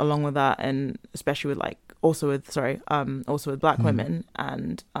comes along with that, and especially with like also with black women,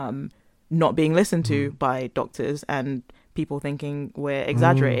 and not being listened to by doctors and people thinking we're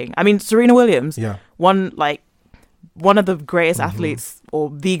exaggerating. I mean, Serena Williams, one of the greatest athletes,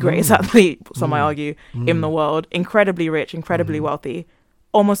 or the greatest athlete, some might argue, in the world, incredibly rich, incredibly wealthy,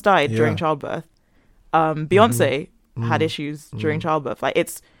 almost died during childbirth. Beyonce had issues during childbirth. Like,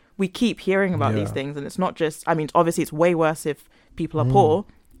 we keep hearing about these things, and it's not just, I mean, obviously it's way worse if people are poor,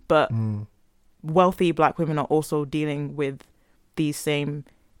 but wealthy black women are also dealing with these same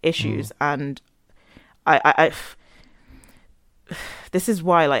issues. And I this is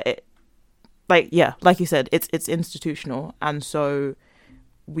why, like you said, it's institutional, and so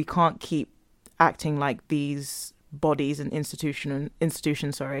we can't keep acting like these bodies and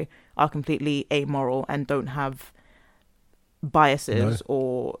institutions are completely amoral and don't have biases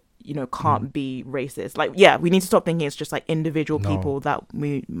or, you know, can't be racist. Like, we need to stop thinking it's just like individual people that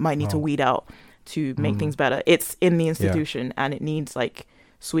we might need to weed out to make things better. It's in the institution, and it needs like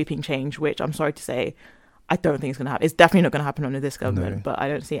sweeping change, which I'm sorry to say, I don't think it's going to happen. It's definitely not going to happen under this government, but I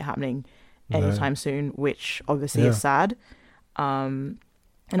don't see it happening anytime soon, which obviously is sad. And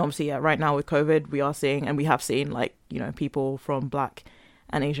obviously, right now with COVID, we are seeing, and we have seen, like, you know, people from black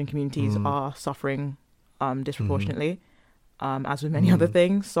and Asian communities are suffering disproportionately, as with many other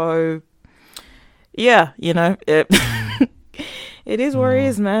things. So, you know, it is what it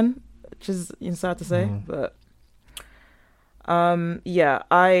is, man, which is sad to say. But,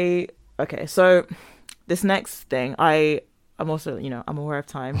 okay, so this next thing, I'm also, you know, I'm aware of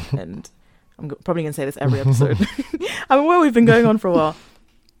time, and I'm probably going to say this every episode. I'm aware we've been going on for a while.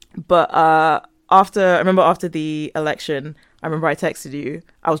 But after the election, I remember I texted you.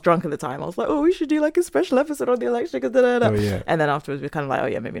 I was drunk at the time. I was like, oh, we should do like a special episode on the election. And then afterwards, we were kind of like, oh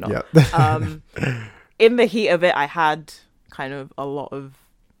yeah, maybe not. In the heat of it, I had kind of a lot of...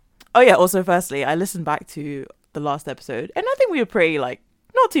 also firstly, I listened back to the last episode, and I think we were pretty, like,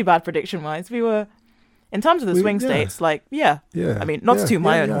 not too bad prediction-wise. We were... In terms of the swing states, like, I mean, not to toot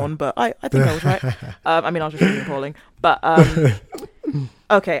my own horn, but I think I was right. I mean, I was just reading polling. But,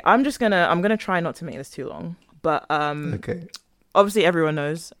 okay, I'm gonna try not to make this too long. But, obviously everyone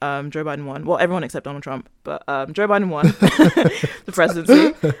knows Joe Biden won. Well, everyone except Donald Trump. But Joe Biden won the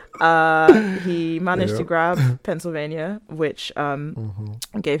presidency. He managed to grab Pennsylvania, which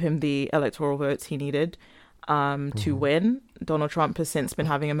gave him the electoral votes he needed to win. Donald Trump has since been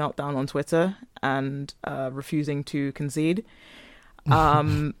having a meltdown on Twitter and refusing to concede.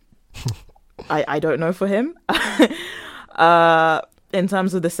 I don't know for him. In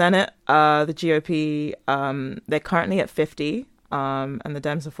terms of the Senate, the GOP, they're currently at 50, and the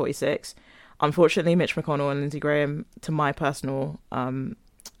Dems are 46. Unfortunately, Mitch McConnell and Lindsey Graham, to my personal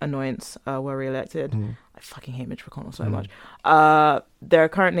annoyance, were re-elected. I fucking hate Mitch McConnell so much. They're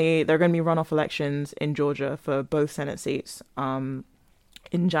going to be runoff elections in Georgia for both Senate seats.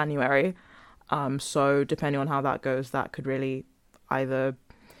 in January. So depending on how that goes, that could really either...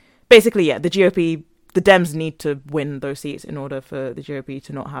 Basically, yeah, the Dems need to win those seats in order for the GOP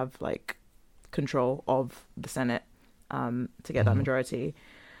to not have, like, control of the Senate to get that majority.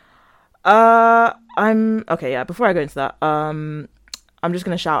 Before I go into that, I'm just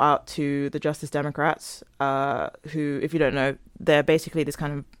going to shout out to the Justice Democrats, who, if you don't know, they're basically this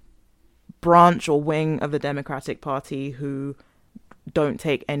kind of branch or wing of the Democratic Party who don't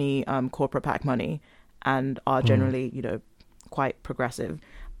take any corporate PAC money and are generally, quite progressive.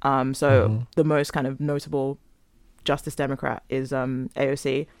 The most kind of notable Justice Democrat is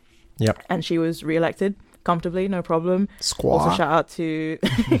AOC. Yep. And she was re-elected comfortably, no problem. Squaw. Also shout out to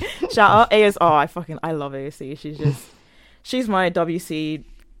AOC. Oh, I love AOC. She's my WCE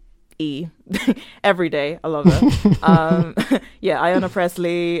every day. I love her. Ayanna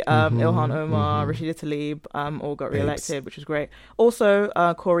Pressley, Ilhan Omar, Rashida Tlaib, all got re-elected, which was great. Also,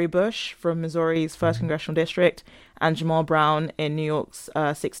 Cori Bush from Missouri's 1st Congressional District and Jamal Brown in New York's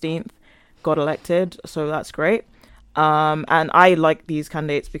 16th got elected, so that's great. And I like these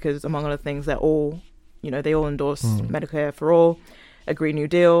candidates because, among other things, they're all, they all endorse Medicare for all, a Green New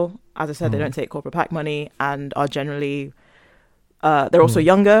Deal. As I said, they don't take corporate PAC money and are generally... they're also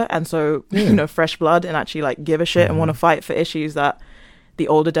younger, and so fresh blood, and actually like give a shit and want to fight for issues that the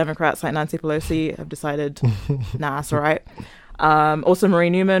older Democrats like Nancy Pelosi have decided, nah, it's all right. Also, Marie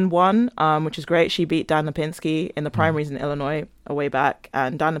Newman won, which is great. She beat Dan Lipinski in the primaries in Illinois a way back,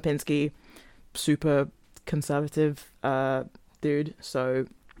 and Dan Lipinski, super conservative dude, so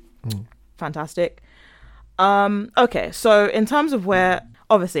fantastic. Okay, so in terms of where,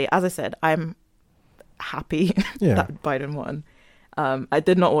 obviously, as I said, I'm happy that Biden won. I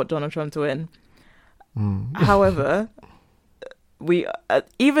did not want Donald Trump to win. However, we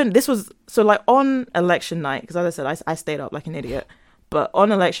this was so like on election night, because as I said, I stayed up like an idiot. But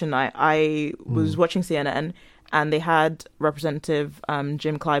on election night, I was watching CNN, and they had Representative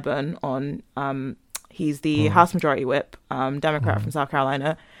Jim Clyburn on. He's the House Majority Whip, Democrat from South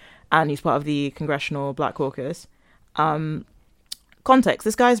Carolina, and he's part of the Congressional Black Caucus. Context: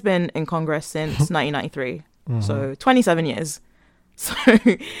 this guy's been in Congress since 1993, so 27 years. So,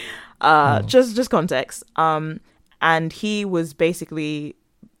 just context. And he was basically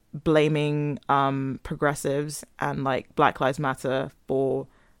blaming progressives and like Black Lives Matter for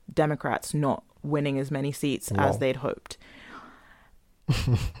Democrats not winning as many seats as they'd hoped.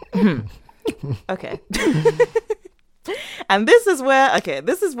 Okay. And this is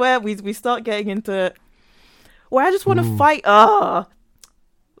where we start getting into where I just want to fight.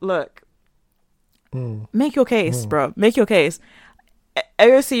 Look, make your case, bro. Make your case.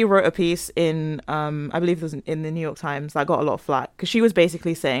 AOC wrote a piece in, I believe it was in the New York Times that got a lot of flack because she was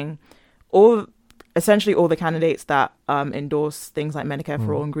basically saying essentially all the candidates that endorse things like Medicare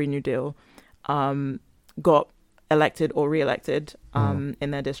for All and Green New Deal got elected or re-elected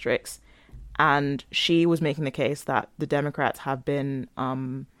in their districts. And she was making the case that the Democrats have been,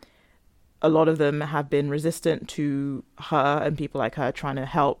 a lot of them have been resistant to her and people like her trying to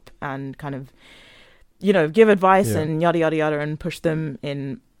help and kind of, give advice and yada, yada, yada, and push them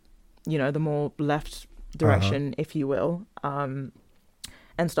in, the more left direction, if you will, and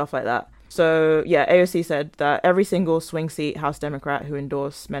stuff like that. So, AOC said that every single swing seat House Democrat who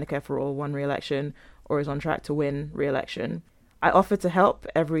endorsed Medicare for All won re-election or is on track to win re-election. I offered to help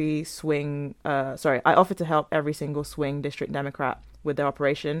every single swing district Democrat with their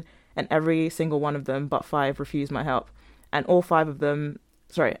operation, and every single one of them but 5 refused my help. And all five of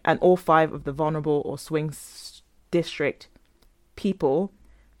the vulnerable or swing district people,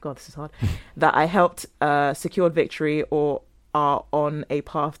 God, this is hard, that I helped secured victory or are on a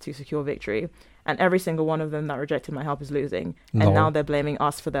path to secure victory. And every single one of them that rejected my help is losing. Lol. And now they're blaming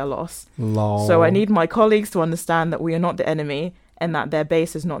us for their loss. Lol. So I need my colleagues to understand that we are not the enemy and that their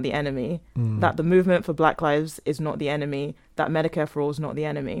base is not the enemy, that the movement for Black Lives is not the enemy, that Medicare for All is not the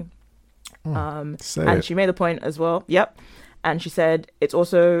enemy. And she made the point as well. Yep. And she said it's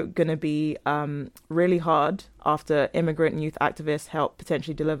also going to be really hard after immigrant and youth activists help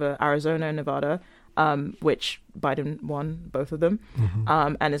potentially deliver Arizona and Nevada, which Biden won both of them.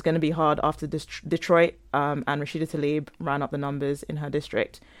 And it's going to be hard after Detroit and Rashida Tlaib ran up the numbers in her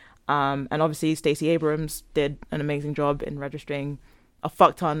district. And obviously Stacey Abrams did an amazing job in registering a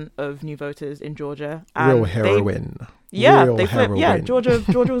fuck ton of new voters in Georgia. And real heroine. They flipped. Yeah, Georgia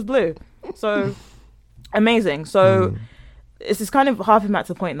was blue. So amazing. So it's just kind of harping back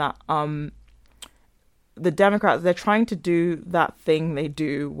to the point that the Democrats, they're trying to do that thing they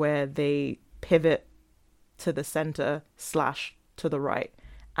do where they pivot to the center / to the right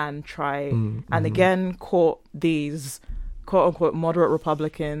and try and again court these quote unquote moderate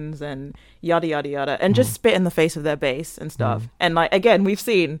Republicans and yada yada yada, and just spit in the face of their base and stuff. And like, again, we've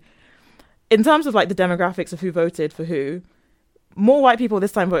seen in terms of like the demographics of who voted for who, more white people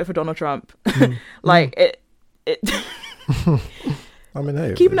this time voted for Donald Trump. Like it I mean,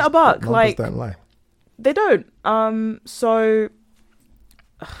 hey, keeping it a buck, like don't lie. They don't. So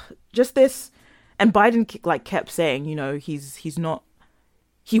just this, and Biden like kept saying, you know, he's not.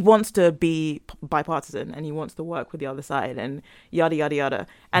 He wants to be bipartisan and he wants to work with the other side and yada, yada, yada.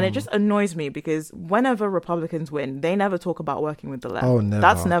 And it just annoys me because whenever Republicans win, they never talk about working with the left. Oh, never.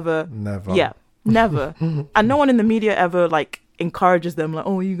 That's never. Yeah, never. And no one in the media ever like encourages them like,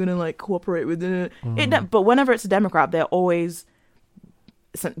 oh, you're going to like cooperate with it. But whenever it's a Democrat, they're always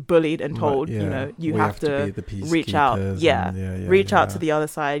bullied and told, you know, you have to reach out. Reach out to the other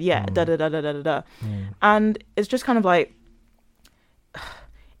side. Da, da, da, da, da, da, da. And it's just kind of like,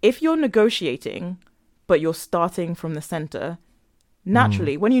 if you're negotiating, but you're starting from the center,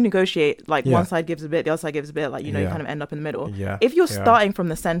 naturally, when you negotiate, like one side gives a bit, the other side gives a bit, like, you know, you kind of end up in the middle. If you're starting from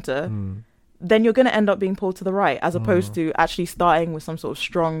the center, then you're going to end up being pulled to the right, as opposed to actually starting with some sort of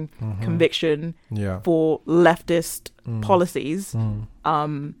strong conviction for leftist policies,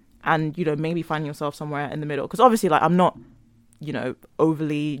 and, you know, maybe finding yourself somewhere in the middle. Because obviously, like, I'm not, you know,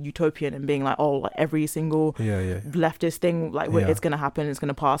 overly utopian and being like, oh, like every single leftist thing, like it's going to happen, it's going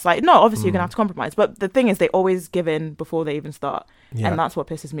to pass. Like, no, obviously you're going to have to compromise. But the thing is, they always give in before they even start. And that's what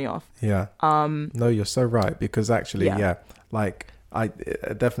pisses me off. No, you're so right. Because actually, like, I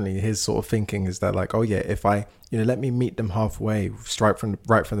definitely, his sort of thinking is that like, oh yeah, if I, you know, let me meet them halfway right from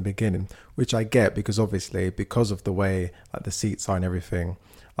the beginning, which I get, because obviously, because of the way like the seats are and everything,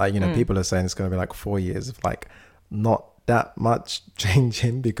 like, you know, people are saying it's going to be like 4 years of like not that much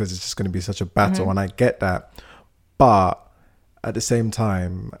changing, because it's just going to be such a battle. And I get that, but at the same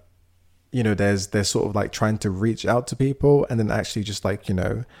time, you know, there's sort of like trying to reach out to people, and then actually just like, you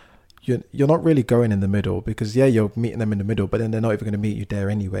know, you're not really going in the middle, because you're meeting them in the middle, but then they're not even going to meet you there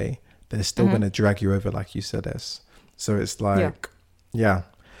anyway. They're still going to drag you over, like you said, S. So it's like,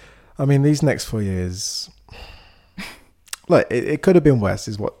 I mean, these next 4 years, look, it could have been worse,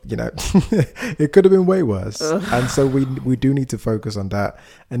 is what, you know. It could have been way worse. And so we do need to focus on that.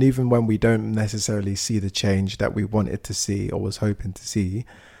 And even when we don't necessarily see the change that we wanted to see or was hoping to see,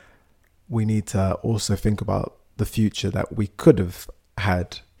 we need to also think about the future that we could have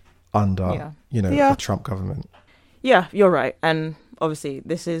had under, you know, a Trump government. Yeah, you're right. And obviously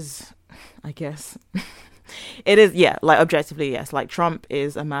this is, I guess, it is, like objectively, yes, like Trump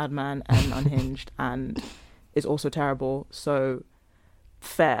is a madman and unhinged and is also terrible, so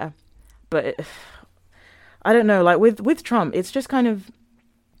fair. But I don't know, like with Trump, it's just kind of,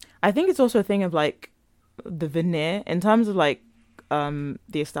 I think it's also a thing of like the veneer in terms of like the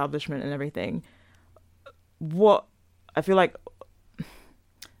establishment and everything. What I feel like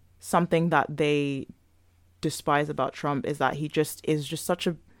something that they despise about Trump is that he just is just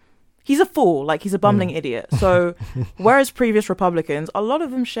he's a fool, like he's a bumbling idiot. So whereas previous Republicans, a lot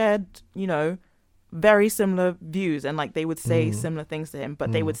of them shared, you know, very similar views, and like they would say similar things to him,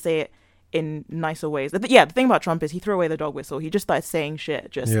 but they would say it in nicer ways. The thing about Trump is he threw away the dog whistle. He just started saying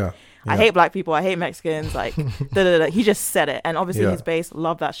shit. I hate black people, I hate Mexicans, like he just said it. And obviously his base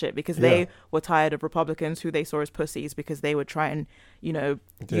loved that shit, because they were tired of Republicans who they saw as pussies, because they would try and, you know,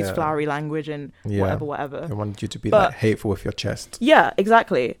 use flowery language and whatever. They wanted you to be like hateful with your chest. Yeah,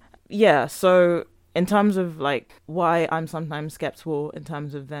 exactly. Yeah, so in terms of like why I'm sometimes skeptical in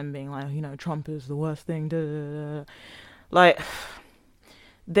terms of them being like, you know, Trump is the worst thing, like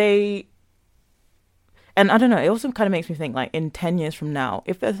and I don't know, it also kind of makes me think, like, in 10 years from now,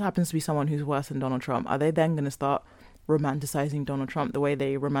 if there happens to be someone who's worse than Donald Trump, are they then going to start romanticizing Donald Trump the way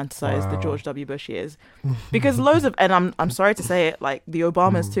they romanticize the George W. Bush years? Because loads of, and I'm sorry to say it, like the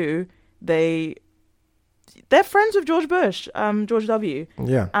Obamas too, they're friends with George Bush, George W.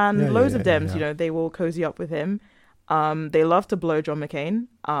 And loads of Dems, you know, they will cozy up with him. They love to blow John McCain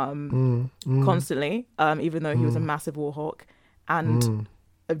constantly, even though he was a massive war hawk and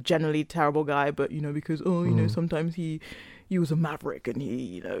a generally terrible guy, but, you know, because, you know, sometimes he was a maverick and he,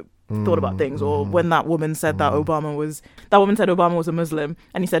 you know, thought about things. Or when that woman said that Obama was a Muslim,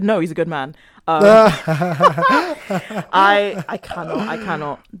 and he said, no, he's a good man. I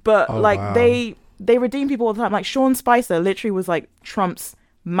cannot. But they redeem people all the time. Like Sean Spicer literally was like Trump's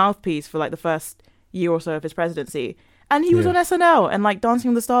mouthpiece for like the first year or so of his presidency, and he was on SNL and like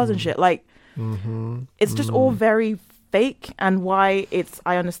Dancing with the Stars and shit. Like it's just all very fake, and I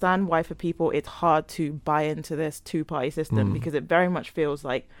understand why for people it's hard to buy into this two-party system, because it very much feels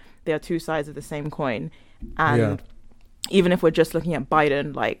like they are two sides of the same coin. And even if we're just looking at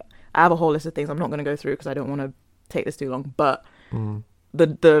Biden, like I have a whole list of things I'm not going to go through because I don't want to take this too long, but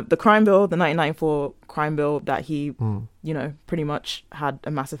the crime bill, the 1994 crime bill that he, you know, pretty much had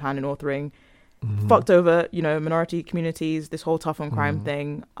a massive hand in authoring, fucked over, you know, minority communities, this whole tough on crime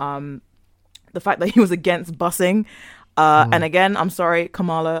thing. The fact that he was against busing. And again, I'm sorry,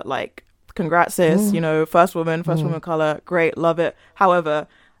 Kamala, like, congrats, sis, you know, first woman of color, great, love it. However,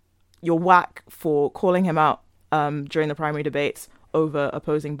 you're whack for calling him out during the primary debates over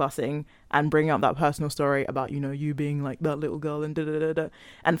opposing busing and bringing up that personal story about, you know, you being like that little girl and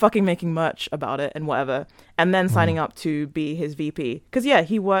and fucking making merch about it and whatever, and then signing up to be his VP, because yeah,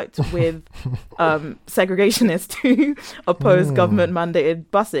 he worked with segregationists to oppose government mandated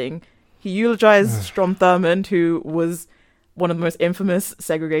busing. He eulogized Strom Thurmond, who was one of the most infamous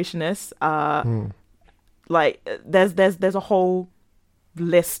segregationists. Like there's a whole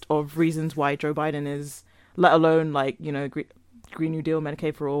list of reasons why Joe Biden is, let alone like, you know, Green New Deal,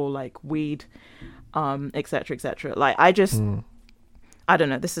 Medicaid for all, like weed, etc., etc. Like I just, I don't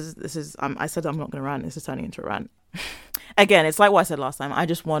know. This is. I said I'm not going to rant. This is turning into a rant. Again, it's like what I said last time. I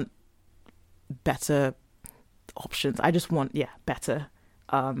just want better options. I just want better.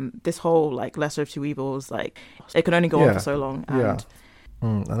 This whole like lesser of two evils, like it can only go on for so long. And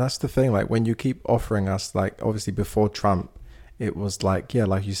and that's the thing. Like when you keep offering us, like obviously before Trump, it was like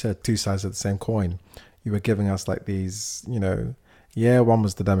like you said, two sides of the same coin. You were giving us like these, you know, one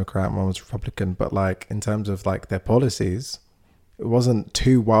was the Democrat and one was Republican, but like in terms of like their policies, it wasn't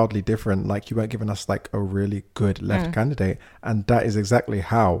too wildly different. Like you weren't giving us like a really good left candidate, and that is exactly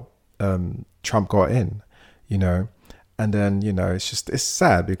how Trump got in, you know. And then, you know, it's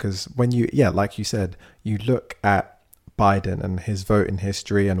sad because when you, like you said, you look at Biden and his voting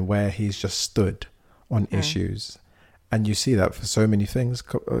history and where he's just stood on issues, and you see that for so many things,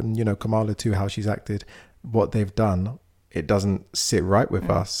 you know, Kamala too, how she's acted, what they've done, it doesn't sit right with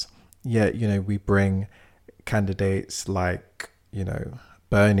us. Yet, you know, we bring candidates like, you know,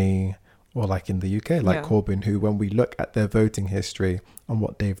 Bernie, or like in the UK, like Corbyn, who when we look at their voting history and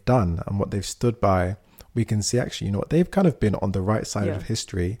what they've done and what they've stood by, we can see actually, you know what, they've kind of been on the right side of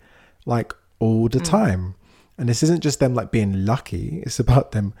history like all the time. And this isn't just them like being lucky, it's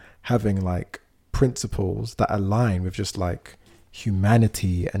about them having like principles that align with just like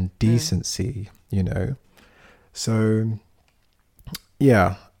humanity and decency, you know. So I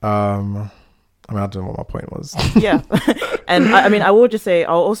mean, I don't know what my point was. And I mean, I will just say,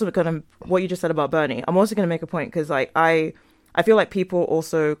 I'll also kind of, what you just said about Bernie, I'm also going to make a point, because like I feel like people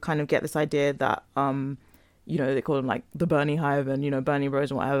also kind of get this idea that you know, they call them like the Bernie Hive and, you know, Bernie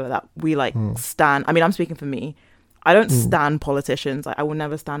Bros and whatever, that we like stand. I mean, I'm speaking for me. I don't stand politicians. Like, I will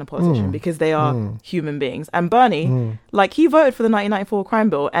never stand a politician because they are human beings. And Bernie, like, he voted for the 1994 crime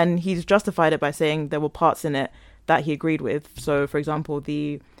bill, and he's justified it by saying there were parts in it that he agreed with. So, for example,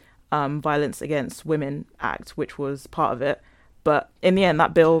 the Violence Against Women Act, which was part of it. But in the end,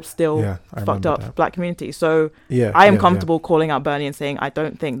 that bill still fucked up black communities. So I am comfortable calling out Bernie and saying I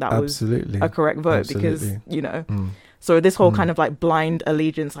don't think that was a correct vote because, you know. So this whole kind of like blind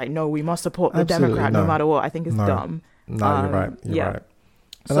allegiance, like, no, we must support the Democrat no matter what, I think is dumb. No, you're right. You're right.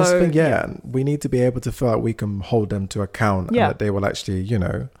 And that's the thing, we need to be able to feel like we can hold them to account and that they will actually, you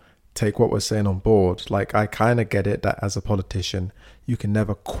know, take what we're saying on board. Like, I kind of get it that as a politician, you can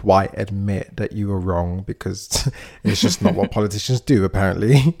never quite admit that you were wrong because it's just not what politicians do,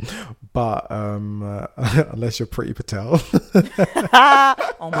 apparently. But unless you're Priti Patel.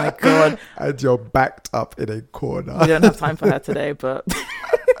 Oh my God. And you're backed up in a corner. We don't have time for her today, but...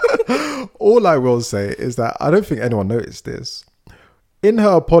 All I will say is that I don't think anyone noticed this. In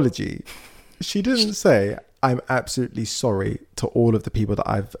her apology, she didn't say, I'm absolutely sorry to all of the people that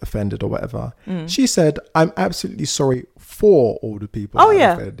I've offended or whatever. She said, I'm absolutely sorry for all the people that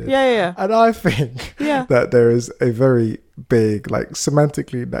I've offended. Yeah. And I think that there is a very big, like,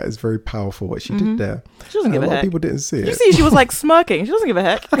 semantically, that is very powerful what she did there. She doesn't give a heck. A lot of people didn't see it. You see, she was like smirking. She doesn't give a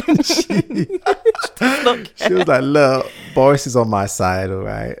heck. She was like, look, Boris is on my side, all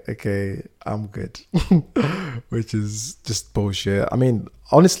right? Okay, I'm good. Which is just bullshit. I mean,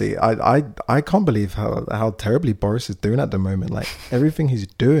 honestly, I can't believe how terribly Boris is doing at the moment. Like, everything he's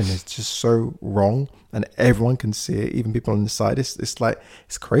doing is just so wrong, and everyone can see it, even people on the side. It's like,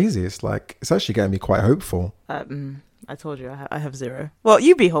 it's crazy. It's like, it's actually getting me quite hopeful. I told you I have zero. Well,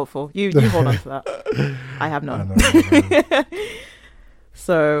 you be hopeful. You hold on to that. I have none. I know.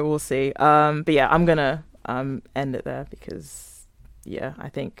 So we'll see. But yeah, I'm gonna end it there because I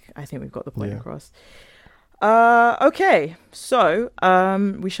think we've got the point across. Okay, so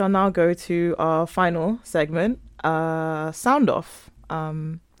we shall now go to our final segment, sound off.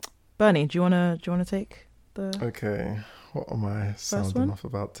 Bernie, do you wanna take the... Okay, what am I sounding off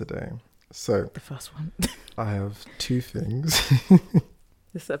about today? So The first one. I have two things.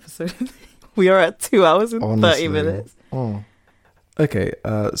 This episode. We are at 2 hours and Honestly. 30 minutes. Oh. Okay,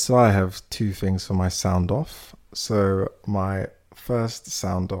 so I have two things for my sound off. So my first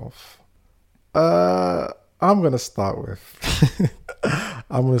sound off. I'm gonna start with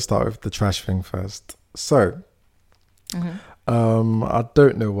the trash thing first. So I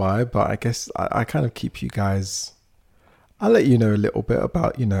don't know why, but I guess I kind of keep you guys, I'll let you know a little bit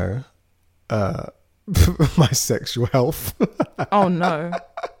about, my sexual health. Oh no.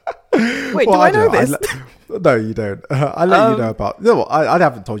 Wait, do I know this? No, you don't. I'll let you know about. No, I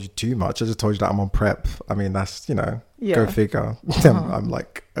haven't told you too much. I just told you that I'm on prep. I mean, that's go figure. I'm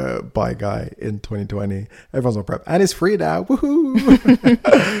like a bi guy in 2020. Everyone's on prep, and it's free now. Woohoo!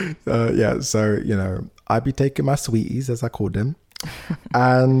 So I be taking my sweeties, as I call them,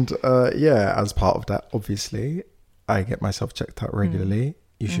 and as part of that, obviously, I get myself checked out regularly.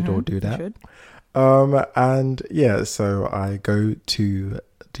 You should all do that. So I go to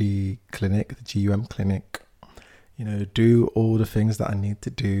the clinic, the GUM clinic, do all the things that I need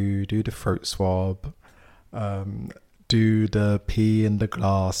to do the throat swab, do the pee in the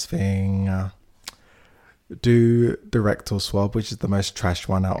glass thing, do the rectal swab, which is the most trash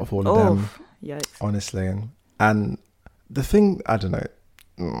one out of all of them. Yikes. Honestly. And the thing, I don't know,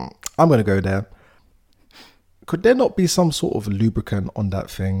 I'm going to go there. Could there not be some sort of lubricant on that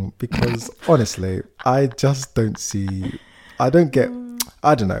thing? Because honestly, I just don't see, I don't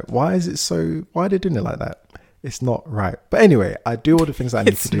know. Why is it so, why are they doing it like that? It's not right. But anyway, I do all the things that I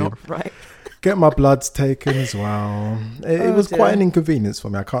need to do. It's not right. Get my bloods taken as well. It was quite an inconvenience for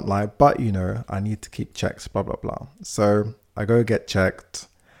me, I can't lie. But, I need to keep checks, blah, blah, blah. So I go get checked.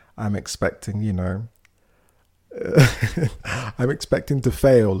 I'm expecting, I'm expecting to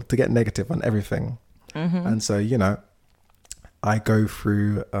fail, to get negative on everything. And so, I go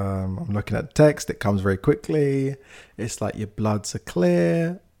through, I'm looking at the text, it comes very quickly. It's like your bloods are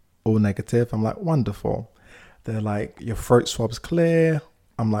clear, all negative. I'm like, wonderful. They're like, your throat swab's clear.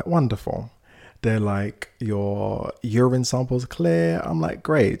 I'm like, wonderful. They're like, your urine sample's clear. I'm like,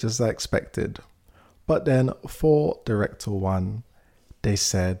 great, just as I expected. But then for the rectal one, they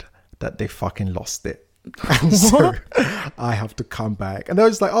said that they fucking lost it. And so I have to come back. And they were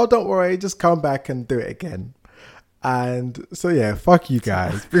just like, oh, don't worry, just come back and do it again. And so, yeah, fuck you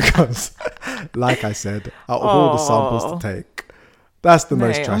guys. Because, like I said, out of all the samples to take, that's the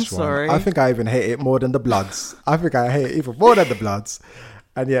most trash one. I think I even hate it more than the bloods. I think I hate it even more than the bloods.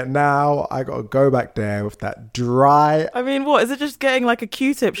 And yet now I got to go back there with that dry... I mean, what? Is it just getting like a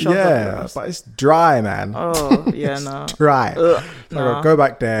Q-tip shot? Yeah, but it's dry, man. Oh, yeah, no. Dry. Ugh, so I got to go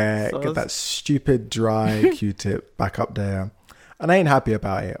back there, get that stupid dry Q-tip back up there. And I ain't happy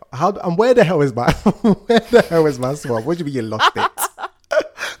about it. And where the hell is my swab? What do you mean you lost it?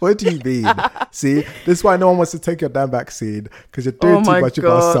 What do you mean? See, this is why no one wants to take your damn vaccine, because you're doing too much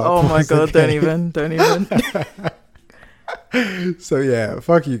about something. Oh my God, don't even. So yeah,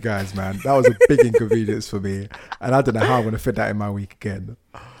 fuck you guys, man. That was a big inconvenience for me, and I don't know how I'm going to fit that in my week again,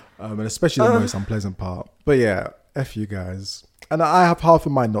 and especially the most unpleasant part. But yeah, F you guys. And I have half a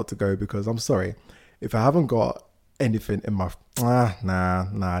mind not to go, because I'm sorry, if I haven't got anything in my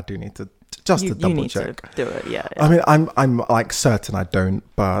I do need to just to double check. To do it, yeah. I mean, I'm like certain I don't,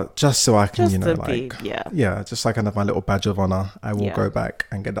 but just so I can, just so I can have my little badge of honor, I will go back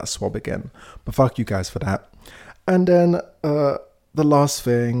and get that swab again. But fuck you guys for that. And then the last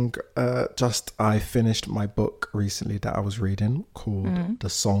thing, I finished my book recently that I was reading called The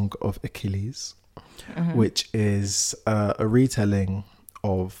Song of Achilles, which is a retelling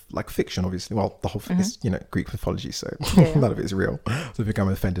of like fiction, obviously. Well, the whole thing is, Greek mythology, so none of it is real. So I think I'm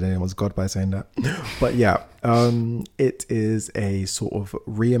offending anyone's god by saying that. But yeah, it is a sort of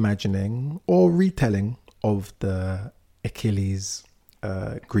reimagining or retelling of the Achilles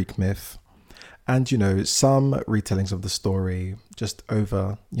Greek myth. And, some retellings of the story just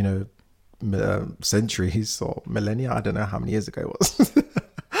over, centuries or millennia. I don't know how many years ago it was.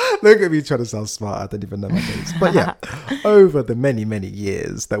 Look at me trying to sound smart. I don't even know my dates. But yeah, over the many, many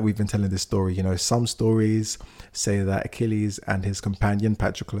years that we've been telling this story, some stories say that Achilles and his companion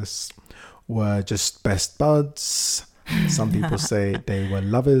Patroclus were just best buds. Some people say they were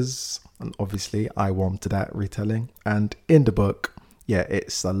lovers. And obviously I warm to that retelling. And in the book,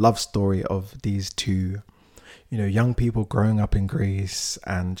 it's a love story of these two, young people growing up in Greece,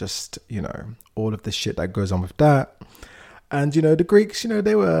 and just, all of the shit that goes on with that. And, the Greeks,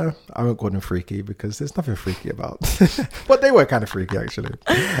 they were, I won't call them freaky because there's nothing freaky about, but they were kind of freaky actually.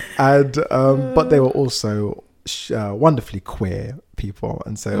 And, but they were also wonderfully queer people.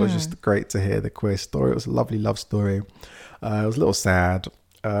 And so it was just great to hear the queer story. It was a lovely love story. It was a little sad.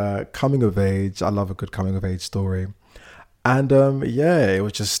 Coming of age. I love a good coming of age story. And yeah, it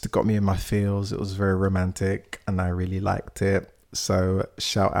was just got me in my feels. It was very romantic and I really liked it. So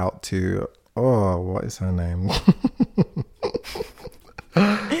shout out to, what is her name?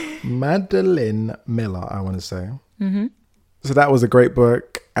 Madeline Miller, I want to say. Mm-hmm. So that was a great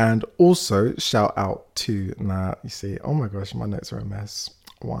book. And also shout out to, you see, oh my gosh, my notes are a mess.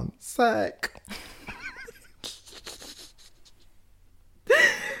 One sec.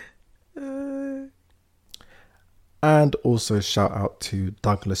 And also shout out to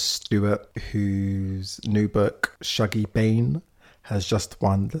Douglas Stewart, whose new book, Shuggy Bane, has just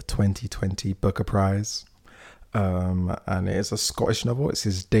won the 2020 Booker Prize. And it is a Scottish novel. It's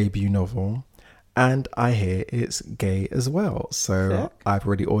his debut novel. And I hear it's gay as well. So sick. I've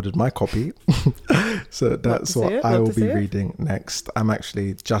already ordered my copy. So that's what I will be reading next. I'm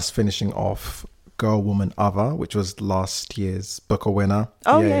actually just finishing off Girl, Woman, Other, which was last year's Booker winner.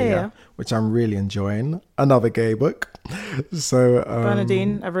 Oh, yeah. Which I'm really enjoying. Another gay book. So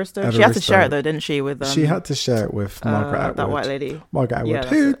Bernadine Evaristo. She had to share it though, didn't she? With she had to share it with Margaret Atwood. That white lady. Margaret Atwood,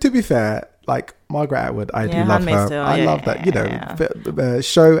 who, to be fair, like Margaret Atwood, I do love her. I love that, the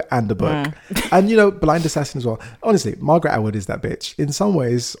show and the book. And, Blind Assassin as well. Honestly, Margaret Atwood is that bitch. In some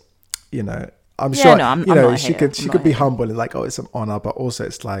ways, I'm sure, she could be humble and like, it's an honor, but also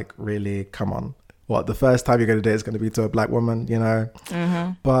it's like, really, come on. What, the first time you're going to date is going to be to a black woman,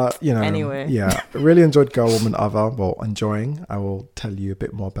 Mm-hmm. But, anyway. Yeah, really enjoyed Girl, Woman, Other. Well, enjoying. I will tell you a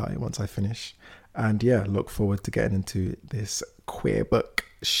bit more about it once I finish. And yeah, look forward to getting into this queer book,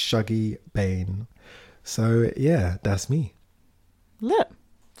 Shuggy Bane. So yeah, that's me. Lit.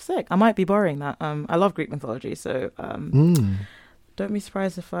 Sick. I might be borrowing that. I love Greek mythology, so don't be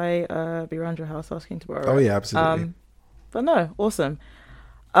surprised if I be around your house asking to borrow it. Oh yeah, absolutely. But no, awesome.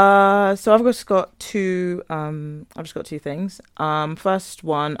 So I've just got two things. First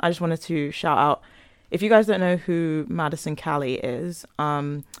one, I just wanted to shout out, if you guys don't know who Madison Callie is,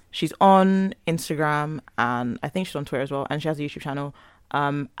 she's on Instagram and I think she's on Twitter as well, and she has a YouTube channel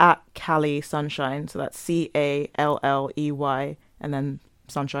at Callie Sunshine. So that's CALLEY and then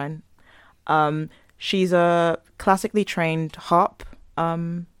Sunshine. She's a classically trained harp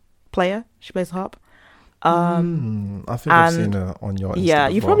player. She plays harp. I think I've seen her on your Instagram. Yeah,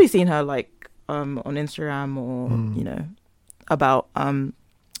 you've probably seen her like on Instagram or about and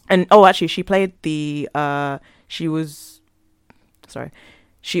actually she played the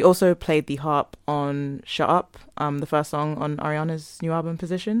she also played the harp on Shut Up, the first song on Ariana's new album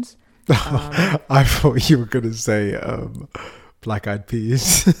Positions. I thought you were gonna say Black Eyed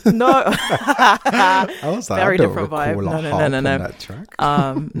Peas. No. I was like, very I don't different recall vibe. a harp on that track.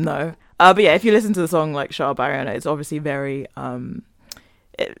 No. But yeah, if you listen to the song like Shut Up by Ariana, it's obviously very in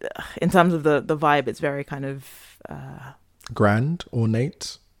terms of the vibe, it's very kind of grand,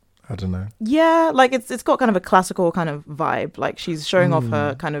 ornate. I don't know. Yeah, like it's got kind of a classical kind of vibe. Like she's showing off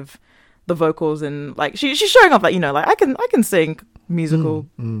her kind of the vocals and like she's showing off like like I can sing musical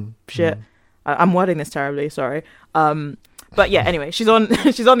shit. I'm wording this terribly, sorry. But yeah, anyway, she's on the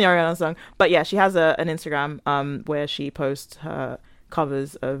Ariana song. But yeah, she has an Instagram where she posts her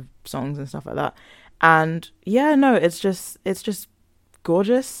covers of songs and stuff like that. And yeah, no, it's just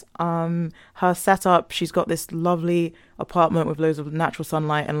gorgeous. Her setup, she's got this lovely apartment with loads of natural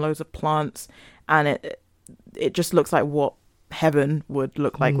sunlight and loads of plants, and it just looks like what heaven would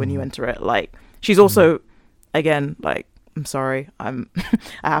look like when you enter it. Like she's also again, like, I'm sorry, I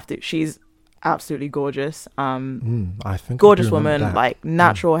have to, she's absolutely gorgeous. I think gorgeous woman, like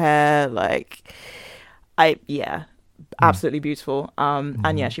natural hair, like absolutely beautiful.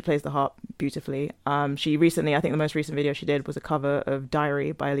 And yeah, she plays the harp beautifully. She recently, I think the most recent video she did was a cover of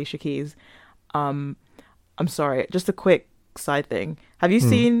Diary by Alicia Keys. I'm sorry, just a quick side thing. Have you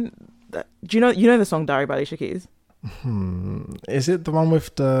seen do you know the song Diary by Alicia Keys? Is it the one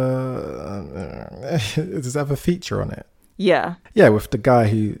with the does it have a feature on it? Yeah, with the guy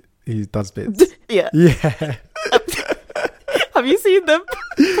who does bits. yeah Have you seen them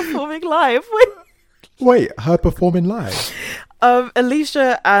performing live? Wait, her performing live?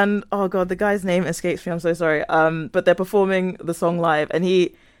 Alicia and oh god, the guy's name escapes me, I'm so sorry. But they're performing the song live, and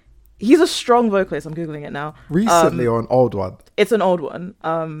he's a strong vocalist. I'm googling it now. Recently or an old one? It's an old one.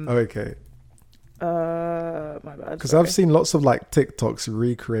 Okay. My bad. Because I've seen lots of like TikToks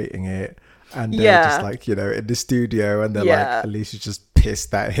recreating it, and they're just like, in the studio, and they're like, Alicia's just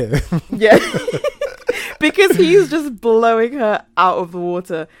pissed at him. Yeah. Because he's just blowing her out of the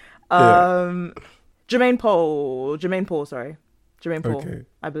water. Jermaine Paul, okay.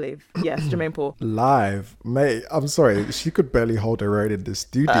 I believe. Yes, Jermaine Paul. Live, mate. I'm sorry, she could barely hold her own in the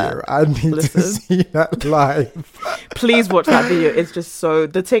studio. I need to see that live. Please watch that video. It's just so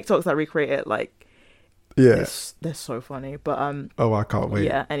the TikToks that recreate it, like, Yeah. they're so funny. But Oh, I can't wait.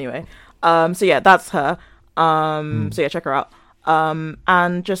 yeah. Anyway, so yeah, that's her. So yeah, check her out.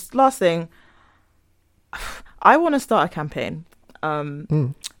 And just last thing, I want to start a campaign.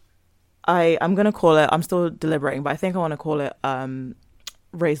 I'm gonna call it. I'm still deliberating, but I think I want to call it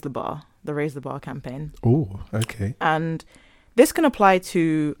Raise the Bar campaign. Oh, okay. And this can apply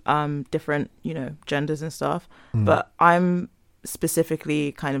to different, genders and stuff. But I'm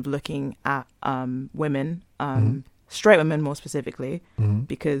specifically kind of looking at women, straight women more specifically,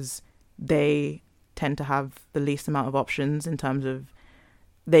 because they tend to have the least amount of options in terms of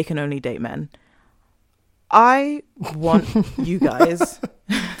they can only date men. I want you guys.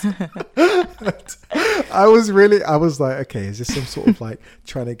 I was like, okay, is this some sort of like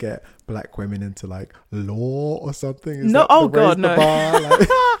trying to get black women into like law or something? Is No, that oh the Raise God, the no. Bar, like...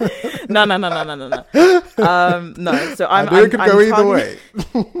 No. No. So I knew it could go either way.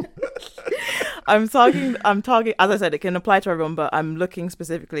 I'm talking. As I said, it can apply to everyone, but I'm looking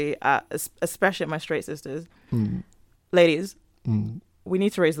specifically at, especially at my straight sisters. Ladies, we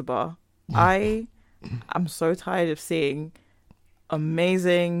need to raise the bar. I'm so tired of seeing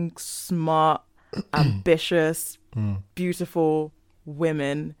amazing, smart, ambitious, beautiful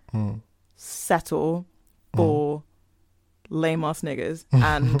women settle for lame ass niggas.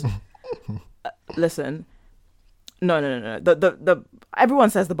 And listen, no. The everyone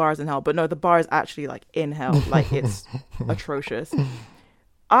says the bar is in hell, but no, the bar is actually like in hell. Like, it's atrocious.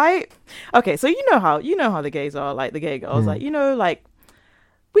 Okay, so you know how the gays are, like the gay girls, like, like,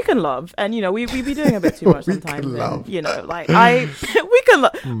 we can love, and we be doing a bit too much sometimes, and, like we can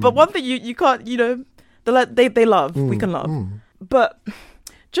love, but one thing you can't, they love, we can love, but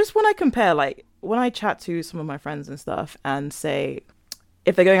just when I compare, like when I chat to some of my friends and stuff, and say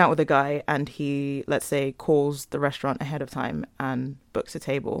if they're going out with a guy and he, let's say, calls the restaurant ahead of time and books a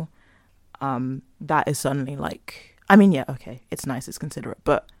table, that is suddenly like, I mean, yeah, okay, it's nice, it's considerate,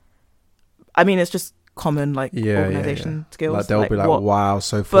 but I mean, it's just common like organization skills. Like they'll be like, wow,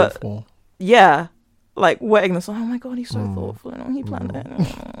 so thoughtful. Yeah, like wetting the song. Oh my God, he's so thoughtful. He planned it.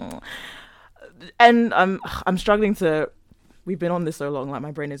 And I'm struggling to. We've been on this so long, like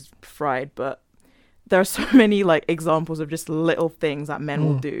my brain is fried. But there are so many like examples of just little things that men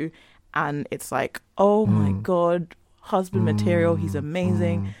will do, and it's like, oh my God, husband material. He's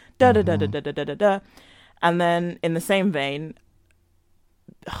amazing. Da da da da da da da da. And then in the same vein,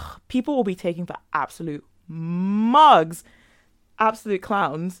 people will be taking for absolute mugs, absolute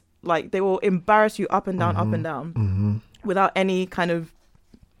clowns. Like, they will embarrass you up and down, without any kind of,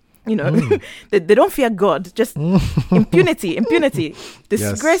 they don't fear God, just impunity,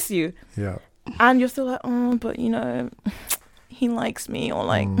 disgrace you. Yeah. And you're still like, oh, but he likes me, or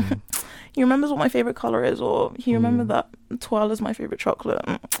like, he remembers what my favorite color is, or he remembers that Twirl is my favorite chocolate.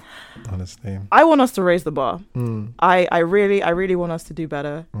 Honestly, I want us to raise the bar. I really want us to do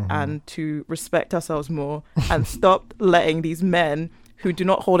better, and to respect ourselves more, and stop letting these men who do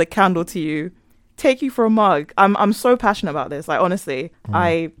not hold a candle to you take you for a mug. I'm so passionate about this. Like, honestly,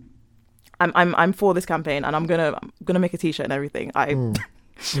 I'm for this campaign, and I'm gonna make a t-shirt and everything.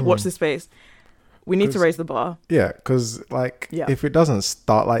 Watch this space. We need to raise the bar. Yeah, because if it doesn't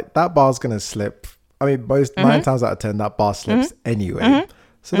start, like, that bar's gonna slip. I mean, most 9 times out of 10, that bar slips anyway.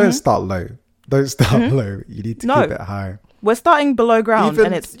 So don't start low. Don't start low. You need to keep it high. We're starting below ground,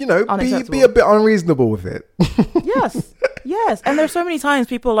 and it's be a bit unreasonable with it. Yes. And there's so many times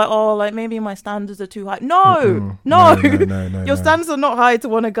people are like, oh, like maybe my standards are too high. No. Your standards are not high to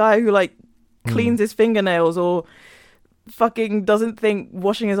want a guy who like cleans his fingernails or fucking doesn't think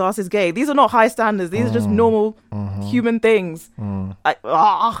washing his ass is gay. These are not high standards. These are just normal human things. I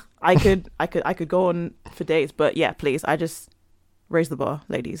could go on for days, but yeah, please, I just raise the bar,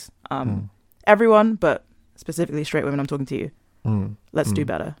 ladies. Everyone, but specifically straight women, I'm talking to you. Let's do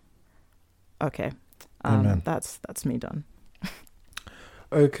better. Okay. That's me done.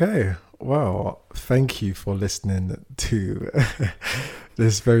 Okay. Well, thank you for listening to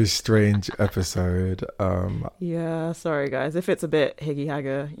this very strange episode. Yeah, sorry guys. If it's a bit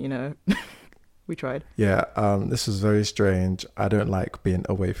higgy-hagger, we tried. Yeah, this was very strange. I don't like being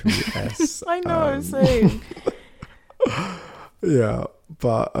away from the S. I know, same. Yeah,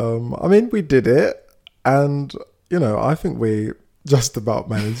 but I mean, we did it, and I think we just about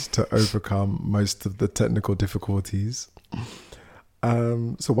managed to overcome most of the technical difficulties.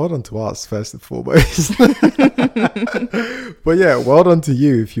 So well done to us, first and foremost. But yeah, well done to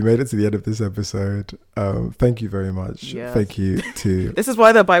you if you made it to the end of this episode. Thank you very much. Yes. Thank you to... This is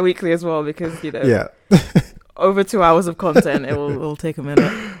why they're bi-weekly as well, because, Yeah. over 2 hours of content. It'll take a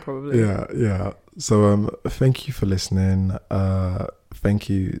minute, probably. Yeah. So thank you for listening. Thank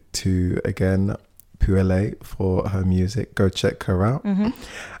you to, again, Puele for her music. Go check her out.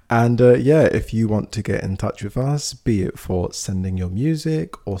 And if you want to get in touch with us, be it for sending your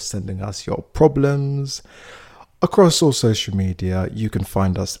music or sending us your problems across all social media, you can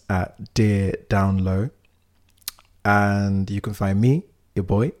find us at Dear Downlow. And you can find me, your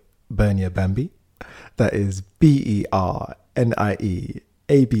boy, Bernia Bambi. That is BernieABAMBI.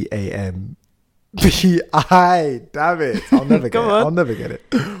 Damn it. I'll never get it. I'll never get it.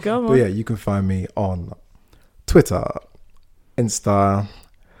 Come on. But yeah, you can find me on Twitter, Insta,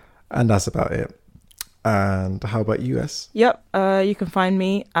 and that's about it. And how about you, S? Yep. You can find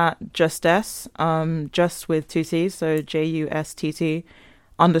me at JustS, just with 2 T's, so JUSTT_ESS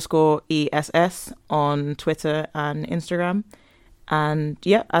on Twitter and Instagram. And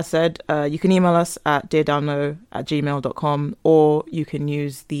yeah, as said, you can email us at deardownload@gmail.com, or you can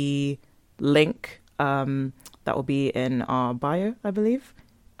use the link that will be in our bio, I believe,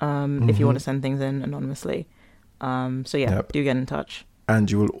 if you want to send things in anonymously. So yeah, do get in touch.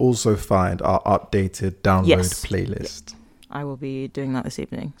 And you will also find our updated download playlist. I will be doing that this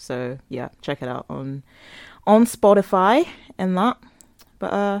evening. So yeah, check it out on Spotify and that.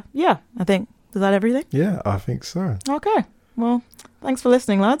 But I think, is that everything? Yeah, I think so. Okay. Well, thanks for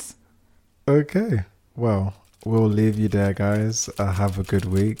listening, lads. Okay. Well, we'll leave you there, guys. Have a good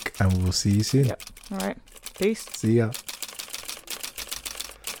week, and we'll see you soon. Yep. All right. Peace. See ya.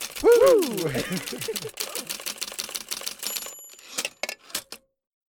 Woo!